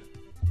 Is that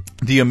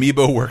the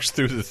amiibo works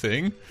through the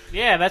thing,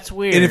 Yeah, that's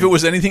weird. and if it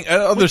was anything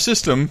other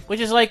system, Which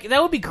is like, that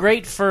would be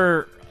great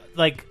for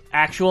like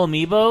actual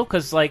amiibo,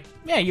 because like,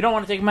 yeah, you don't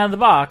want to take them out of the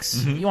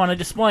box. You want to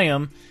display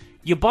them.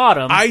 You bought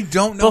them. I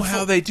don't know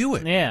how they do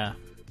it. Yeah.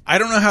 I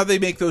don't know how they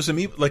make those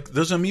amiibo. Like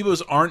those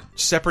amiibos aren't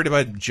separated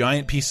by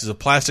giant pieces of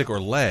plastic or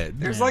lead.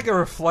 There's like a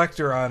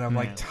reflector on them,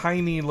 like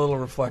tiny little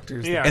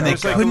reflectors. Yeah, and they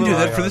there's like couldn't a do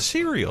little that for the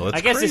cereal. It's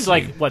I guess crazy. it's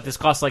like, what, this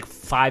costs like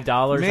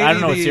 $5? Maybe I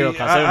don't know what cereal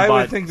costs. I haven't would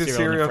bought think the in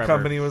cereal forever.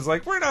 company was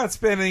like, we're not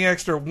spending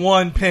extra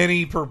 1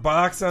 penny per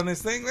box on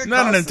this thing. That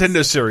not a costs us-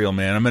 Nintendo cereal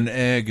man. I'm an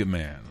egg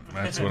man.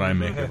 That's what I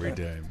make every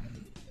day.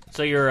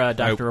 So you're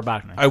Dr.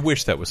 Robotnik. I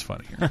wish that was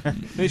funnier.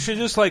 They should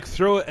just like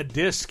throw a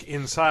disc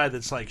inside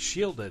that's like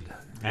shielded.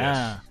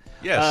 Ah.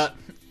 Yes.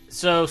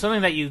 So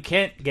something that you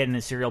can't get in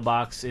a cereal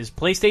box is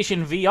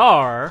PlayStation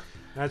VR.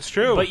 That's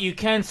true. But you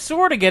can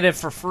sort of get it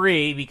for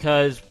free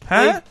because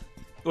Huh?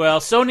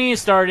 Sony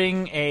is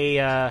starting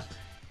a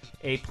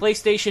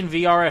PlayStation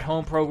VR at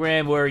home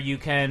program where you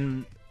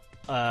can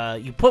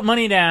you put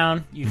money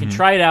down, you can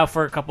try it out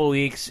for a couple of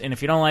weeks, and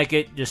if you don't like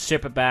it, just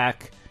ship it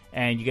back,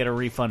 and you get a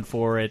refund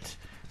for it.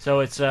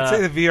 So it's I'd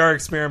say the VR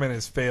experiment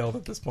has failed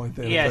at this point.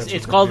 Then, yes,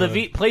 it's called the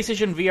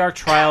PlayStation VR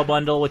Trial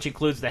Bundle, which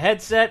includes the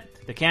headset,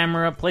 the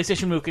camera,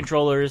 PlayStation Move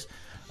controllers,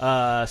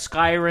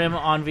 Skyrim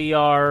on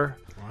VR,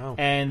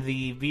 and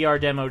the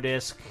VR demo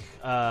disc.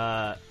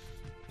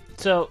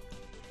 So,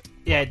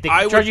 yeah, they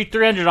charge you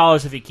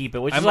 $300 if you keep it,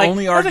 which is like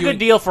that's a good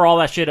deal for all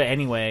that shit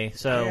anyway.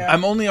 So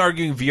I'm only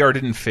arguing VR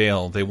didn't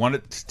fail. They want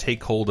it to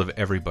take hold of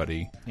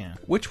everybody. Yeah.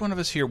 Which one of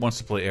us here wants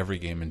to play every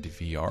game in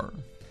VR?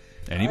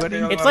 Anybody?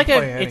 It's like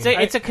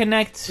it's a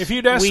Connect. If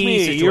you'd asked Wii me a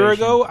situation. year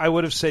ago, I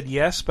would have said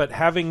yes. But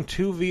having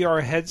 2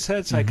 VR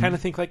headsets, I kind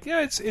of think like,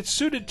 yeah, it's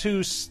suited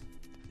to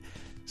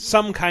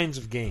some kinds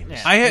of games.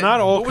 Yeah. Not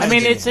all. I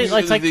mean, it's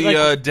like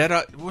Dead.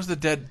 What was the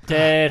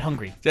Dead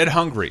Hungry? Dead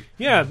Hungry.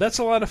 Yeah, that's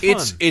a lot of fun.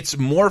 It's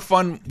more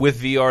fun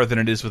with VR than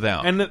it is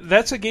without. And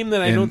that's a game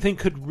that I don't think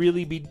could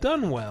really be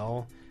done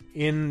well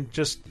in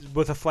just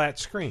with a flat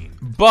screen.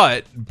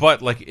 But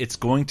like it's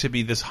going to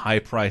be this high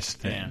priced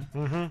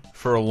thing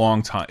for a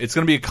long time. It's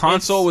going to be a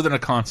console within a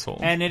console,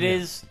 and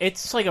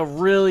it's like a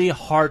really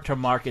hard to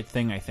market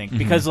thing, I think,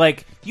 because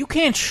like you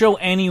can't show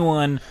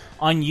anyone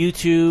on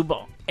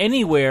YouTube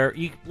anywhere.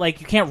 You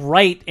can't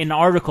write an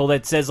article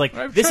that says like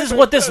this is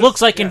what this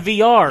looks like in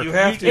VR. You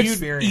have to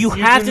experience. You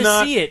have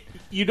to see it.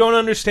 You don't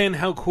understand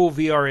how cool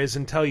VR is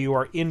until you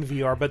are in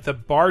VR, but the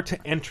bar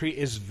to entry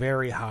is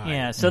very high.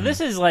 Yeah, so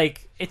this is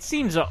like, it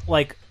seems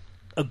like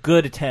a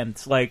good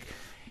attempt. Like,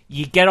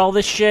 you get all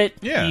this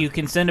shit, you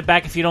can send it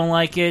back if you don't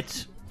like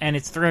it, and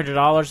it's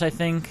 $300, I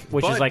think,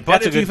 which is like,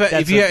 that's a good...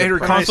 If you had your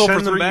console for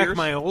 3 back years?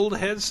 my old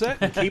headset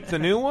and keep the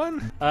new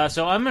one?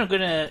 So I'm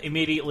going to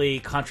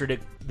immediately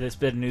contradict this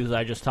bit of news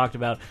I just talked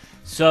about.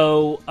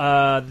 So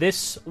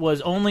this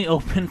was only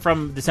open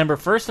from December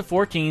 1st to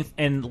 14th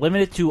and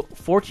limited to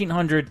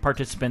 1,400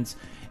 participants,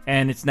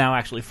 and it's now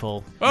actually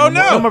full. Oh,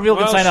 No more people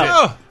can sign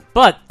up. shit.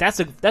 But that's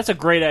a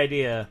great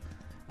idea.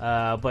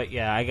 But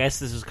yeah, I guess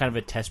this is kind of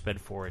a test bed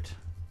for it.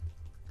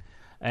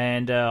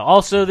 And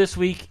also this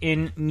week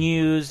in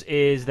news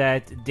is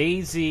that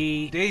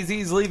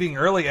DayZ's leaving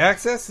early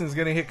access and is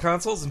going to hit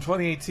consoles in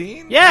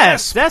 2018.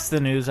 Yes, that's the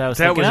news I was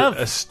thinking of. That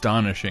was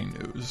astonishing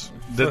news.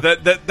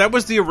 That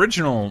was the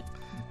original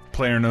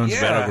PlayerUnknown's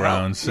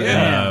Battlegrounds.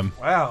 Yeah. And,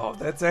 wow,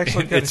 that's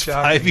actually kind of it's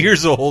shocking. 5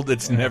 years old.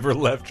 It's never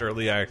left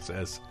early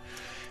access.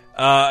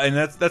 And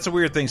that's a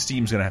weird thing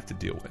Steam's going to have to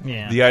deal with.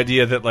 Yeah. The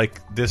idea that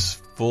like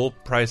this full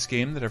price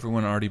game that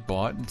everyone already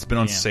bought, it's been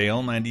on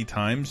sale 90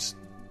 times,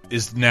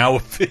 is now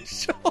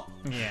official.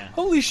 Yeah.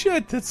 Holy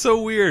shit, that's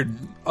so weird.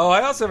 Oh,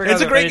 I also forgot.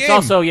 It's a great game. It's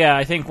also,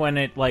 I think when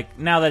it, like,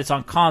 now that it's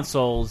on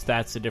consoles,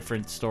 that's a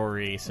different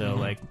story. So,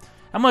 like,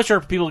 I'm not sure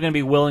if people are going to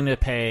be willing to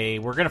pay.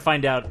 We're going to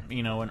find out,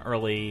 in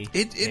early...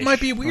 It might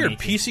be weird.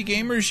 PC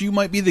gamers, you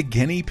might be the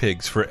guinea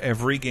pigs for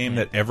every game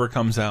that ever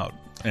comes out.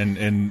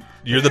 And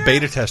you're the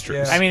beta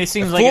testers. I mean, it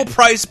seems full like...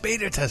 price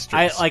beta testers.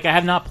 I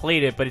have not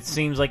played it, but it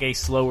seems like a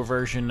slower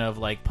version of,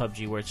 like,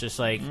 PUBG, where it's just,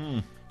 like...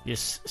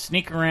 Just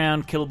sneak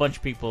around, kill a bunch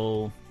of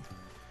people.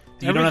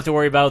 You don't have to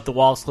worry about the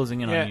walls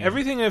closing in on you.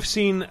 Everything I've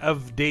seen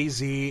of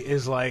DayZ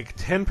is like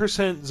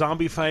 10%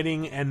 zombie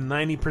fighting and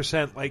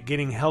 90% like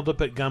getting held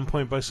up at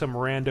gunpoint by some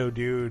rando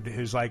dude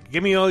who's like,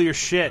 give me all your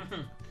shit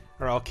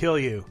or I'll kill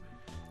you.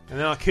 And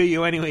then I'll kill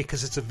you anyway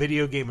because it's a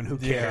video game and who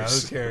cares?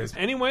 Yeah, who cares?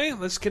 Anyway,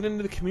 let's get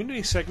into the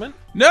community segment.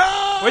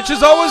 No! Which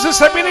is always a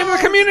segment into the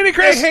community,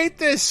 Chris! I hate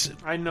this!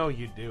 I know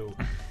you do.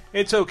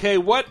 It's okay.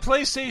 What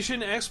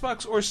PlayStation,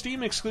 Xbox, or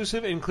Steam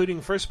exclusive,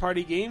 including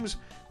first-party games,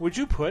 would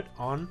you put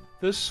on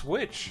the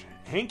Switch?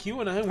 Hank, you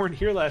and I weren't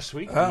here last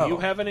week. Do you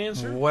have an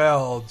answer?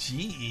 Well,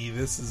 gee,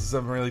 this is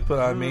something really put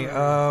on me.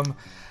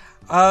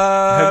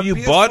 Have you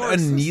PS4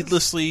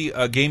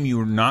 bought a game you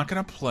were not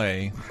going to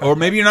play, or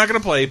maybe you're not going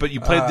to play, but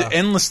you played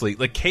endlessly?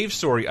 Like Cave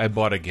Story, I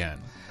bought again.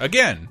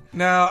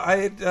 Now,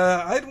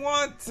 I'd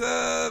want...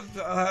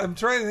 I'm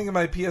trying to think of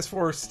my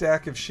PS4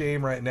 stack of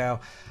shame right now.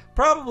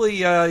 Probably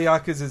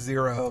Yakuza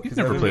 0. You've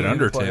never played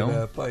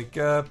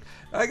Undertale.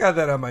 I got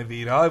that on my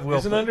Vita. I will.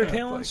 Isn't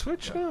Undertale on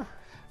Switch now?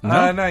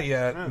 No? Not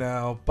yet,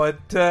 no. But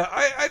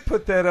I'd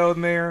put that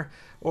on there.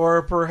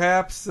 Or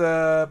perhaps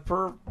all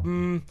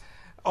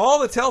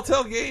the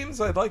Telltale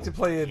games. I'd like to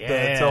play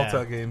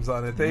Telltale games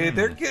on it.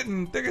 They're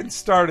getting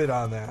started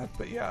on that.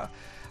 But yeah.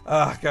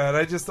 Oh, God,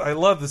 I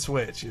love the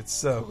Switch. It's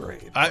so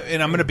great.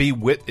 And I'm going to be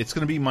it's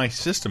going to be my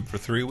system for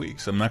 3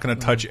 weeks. I'm not going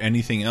to touch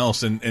anything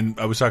else. And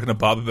I was talking to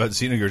Bob about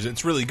Xenogears.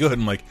 It's really good.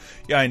 I'm like,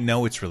 yeah, I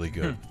know it's really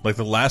good. Like,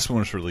 the last one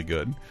was really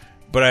good.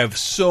 But I have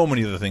so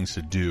many other things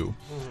to do.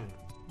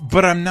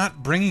 But I'm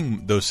not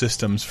bringing those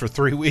systems for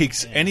 3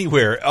 weeks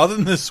anywhere other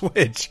than the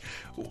Switch.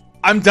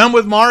 I'm done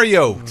with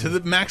Mario to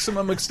the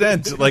maximum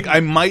extent. Like, I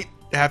might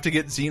have to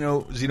get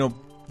Xenoblade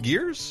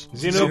Gears?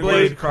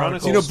 Xenoblade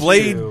Chronicles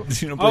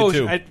Xenoblade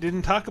 2. I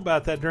didn't talk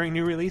about that during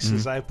new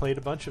releases. I played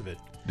a bunch of it.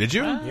 Did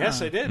you?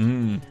 Yes, I did.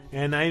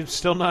 And I'm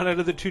still not out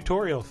of the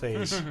tutorial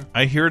phase.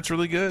 I hear it's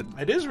really good.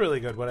 It is really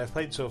good, what I've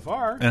played so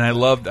far. And I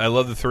loved the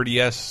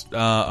 3DS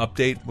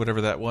update,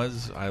 whatever that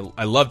was.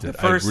 I loved it. The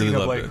first I really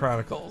loved Xenoblade it.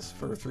 Chronicles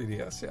for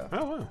 3DS, yeah.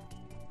 Oh, wow.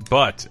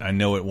 But I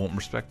know it won't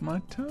respect my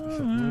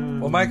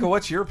time. Well, Michael,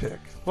 what's your pick?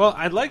 Well,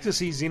 I'd like to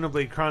see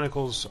Xenoblade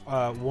Chronicles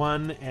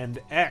 1 and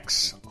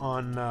X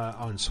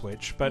on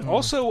Switch, but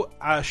also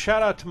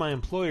shout out to my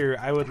employer.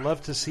 I would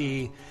love to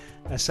see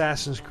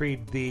Assassin's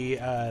Creed the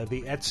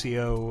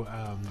Ezio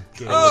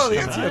game. Oh, the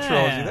Ezio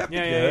trilogy. That'd be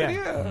good.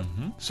 Yeah.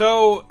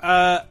 So,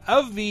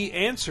 of the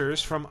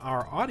answers from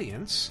our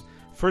audience,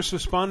 first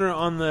responder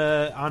on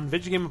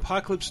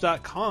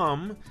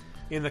VidjagameApocalypse.com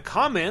in the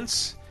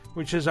comments,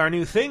 which is our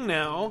new thing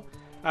now,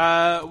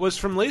 was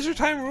from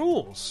LaserTime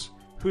Rules,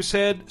 who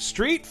said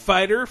Street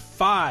Fighter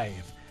V.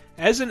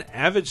 As an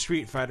avid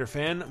Street Fighter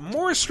fan,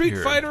 more Street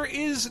Fighter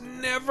is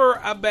never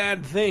a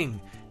bad thing.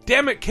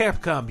 Damn it,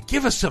 Capcom,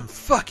 give us some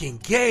fucking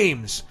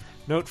games.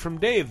 Note from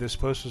Dave, this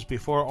post was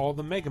before all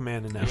the Mega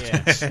Man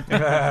announcements.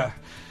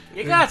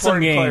 You got some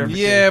games.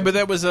 Yeah, but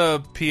that was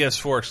a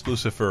PS4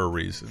 exclusive for a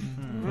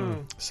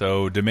reason.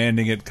 So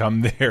demanding it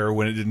come there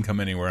when it didn't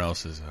come anywhere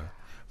else is a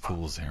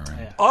fool's errand.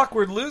 Yeah.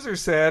 Awkward Loser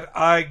said,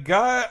 I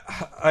got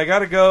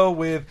to go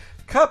with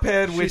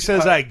Cuphead. She which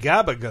says, I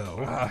gabba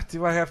go.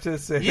 Do I have to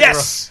say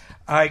Yes!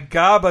 I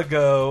gabba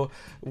go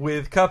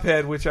with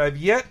Cuphead, which I've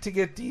yet to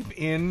get deep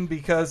in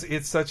because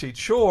it's such a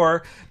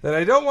chore that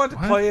I don't want to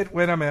play it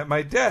when I'm at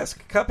my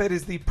desk. Cuphead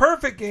is the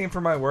perfect game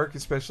for my work,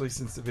 especially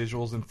since the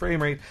visuals and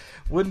frame rate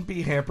wouldn't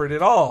be hampered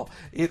at all.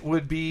 It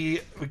would be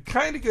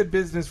kind of good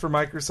business for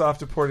Microsoft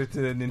to port it to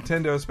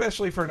Nintendo,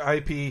 especially for an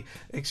IP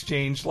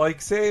exchange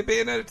like, say,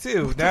 Bayonetta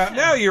 2.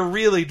 Now you're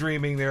really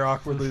dreaming there,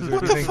 Awkward Loser.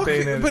 What the fuck?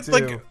 But 2.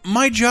 like,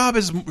 my job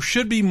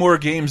should be more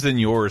games than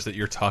yours that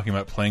you're talking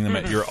about playing them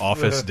at your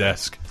office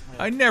desk.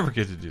 I never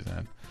get to do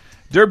that.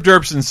 Derp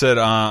Derpson said,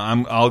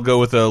 I'll go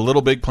with a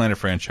Little Big Planet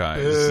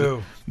franchise.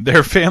 Ew.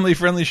 They're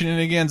family-friendly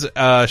shenanigans,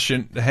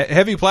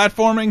 heavy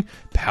platforming,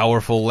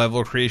 powerful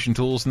level creation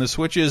tools, and the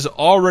Switch's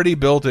already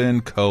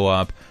built-in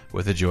co-op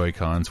with the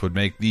Joy-Cons would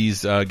make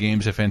these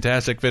games a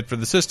fantastic fit for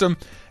the system.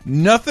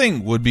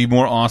 Nothing would be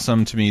more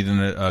awesome to me than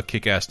a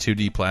kick-ass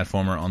 2D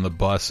platformer on the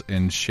bus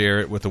and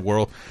share it with the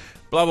world.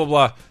 Blah, blah,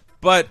 blah.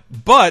 But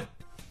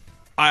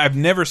I've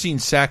never seen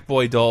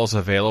Sackboy dolls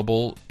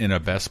available in a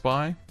Best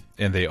Buy,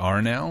 and they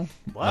are now.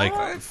 What?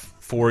 Like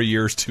 4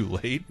 years too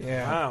late.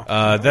 Yeah.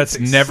 Wow. That's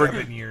never.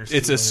 7 years.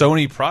 It's a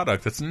Sony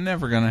product. That's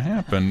never going to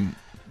happen.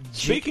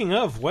 Speaking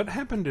of, what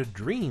happened to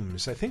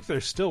Dreams? I think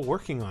they're still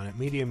working on it.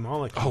 Media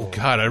Molecule. Oh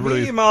God, I really.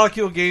 Media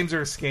Molecule games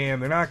are a scam.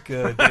 They're not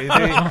good.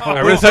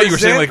 I really thought you were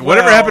saying like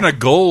whatever happened to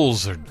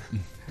goals or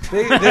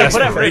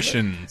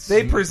aspirations.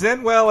 They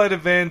present well at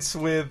events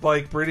with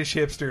like British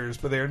hipsters,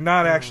 but they're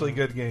not actually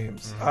good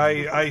games.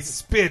 I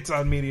spit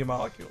on Media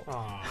Molecule.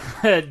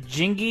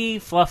 Jingy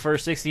Fluffer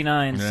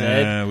 69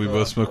 said, Yeah, we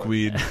both smoke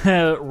weed.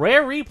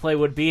 Rare Replay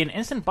would be an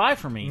instant buy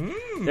for me.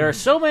 There are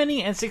so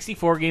many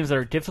N64 games that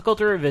are difficult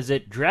to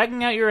revisit,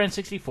 dragging out your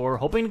N64,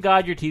 hoping to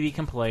God your TV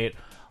can play it,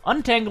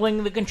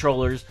 untangling the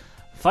controllers,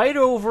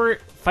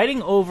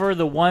 fighting over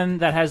the one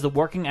that has the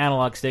working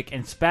analog stick,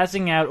 and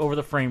spazzing out over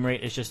the frame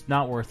rate is just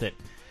not worth it.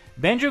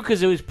 Banjo and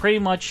Kazooie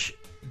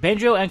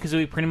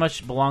pretty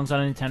much belongs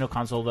on a Nintendo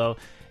console though,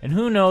 and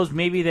who knows,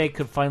 maybe they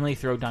could finally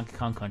throw Donkey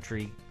Kong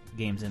Country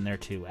games in there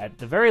too. At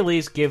the very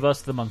least, give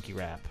us the monkey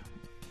rap.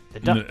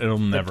 It'll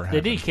never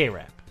happen. The DK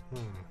rap.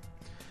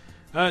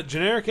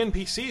 Generic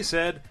NPC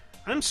said,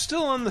 I'm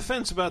still on the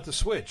fence about the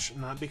Switch,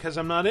 not because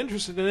I'm not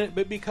interested in it,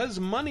 but because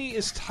money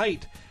is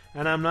tight,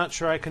 and I'm not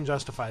sure I can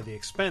justify the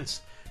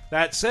expense.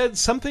 That said,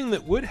 something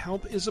that would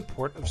help is a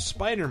port of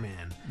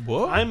Spider-Man.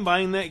 What? I'm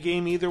buying that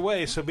game either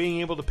way, so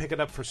being able to pick it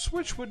up for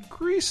Switch would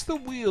grease the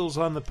wheels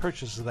on the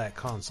purchase of that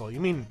console. You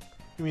mean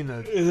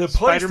the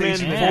Spider-Man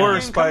PlayStation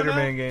 4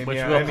 Spider-Man game, Which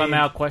yeah, will come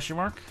out, question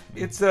mark?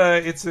 It's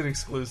an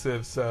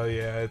exclusive, so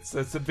yeah,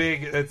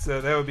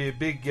 that would be a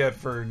big get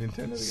for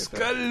Nintendo to get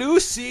that.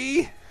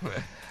 Scaluzzi!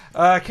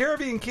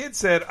 Caribbean Kid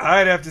said,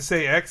 I'd have to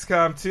say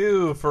XCOM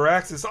 2 for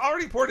Axis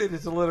already ported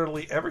into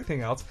literally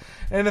everything else,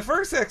 and the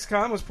first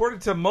XCOM was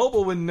ported to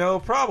mobile with no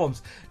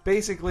problems.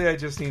 Basically, I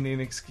just need an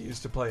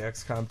excuse to play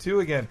XCOM 2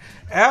 again.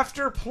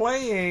 After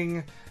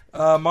playing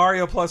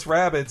Mario plus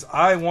Rabbids,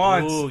 I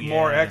want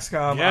more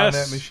XCOM on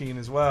that machine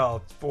as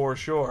well, for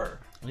sure.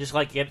 Just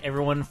like get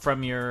everyone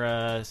from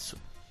your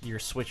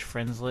Switch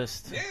friends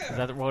list. Yeah. Is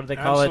that what do they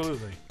call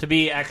Absolutely. it? To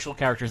be actual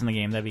characters in the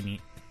game. That'd be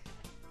neat.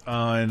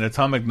 And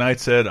Atomic Knight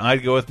said,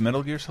 I'd go with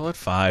Metal Gear Solid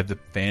 5, The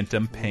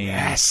Phantom Pain.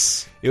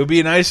 Yes! It would be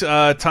a nice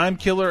time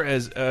killer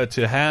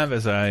to have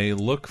as I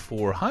look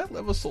for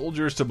high-level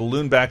soldiers to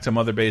balloon back to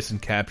Mother Base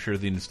and capture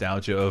the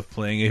nostalgia of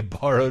playing a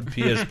borrowed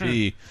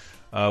PSP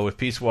with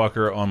Peace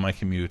Walker on my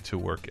commute to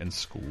work and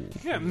school.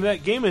 Yeah, and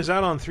that game is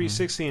out on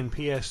 360 and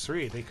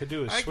PS3. They could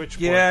do a Switch port.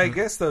 Yeah, I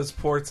guess those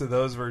ports of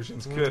those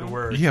versions could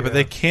work. Yeah, but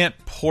they can't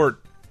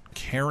port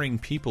caring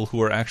people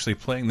who are actually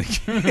playing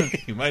the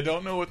game. I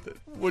don't know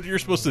what you're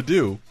supposed to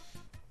do.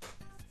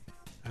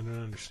 I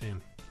don't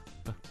understand.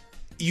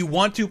 You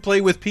want to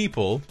play with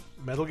people.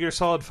 Metal Gear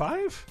Solid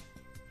 5?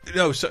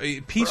 No, so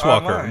Peace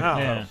Walker.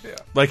 Yeah.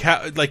 Like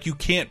how? Like you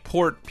can't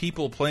port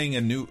people playing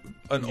an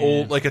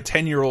old, like a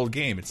 10-year-old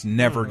game. It's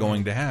never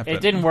going to happen.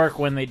 It didn't work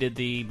when they did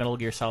the Metal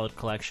Gear Solid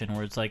collection,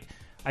 where it's like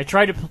I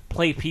tried to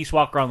play Peace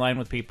Walker online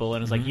with people,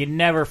 and it's like you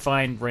never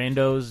find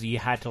randos. You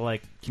had to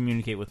like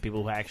communicate with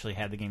people who actually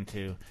had the game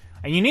too,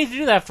 and you need to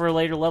do that for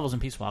later levels in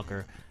Peace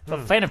Walker.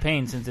 But Phantom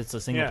Pain, since it's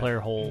a single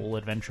player whole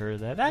adventure,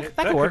 that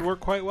could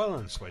work quite well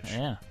on Switch.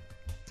 Yeah.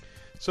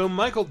 So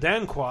Michael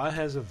Danqua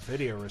has a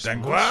video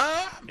response.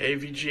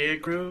 AVGA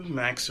crew,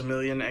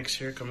 Maximilian X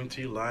here, coming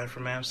to you live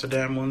from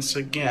Amsterdam once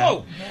again.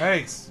 Oh,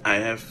 thanks. I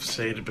have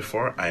said it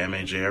before, I am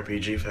a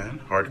JRPG fan,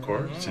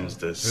 hardcore, since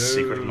the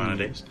secret amount of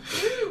days.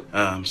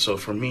 So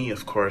for me,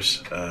 of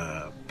course,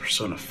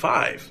 Persona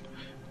 5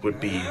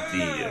 would be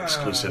the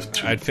exclusive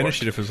to I'd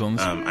finish it if it was on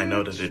the I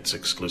know that it's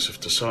exclusive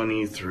to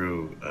Sony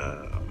through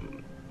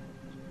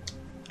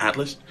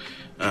Atlas.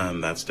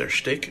 That's their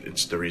shtick.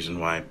 It's the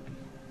reason why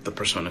the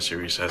Persona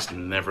series has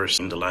never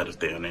seen the light of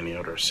day on any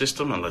other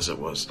system, unless it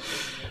was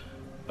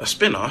a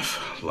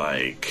spin-off,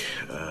 like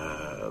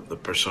the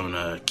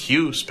Persona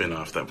Q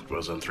spin-off that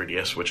was on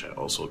 3DS, which I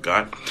also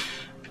got.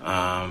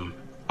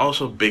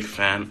 Also big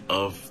fan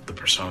of the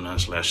Persona /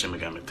 Shin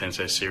Megami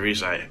Tensei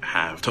series. I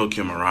have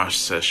Tokyo Mirage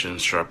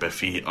Sessions Sharp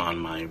FE on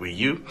my Wii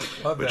U,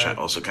 which I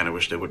also kind of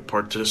wish they would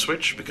port to the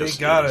Switch,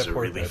 because it was a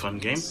really fun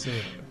game.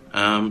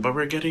 But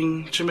we're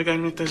getting Shin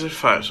Megami Tensei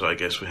 5, so I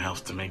guess we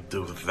have to make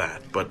do with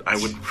that. But I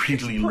would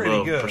really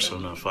love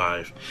Persona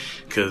 5,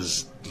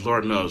 because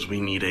Lord knows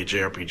we need a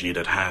JRPG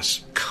that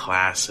has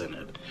class in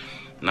it.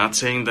 Not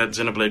saying that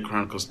Xenoblade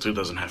Chronicles 2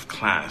 doesn't have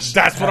class.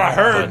 That's what I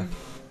heard.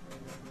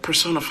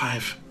 Persona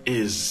 5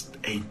 is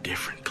a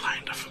different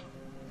kind of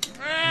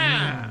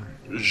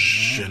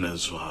je ne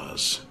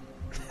sais,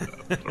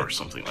 or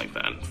something like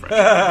that in French.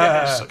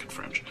 I suck at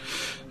French.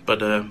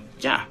 But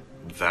yeah,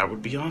 that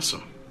would be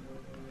awesome.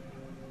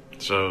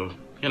 So,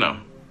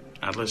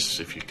 Atlas,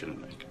 if you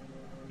can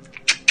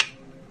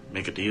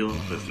make a deal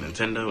with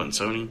Nintendo and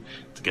Sony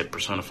to get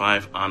Persona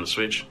 5 on the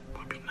Switch,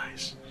 would be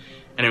nice.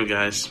 Anyway,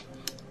 guys,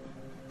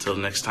 till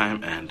next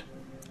time, and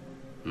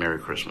Merry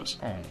Christmas.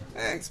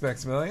 Thanks,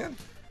 Maximilian.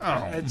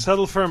 I'd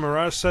settle for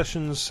Mirage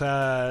Sessions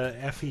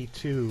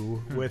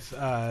FE2 with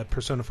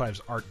Persona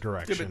 5's art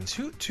direction.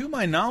 Yeah, but to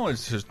my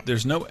knowledge,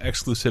 there's no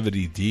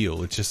exclusivity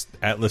deal. It's just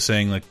Atlas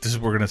saying, like, this is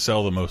we're going to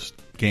sell the most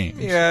games.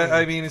 Yeah,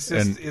 I mean, it's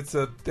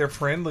just they're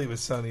friendly with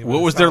Sony.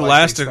 What was their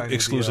last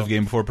exclusive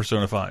game before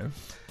Persona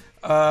 5?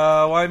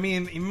 Well, I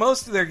mean,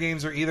 most of their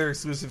games are either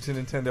exclusive to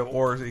Nintendo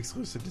or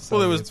exclusive to Sony.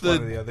 Well, it was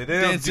the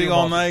Dancing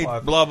All Night,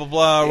 blah, blah,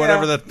 blah,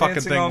 whatever that fucking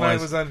Dancing thing All Night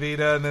was on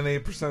Vita, and then they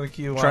had Persona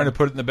Q. Trying to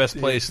put it in the best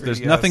place.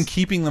 There's nothing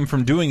keeping them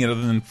from doing it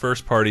other than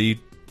first party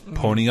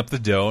ponying up the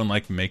dough and,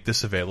 like, make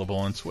this available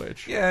on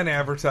Switch. Yeah, and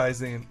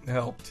advertising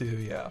help, too,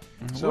 yeah.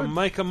 So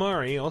Mike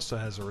Amari also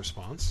has a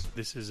response.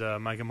 This is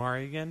Mike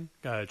Amari again,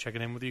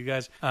 checking in with you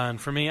guys. And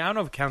for me, I don't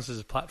know if it counts as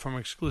a platform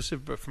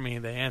exclusive, but for me,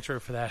 the answer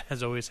for that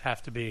has always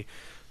have to be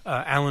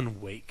Alan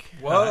Wake.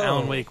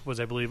 Alan Wake was,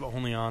 I believe,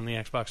 only on the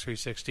Xbox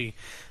 360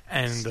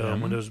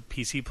 and Windows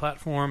PC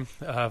platform.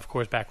 Of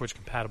course, backwards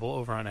compatible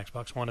over on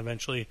Xbox One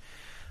eventually.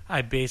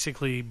 I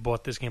basically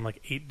bought this game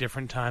like 8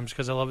 different times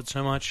because I love it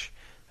so much.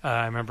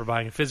 I remember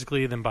buying it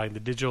physically, then buying the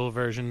digital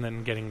version,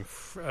 then getting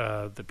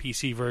the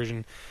PC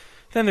version.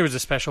 Then there was a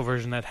special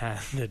version that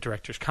had the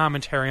director's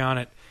commentary on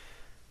it.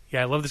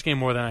 Yeah, I love this game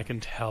more than I can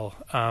tell.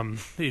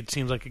 It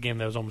seems like a game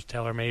that was almost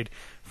tailor-made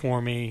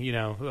for me,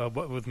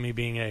 with me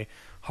being a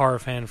horror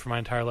fan for my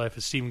entire life,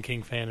 a Stephen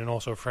King fan, and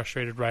also a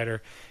frustrated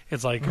writer.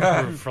 It's like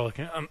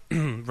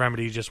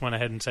Remedy just went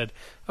ahead and said,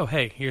 oh,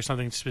 hey, here's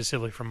something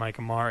specifically from Mike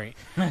Amari.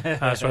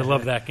 So I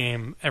love that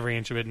game, every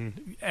inch of it,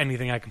 and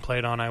anything I can play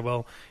it on, I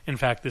will. In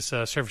fact, this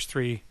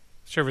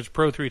Surface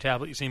Pro 3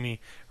 tablet you see me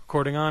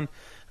recording on,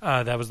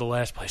 that was the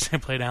last place I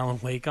played Alan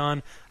Wake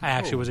on. I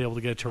actually was able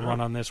to get it to run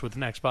on this with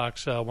an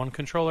Xbox One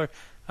controller.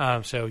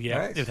 So,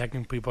 yeah, nice. If that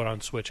can be put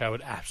on Switch, I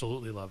would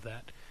absolutely love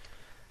that.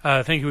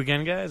 Thank you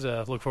again, guys.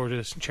 Look forward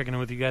to checking in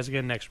with you guys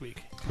again next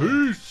week.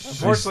 Peace.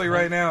 Unfortunately,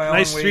 right now, Alan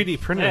nice Wake, 3D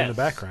printer in the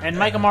background. And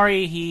Mike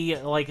Amari, he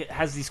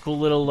has these cool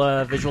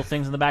little visual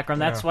things in the background.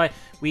 That's why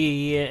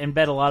we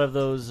embed a lot of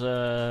those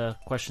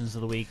questions of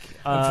the week.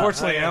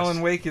 Unfortunately,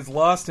 Alan Wake is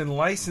lost in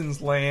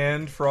license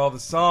land for all the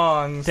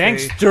songs.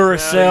 Thanks,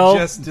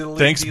 Duracell.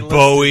 Thanks,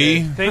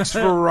 Bowie. Thanks,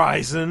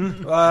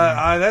 Verizon.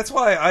 That's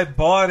why I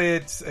bought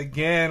it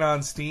again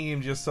on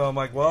Steam, just so I'm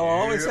like, well,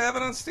 I'll always have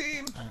it on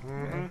Steam.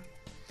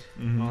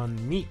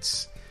 On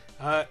Meats.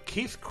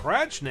 Keith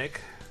Krajnik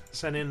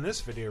sent in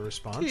this video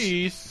response.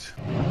 Keith.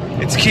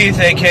 It's Keith,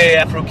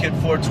 a.k.a.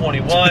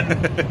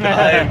 AfroKid421.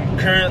 I'm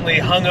currently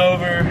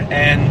hungover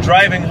and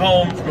driving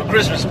home from a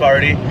Christmas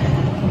party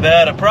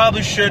that I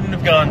probably shouldn't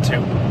have gone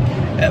to.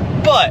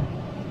 But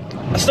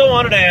I still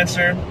wanted to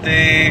answer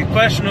the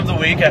question of the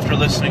week after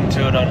listening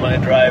to it on my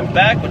drive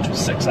back, which was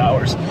 6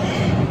 hours.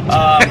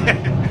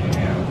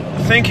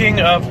 thinking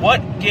of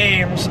what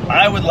games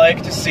I would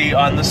like to see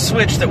on the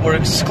Switch that were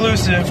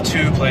exclusive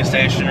to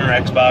PlayStation or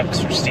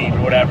Xbox or Steam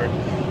or whatever.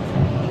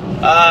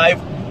 I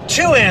have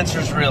two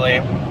answers, really.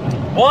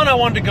 One, I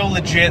wanted to go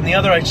legit, and the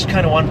other, I just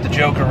kind of wanted to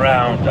joke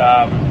around.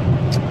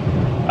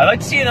 I'd like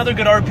to see another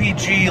good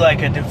RPG,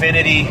 like a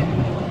Divinity 2.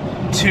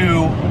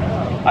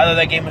 I thought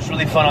that game was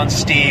really fun on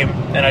Steam,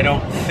 and I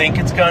don't think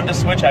it's gone to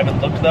Switch. I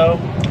haven't looked, though.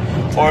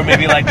 Or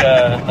maybe like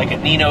a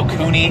Ni no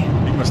Kuni.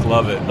 You must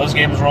love it. Those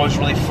games were always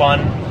really fun.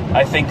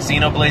 I think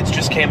Xenoblades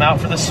just came out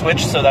for the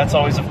Switch, so that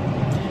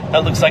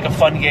looks like a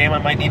fun game I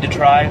might need to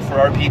try for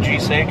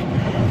RPG's sake.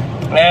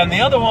 And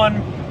the other one,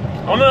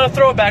 I'm going to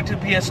throw it back to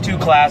the PS2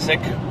 classic,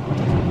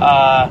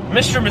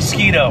 Mr.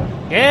 Mosquito.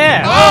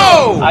 Yeah!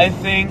 Oh! I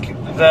think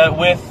that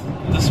with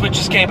the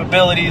Switch's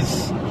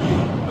capabilities,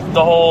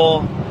 the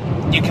whole,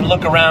 you can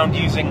look around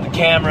using the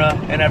camera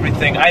and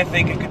everything, I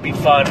think it could be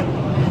fun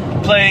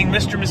playing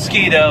Mr.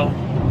 Mosquito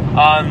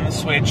on the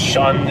Switch,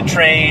 on the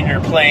train or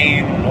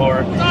plane,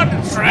 or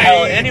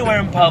hell, anywhere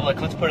in public,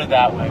 let's put it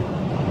that way.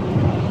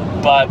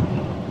 But,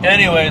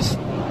 anyways,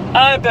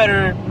 I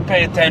better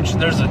pay attention.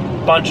 There's a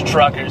bunch of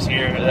truckers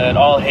here that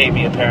all hate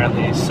me,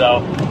 apparently. So,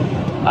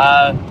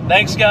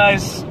 thanks,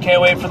 guys.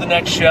 Can't wait for the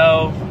next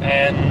show,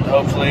 and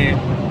hopefully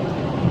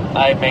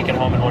I make it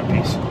home in one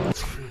piece.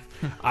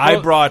 I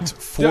brought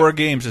 4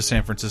 games to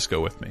San Francisco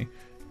with me.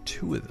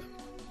 2 of them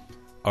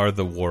are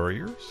The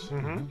Warriors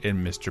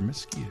and Mr.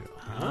 Mosquito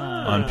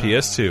on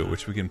PS2,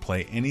 which we can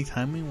play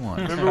anytime we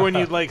want. Remember when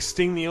you'd like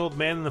sting the old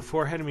man in the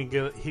forehead and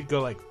he'd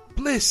go like,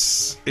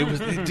 bliss. It was,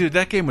 dude,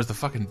 that game was the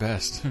fucking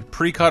best.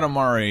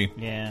 Pre-Katamari,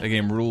 Yeah. that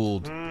game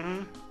ruled.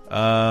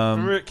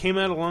 Remember it came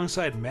out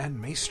alongside Mad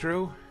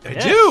Maestro? I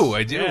do.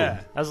 Yeah.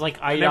 That was like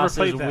I never Eidos's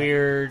played that.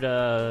 weird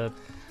Them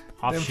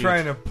offshoot.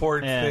 trying to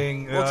port Yeah.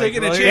 thing. Well,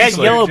 taking a They chance.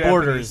 had yellow Japanese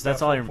borders. stuff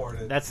That's all.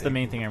 imported. That's the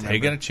main thing I remember.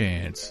 Taking a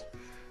chance.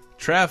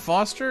 Trav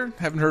Foster,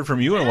 haven't heard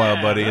from you in a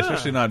while, buddy,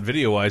 especially not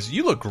video-wise.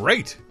 You look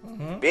great.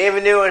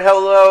 Bienvenue and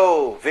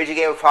hello, Video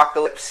Game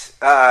Apocalypse.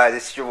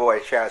 This is your boy,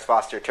 Travis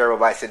Foster, Turbo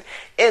Bison,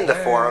 in the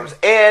forums.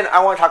 And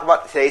I want to talk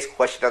about today's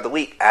question of the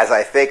week. As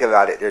I think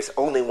about it, there's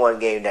only one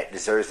game that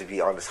deserves to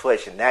be on the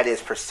Switch, and that is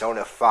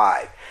Persona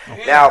 5.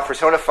 Now,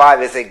 Persona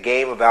 5 is a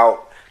game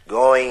about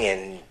going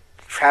and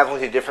traveling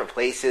to different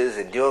places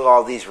and doing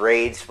all these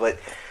raids, but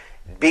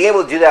being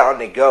able to do that on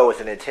the go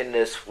with a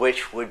Nintendo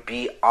Switch would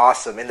be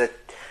awesome. And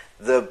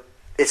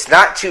it's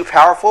not too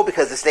powerful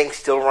because this thing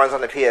still runs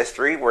on the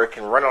PS3, where it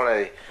can run on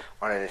a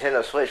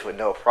Nintendo Switch with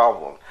no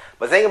problem.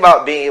 But think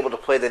about being able to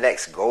play the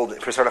next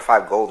Persona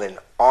 5 Golden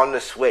on the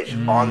Switch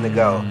on the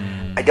go.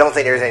 I don't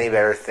think there's any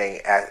better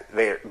thing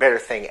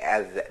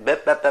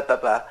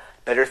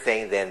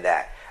than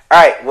that. All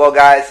right, well,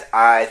 guys,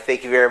 I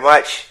thank you very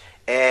much,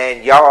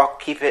 and y'all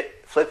keep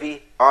it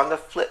flippy on the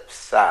flip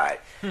side.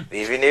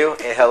 Bienvenue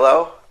and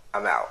hello.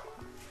 I'm out.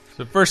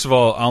 So first of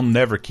all, I'll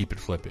never keep it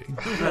flippy.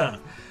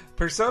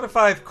 Persona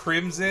 5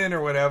 Crimson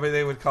or whatever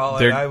they would call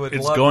it. I would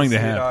love going to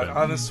to see it happen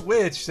on the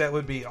Switch. That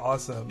would be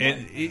awesome.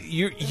 And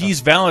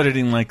he's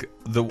validating like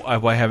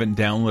I haven't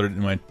downloaded it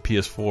in my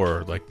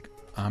PS4. Like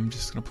I'm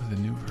just gonna play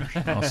the new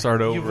version. I'll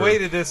start over. You've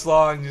waited this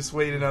long. Just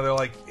wait another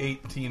like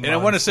 18 months. And I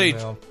want to say,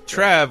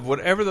 Trav,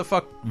 whatever the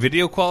fuck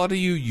video quality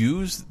you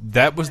use,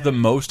 that was the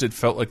most it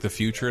felt like the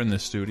future in the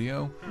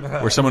studio,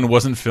 where someone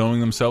wasn't filming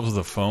themselves with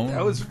a phone.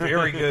 That was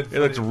very good. It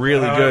looked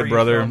really good,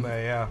 brother.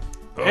 Yeah.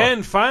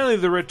 And finally,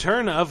 the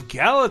return of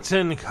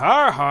Gallatin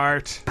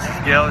Carhart.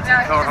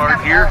 Gallatin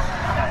Carhart here.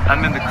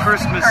 I'm in the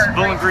Christmas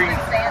Bowling Green,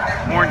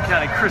 Warren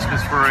County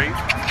Christmas Parade.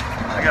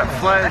 I got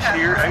Flash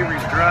here.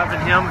 Avery's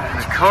driving him in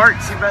the cart.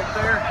 See back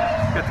there?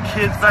 Got the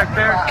kids back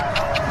there.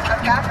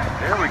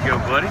 There we go,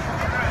 buddy.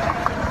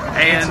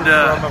 And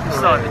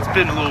so it's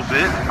been a little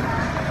bit.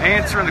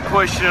 Answering the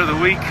question of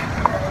the week.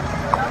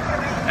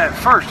 At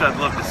first, I'd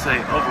love to say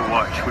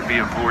Overwatch would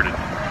be imported.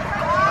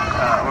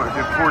 Or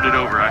ported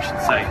over, I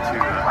should say, to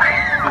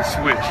the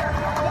Switch.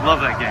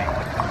 Love that game.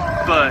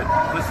 But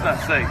let's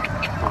not say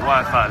the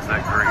Wi-Fi is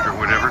that great or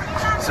whatever.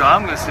 So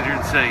I'm going to sit here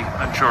and say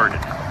Uncharted.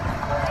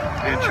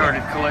 The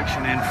Uncharted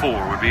collection in 4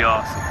 would be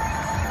awesome.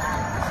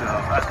 So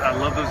I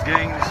love those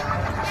games.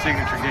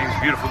 Signature games,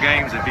 beautiful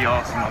games. It'd be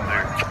awesome on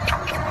there.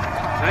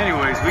 So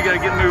anyways, we got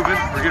to get moving.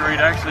 We're getting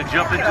ready to actually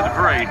jump into the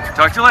parade.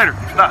 Talk to you later.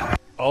 Bye.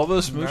 All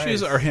those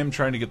smooches are him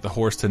trying to get the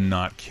horse to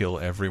not kill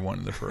everyone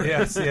in the parade.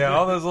 Yes, yeah,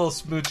 all those little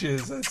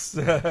smooches.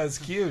 That's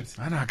cute.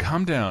 I know,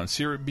 calm down.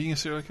 Being a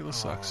serial killer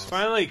sucks.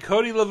 Finally,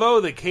 Cody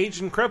Laveau, the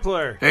Cajun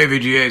Crippler. Hey,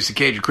 VGA, it's the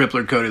Cajun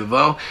Crippler, Cody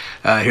Laveau.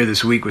 Here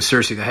this week with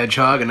Cersei the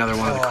Hedgehog, another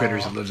one of the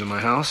critters that lives in my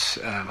house.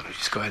 I'll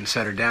just go ahead and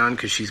set her down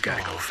because she's got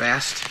to go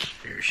fast.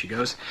 Here she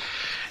goes.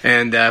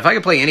 And if I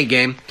could play any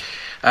game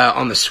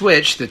on the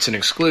Switch that's an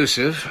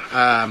exclusive,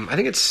 I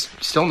think it's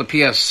still in the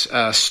PS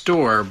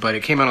Store, but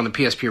it came out on the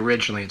PSP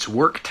originally. It's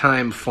Work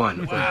Time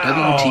Fun.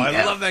 Wow, WTF.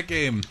 I love that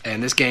game.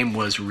 And this game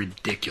was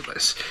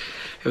ridiculous.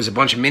 It was a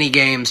bunch of mini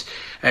games,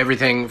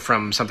 everything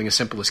from something as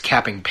simple as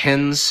capping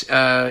pins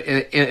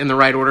in the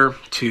right order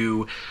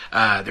to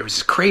there was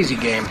this crazy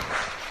game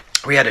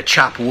where you had to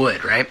chop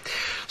wood, right?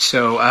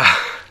 So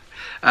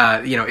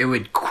it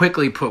would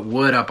quickly put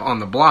wood up on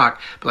the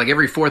block, but like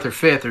every fourth or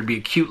fifth, there'd be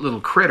a cute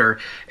little critter,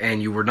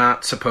 and you were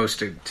not supposed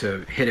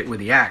to hit it with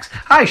the axe.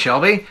 Hi,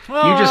 Shelby.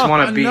 You just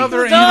want to be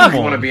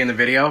in the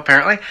video,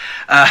 apparently.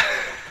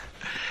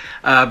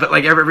 But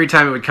like every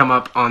time it would come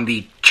up on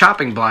the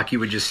chopping block, you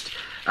would just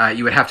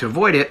you would have to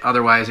avoid it,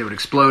 otherwise it would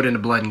explode into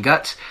blood and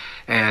guts.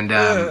 And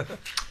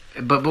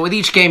but with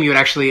each game, you would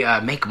actually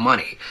make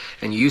money,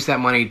 and you use that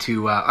money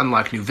to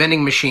unlock new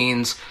vending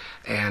machines.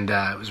 And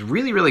it was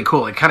really, really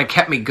cool. It kind of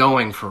kept me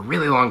going for a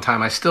really long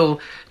time. I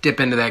still dip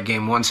into that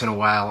game once in a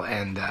while,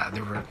 and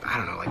there were, I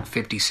don't know, like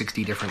 50,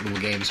 60 different little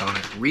games on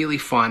it. Really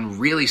fun,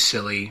 really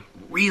silly,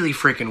 really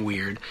freaking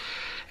weird.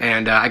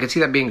 And I could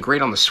see that being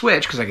great on the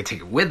Switch, because I could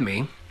take it with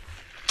me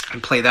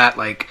and play that,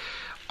 like,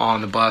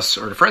 on the bus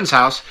or at a friend's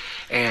house,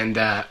 and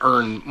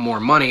earn more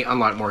money,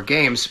 unlock more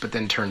games, but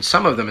then turn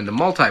some of them into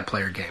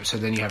multiplayer games. So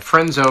then you have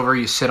friends over,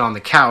 you sit on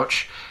the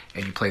couch,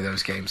 and you play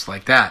those games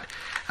like that.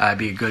 It'd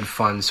be a good,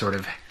 fun sort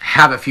of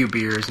have a few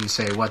beers and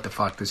say, what the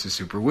fuck, this is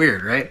super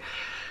weird, right?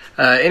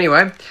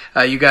 Anyway,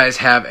 you guys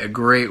have a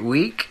great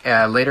week.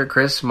 Later,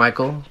 Chris,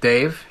 Michael,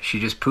 Dave, she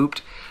just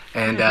pooped,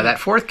 and that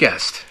fourth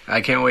guest.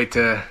 I can't wait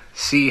to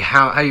see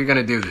how you're going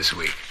to do this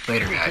week.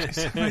 Later,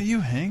 guys. How about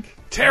you, Hank?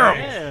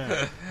 Terrible.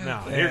 Yeah.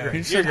 No, you're great.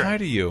 He said hi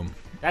to you.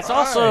 That's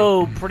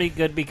also pretty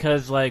good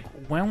because, like,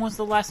 when was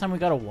the last time we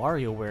got a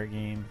WarioWare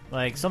game?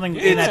 Like, something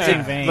in that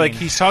same vein. Like,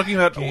 he's talking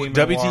about Game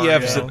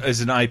WTF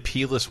as an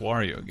IP-less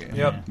Wario game.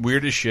 Yep.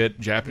 Weird as shit,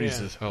 Japanese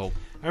as hell.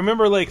 I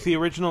remember, like, the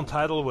original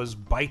title was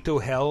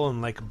Baito Hell,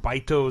 and, like,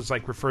 Baito is,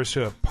 like, refers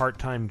to a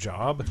part-time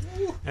job.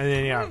 And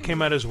then, it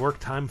came out as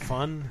work-time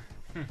fun.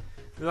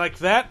 Like,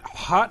 that,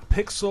 Hot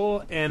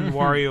Pixel and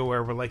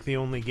WarioWare were, like, the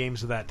only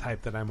games of that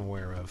type that I'm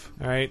aware of.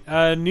 All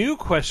right, new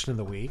question of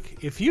the week.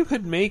 If you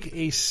could make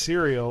a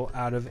cereal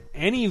out of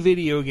any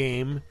video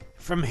game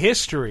from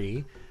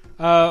history,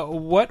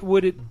 what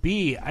would it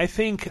be? I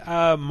think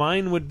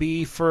mine would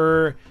be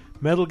for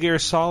Metal Gear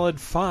Solid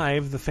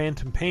 5, The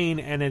Phantom Pain,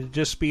 and it'd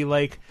just be,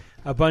 like,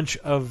 a bunch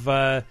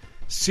of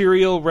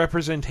cereal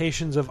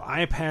representations of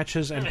eye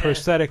patches and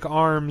prosthetic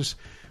arms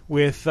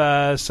with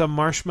some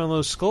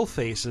marshmallow skull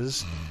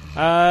faces,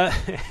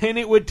 and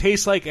it would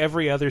taste like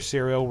every other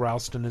cereal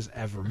Ralston has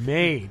ever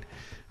made.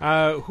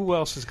 Who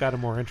else has got a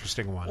more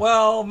interesting one?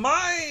 Well,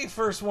 my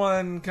first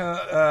one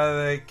that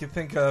I could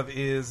think of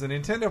is a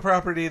Nintendo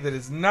property that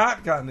has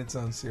not gotten its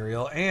own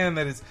cereal, and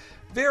that is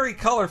very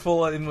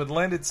colorful and would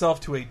lend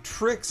itself to a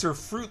Trix or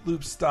Fruit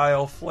Loop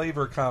style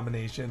flavor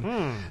combination.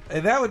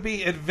 And that would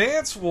be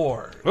Advance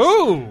Wars.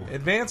 Ooh!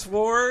 Advance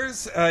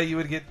Wars, you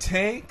would get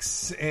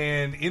tanks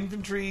and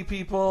infantry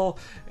people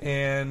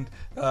and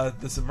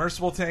the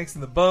submersible tanks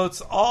and the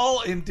boats,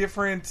 all in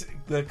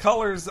the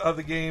colors of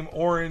the game: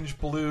 orange,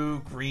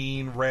 blue,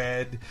 green,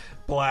 red,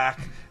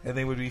 black, and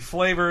they would be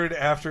flavored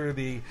after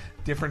the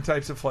different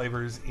types of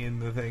flavors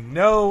in the thing.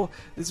 No,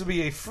 this would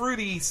be a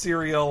fruity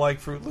cereal like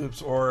Fruit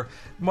Loops, or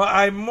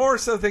I'm more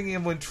so thinking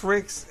of when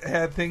Trix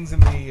had things in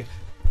the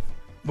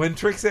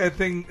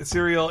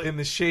cereal in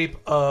the shape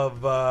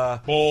of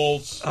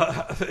balls.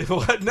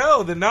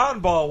 No, the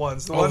non-ball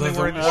ones. The ones that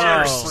were in the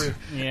worst.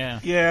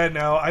 Yeah,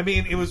 no. I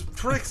mean, it was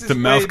Trix is the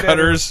mouth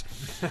cutters.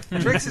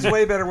 Trix is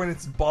way better when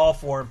it's ball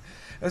form.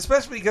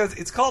 Especially because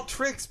it's called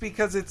Trix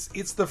because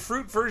it's the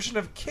fruit version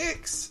of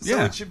Kix.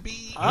 So it should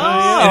be...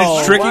 and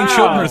it's tricking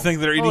children to think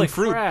they're eating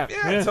fruit. Crap.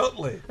 Yeah,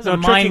 totally. It's a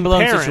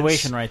mind-blowing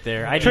situation right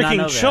there. I did not know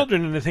tricking that.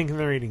 children into thinking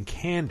they're eating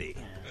candy.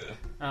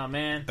 Oh,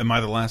 man. Am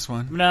I the last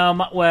one?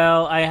 No,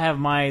 well, I have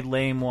my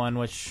lame one,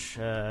 which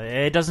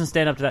it doesn't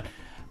stand up to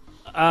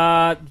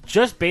that.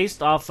 Just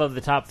based off of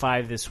the top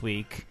 5 this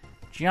week,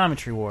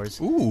 Geometry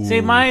Wars. Ooh. See,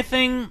 my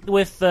thing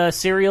with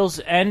cereals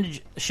and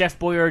Chef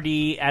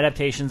Boyardee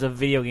adaptations of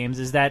video games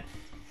is that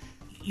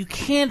you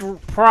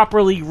can't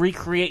properly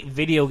recreate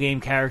video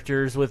game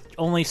characters with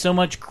only so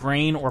much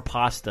grain or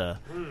pasta.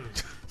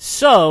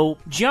 So,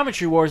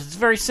 Geometry Wars, it's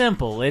very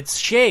simple. It's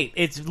shape.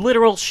 It's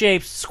literal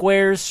shapes: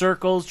 squares,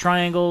 circles,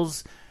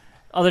 triangles,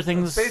 other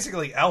things. It's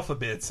basically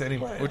alphabets,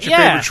 anyway. What's your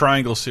favorite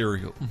triangle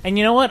cereal? And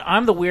you know what?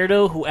 I'm the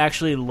weirdo who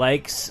actually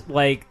likes,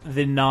 like,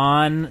 the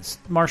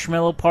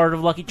non-marshmallow part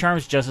of Lucky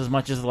Charms just as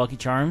much as the Lucky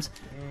Charms.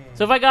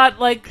 So if I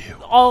got, like,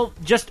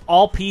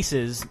 all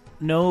pieces,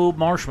 no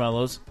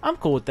marshmallows, I'm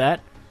cool with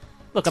that.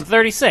 Look, I'm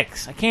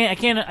 36. I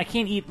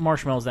can't eat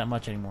marshmallows that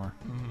much anymore.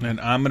 And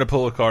I'm going to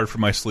pull a card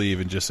from my sleeve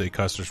and just say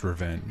Custer's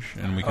Revenge.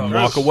 And we can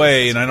walk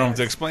away, and I don't have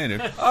to explain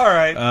it. All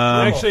right.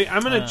 Actually,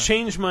 I'm going to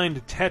change mine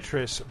to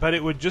Tetris, but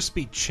it would just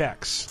be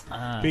Chex.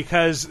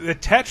 Because the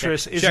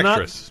Tetris is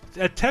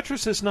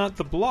Tetris is not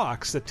the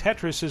blocks. The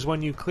Tetris is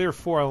when you clear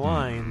 4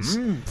 lines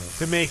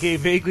to make a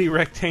vaguely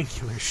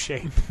rectangular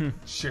shape.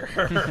 Sure.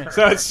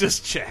 So it's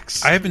just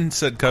Chex. I haven't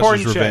said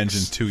Custer's Revenge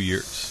in 2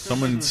 years.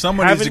 Someone needs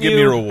to give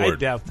me a reward. I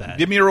doubt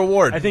that. Give me a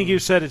reward. I think you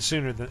said it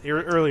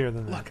earlier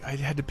than that. Look, I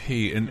had to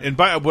pee. And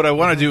what I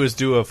want to do is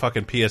do a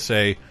fucking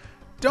PSA.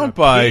 Don't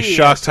buy PSA.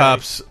 Shock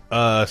Top's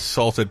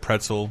salted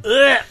pretzel.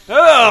 Oh,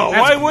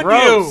 why would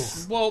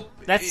gross. you? Well,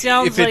 that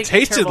sounds if it like a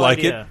tasted terrible like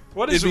idea. it,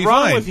 What it'd is be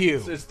wrong fine. with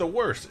you? It's the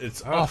worst.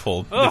 It's Oh.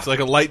 awful. Ugh. It's like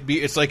a light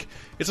beer. It's like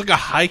a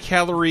high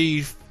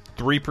calorie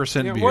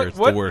 3% Yeah, beer. It's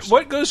the worst.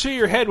 What goes through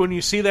your head when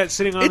you see that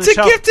sitting on It's the a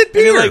shelf? gifted And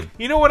you're beer. like,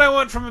 you know what I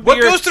want from a What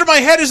beer? goes through my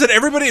head is that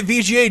everybody at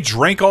VGA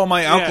drank all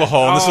my Yeah.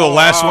 alcohol, and this is the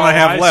last one I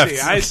have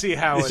left. I see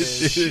how it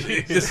is.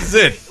 This is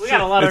it. We got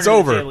a lot It's under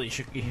over. the table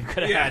you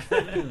could have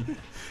had.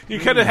 You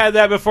could have had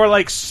that before,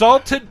 like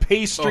salted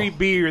pastry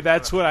beer.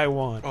 That's what I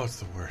want. Oh, it's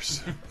the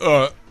worst.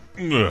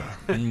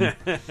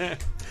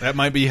 That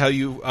might be how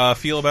you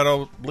feel about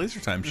all Laser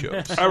Time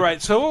shows. All right,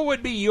 so what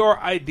would be your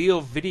ideal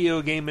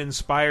video game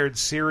inspired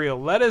cereal?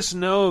 Let us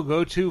know.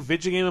 Go to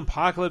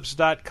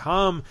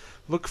VidjagameApocalypse.com.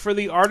 Look for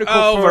the article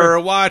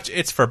Overwatch,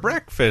 it's for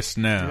breakfast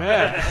now.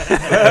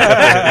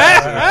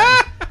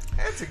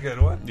 That's a good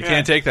one. You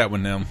can't take that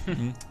one now.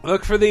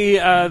 Look for the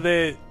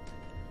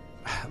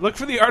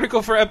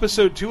article for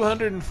episode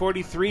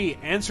 243.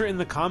 Answer in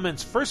the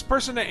comments. First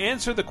person to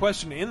answer the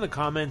question in the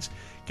comments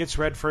gets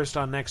read first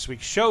on next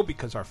week's show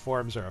because our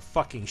forums are a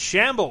fucking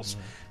shambles.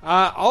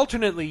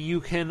 Alternately, you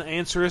can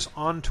answer us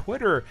on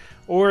Twitter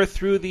or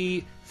through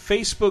the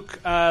Facebook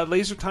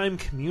LaserTime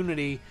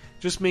community.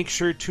 Just make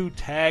sure to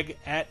tag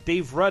at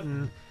Dave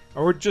Rudden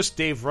or just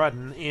Dave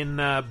Rudden in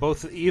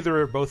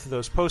either or both of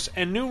those posts.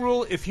 And new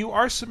rule, if you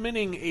are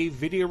submitting a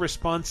video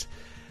response,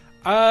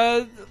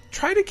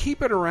 try to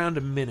keep it around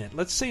a minute.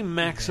 Let's say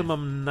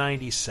maximum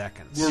 90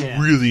 seconds. We're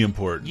really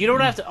important. You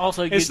don't have to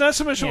also... It's not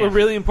so much that we're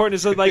really important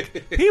as that,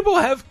 like, people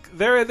have...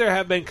 There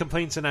have been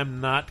complaints, and I'm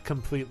not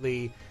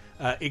completely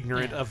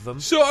ignorant of them.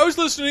 So I was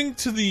listening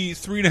to the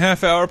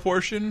 3.5 hour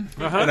portion,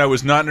 and I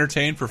was not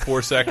entertained for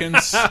 4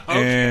 seconds.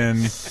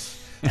 And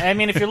I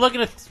mean, if you're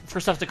looking for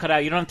stuff to cut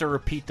out, you don't have to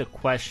repeat the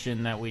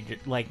question that we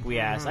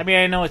asked. I mean,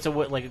 I know it's a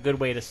good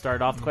way to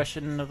start off the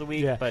question of the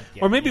week, but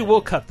or maybe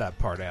we'll cut that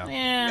part out.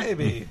 Yeah.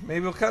 Maybe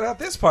we'll cut out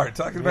this part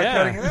talking about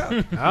cutting it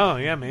out. Oh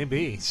yeah,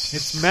 maybe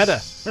it's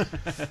meta.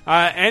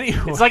 Anyway,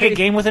 it's like a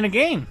game within a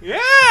game. Yeah,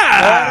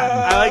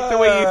 I like the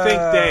way you think,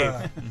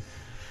 Dave.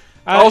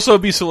 Also,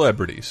 be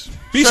celebrities.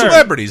 Be Sure.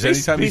 celebrities. Be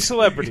Anytime you-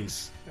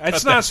 celebrities.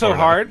 It's Cut not that so part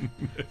out. hard.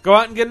 Go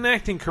out and get an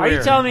acting Are career.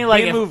 you telling me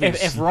like Be in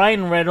movies. if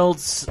Ryan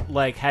Reynolds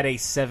had a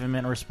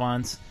 7-minute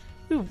response,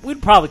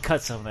 we'd probably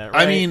cut some of that,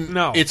 right? I mean,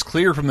 it's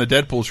clear from the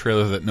Deadpool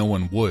trailer that no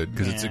one would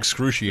because it's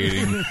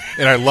excruciating,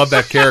 and I love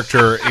that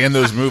character and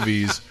those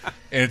movies.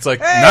 And it's like,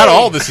 Hey! not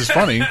all this is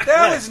funny.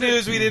 That was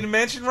news we didn't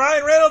mention.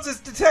 Ryan Reynolds is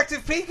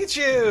Detective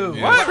Pikachu.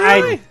 Yeah. What?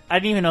 I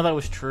didn't even know that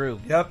was true.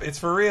 Yep, it's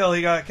for real.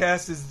 He got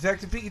cast as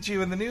Detective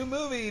Pikachu in the new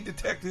movie,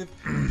 Detective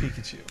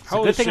Pikachu. It's a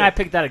good thing I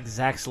picked that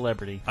exact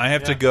celebrity. I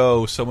have to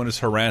go. Someone is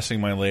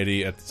harassing my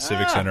lady at the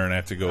Civic Center, and I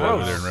have to go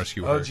over there and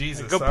rescue her. Oh,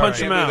 Jesus. Go All punch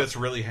right. him out. That's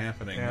really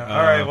happening. Yeah.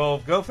 All right, well,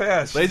 go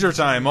fast. Laser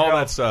Time, all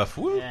that stuff.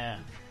 Woo. Yeah.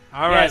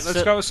 All right,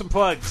 let's go with some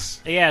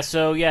plugs. Yeah,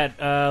 so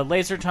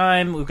Laser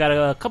Time. We've got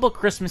a couple of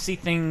Christmassy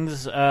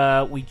things.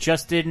 We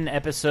just did an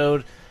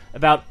episode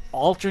about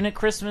alternate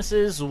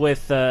Christmases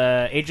with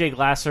AJ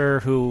Glasser,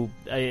 who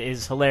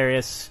is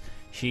hilarious.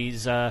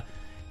 She's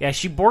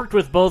she worked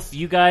with both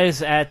you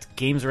guys at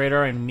Games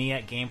Radar and me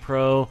at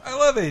GamePro. I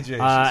love AJ. She's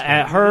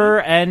At funny. her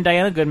and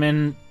Diana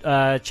Goodman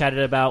chatted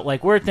about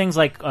like weird things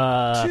like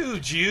Two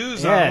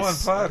Jews on one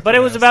podcast. but it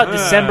was about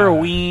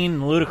Decemberween,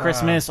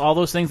 Ludachristmas, all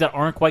those things that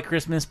aren't quite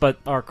Christmas but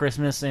are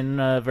Christmas in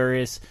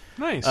various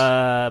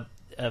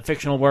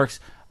fictional works.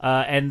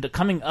 And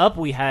coming up,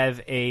 we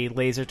have a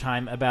Laser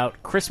Time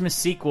about Christmas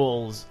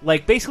sequels.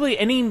 Like basically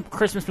any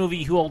Christmas movie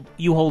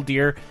you hold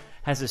dear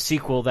has a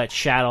sequel that's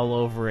shat all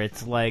over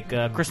it, like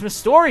Christmas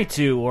Story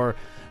 2 or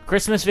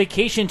Christmas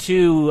Vacation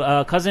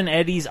 2, Cousin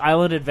Eddie's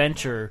Island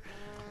Adventure.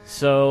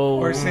 So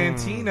Or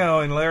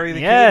Santino and Larry the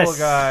Yes. Cable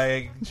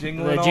Guy.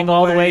 Jingling Jingle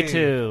All the Way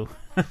too.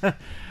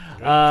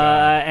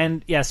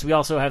 And yes, we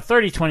also have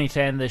 30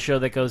 2010, the show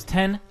that goes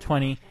 10,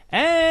 20,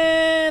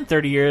 and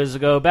 30 years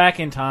ago back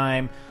in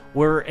time.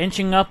 We're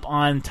inching up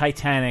on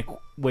Titanic,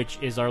 which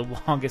is our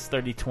longest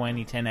 30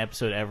 2010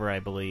 episode ever, I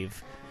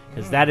believe.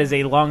 Because that is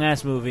a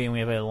long-ass movie, and we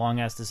have a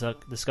long-ass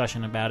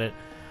discussion about it.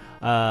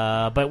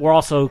 But we're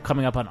also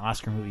coming up on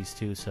Oscar movies,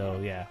 too.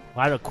 So, yeah, a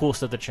lot of cool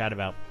stuff to chat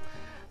about.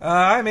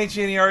 I'm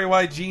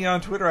HNEREYG on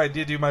Twitter. I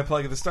did do my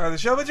plug at the start of the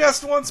show, but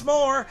just once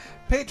more,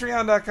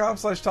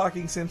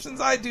 patreon.com/Talking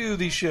Simpsons. I do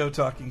the show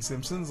Talking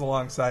Simpsons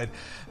alongside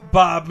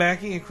Bob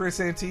Mackey and Chris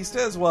Antista,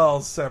 as well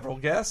as several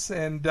guests.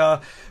 And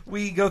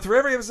we go through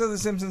every episode of The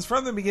Simpsons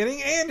from the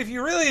beginning. And if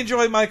you really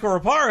enjoy Michael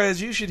Raparez,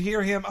 you should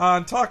hear him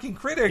on Talking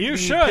Critic, You the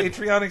should.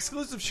 Patreon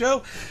exclusive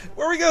show,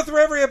 where we go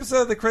through every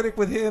episode of The Critic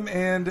with him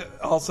and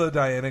also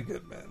Diana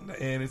Goodman.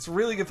 And it's a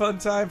really good fun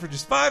time. For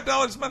just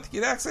 $5 a month, you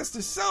get access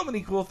to so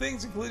many cool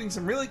things, including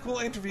some really cool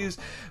interviews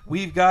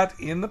we've got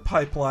in the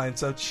pipeline.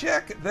 So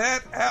check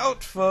that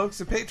out,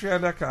 folks, at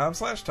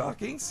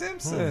patreon.com/Talking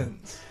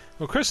Simpsons.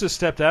 Well, Chris has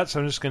stepped out, so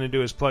I'm just going to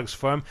do his plugs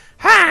for him.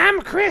 Hi,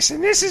 I'm Chris,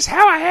 and this is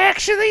how I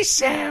actually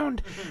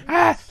sound.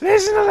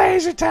 Listen to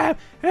Laser Time,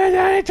 and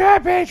donate to our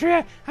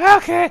Patreon.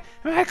 Okay,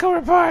 Michael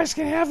Raparez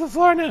can have the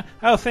floor now.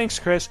 Oh, thanks,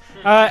 Chris.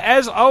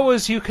 As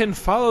always, you can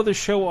follow the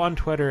show on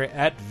Twitter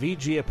at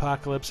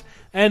VGApocalypse,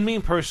 and me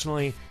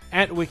personally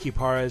at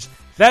Wikiparas.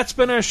 That's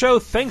been our show.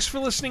 Thanks for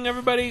listening,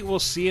 everybody. We'll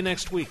see you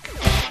next week.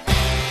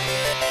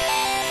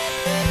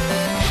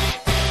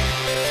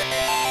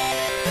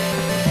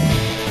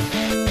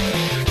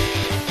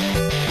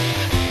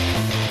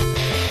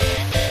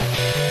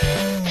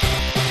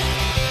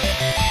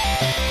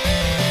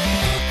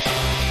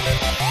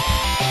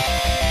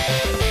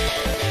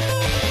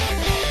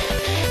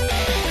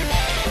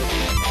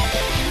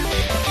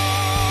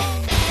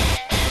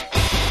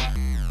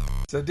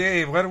 So,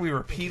 Dave, why don't we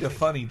repeat a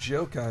funny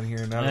joke on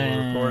here now that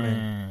we're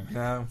recording?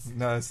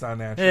 No, it's not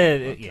natural.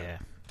 Okay. Yeah.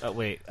 Oh,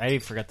 wait. I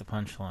forgot the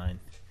punchline.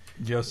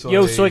 Yo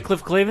soy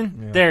Cliff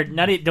Clavin? Yeah.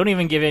 There. Don't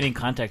even give any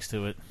context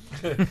to it.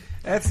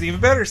 That's an even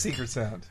better secret sound.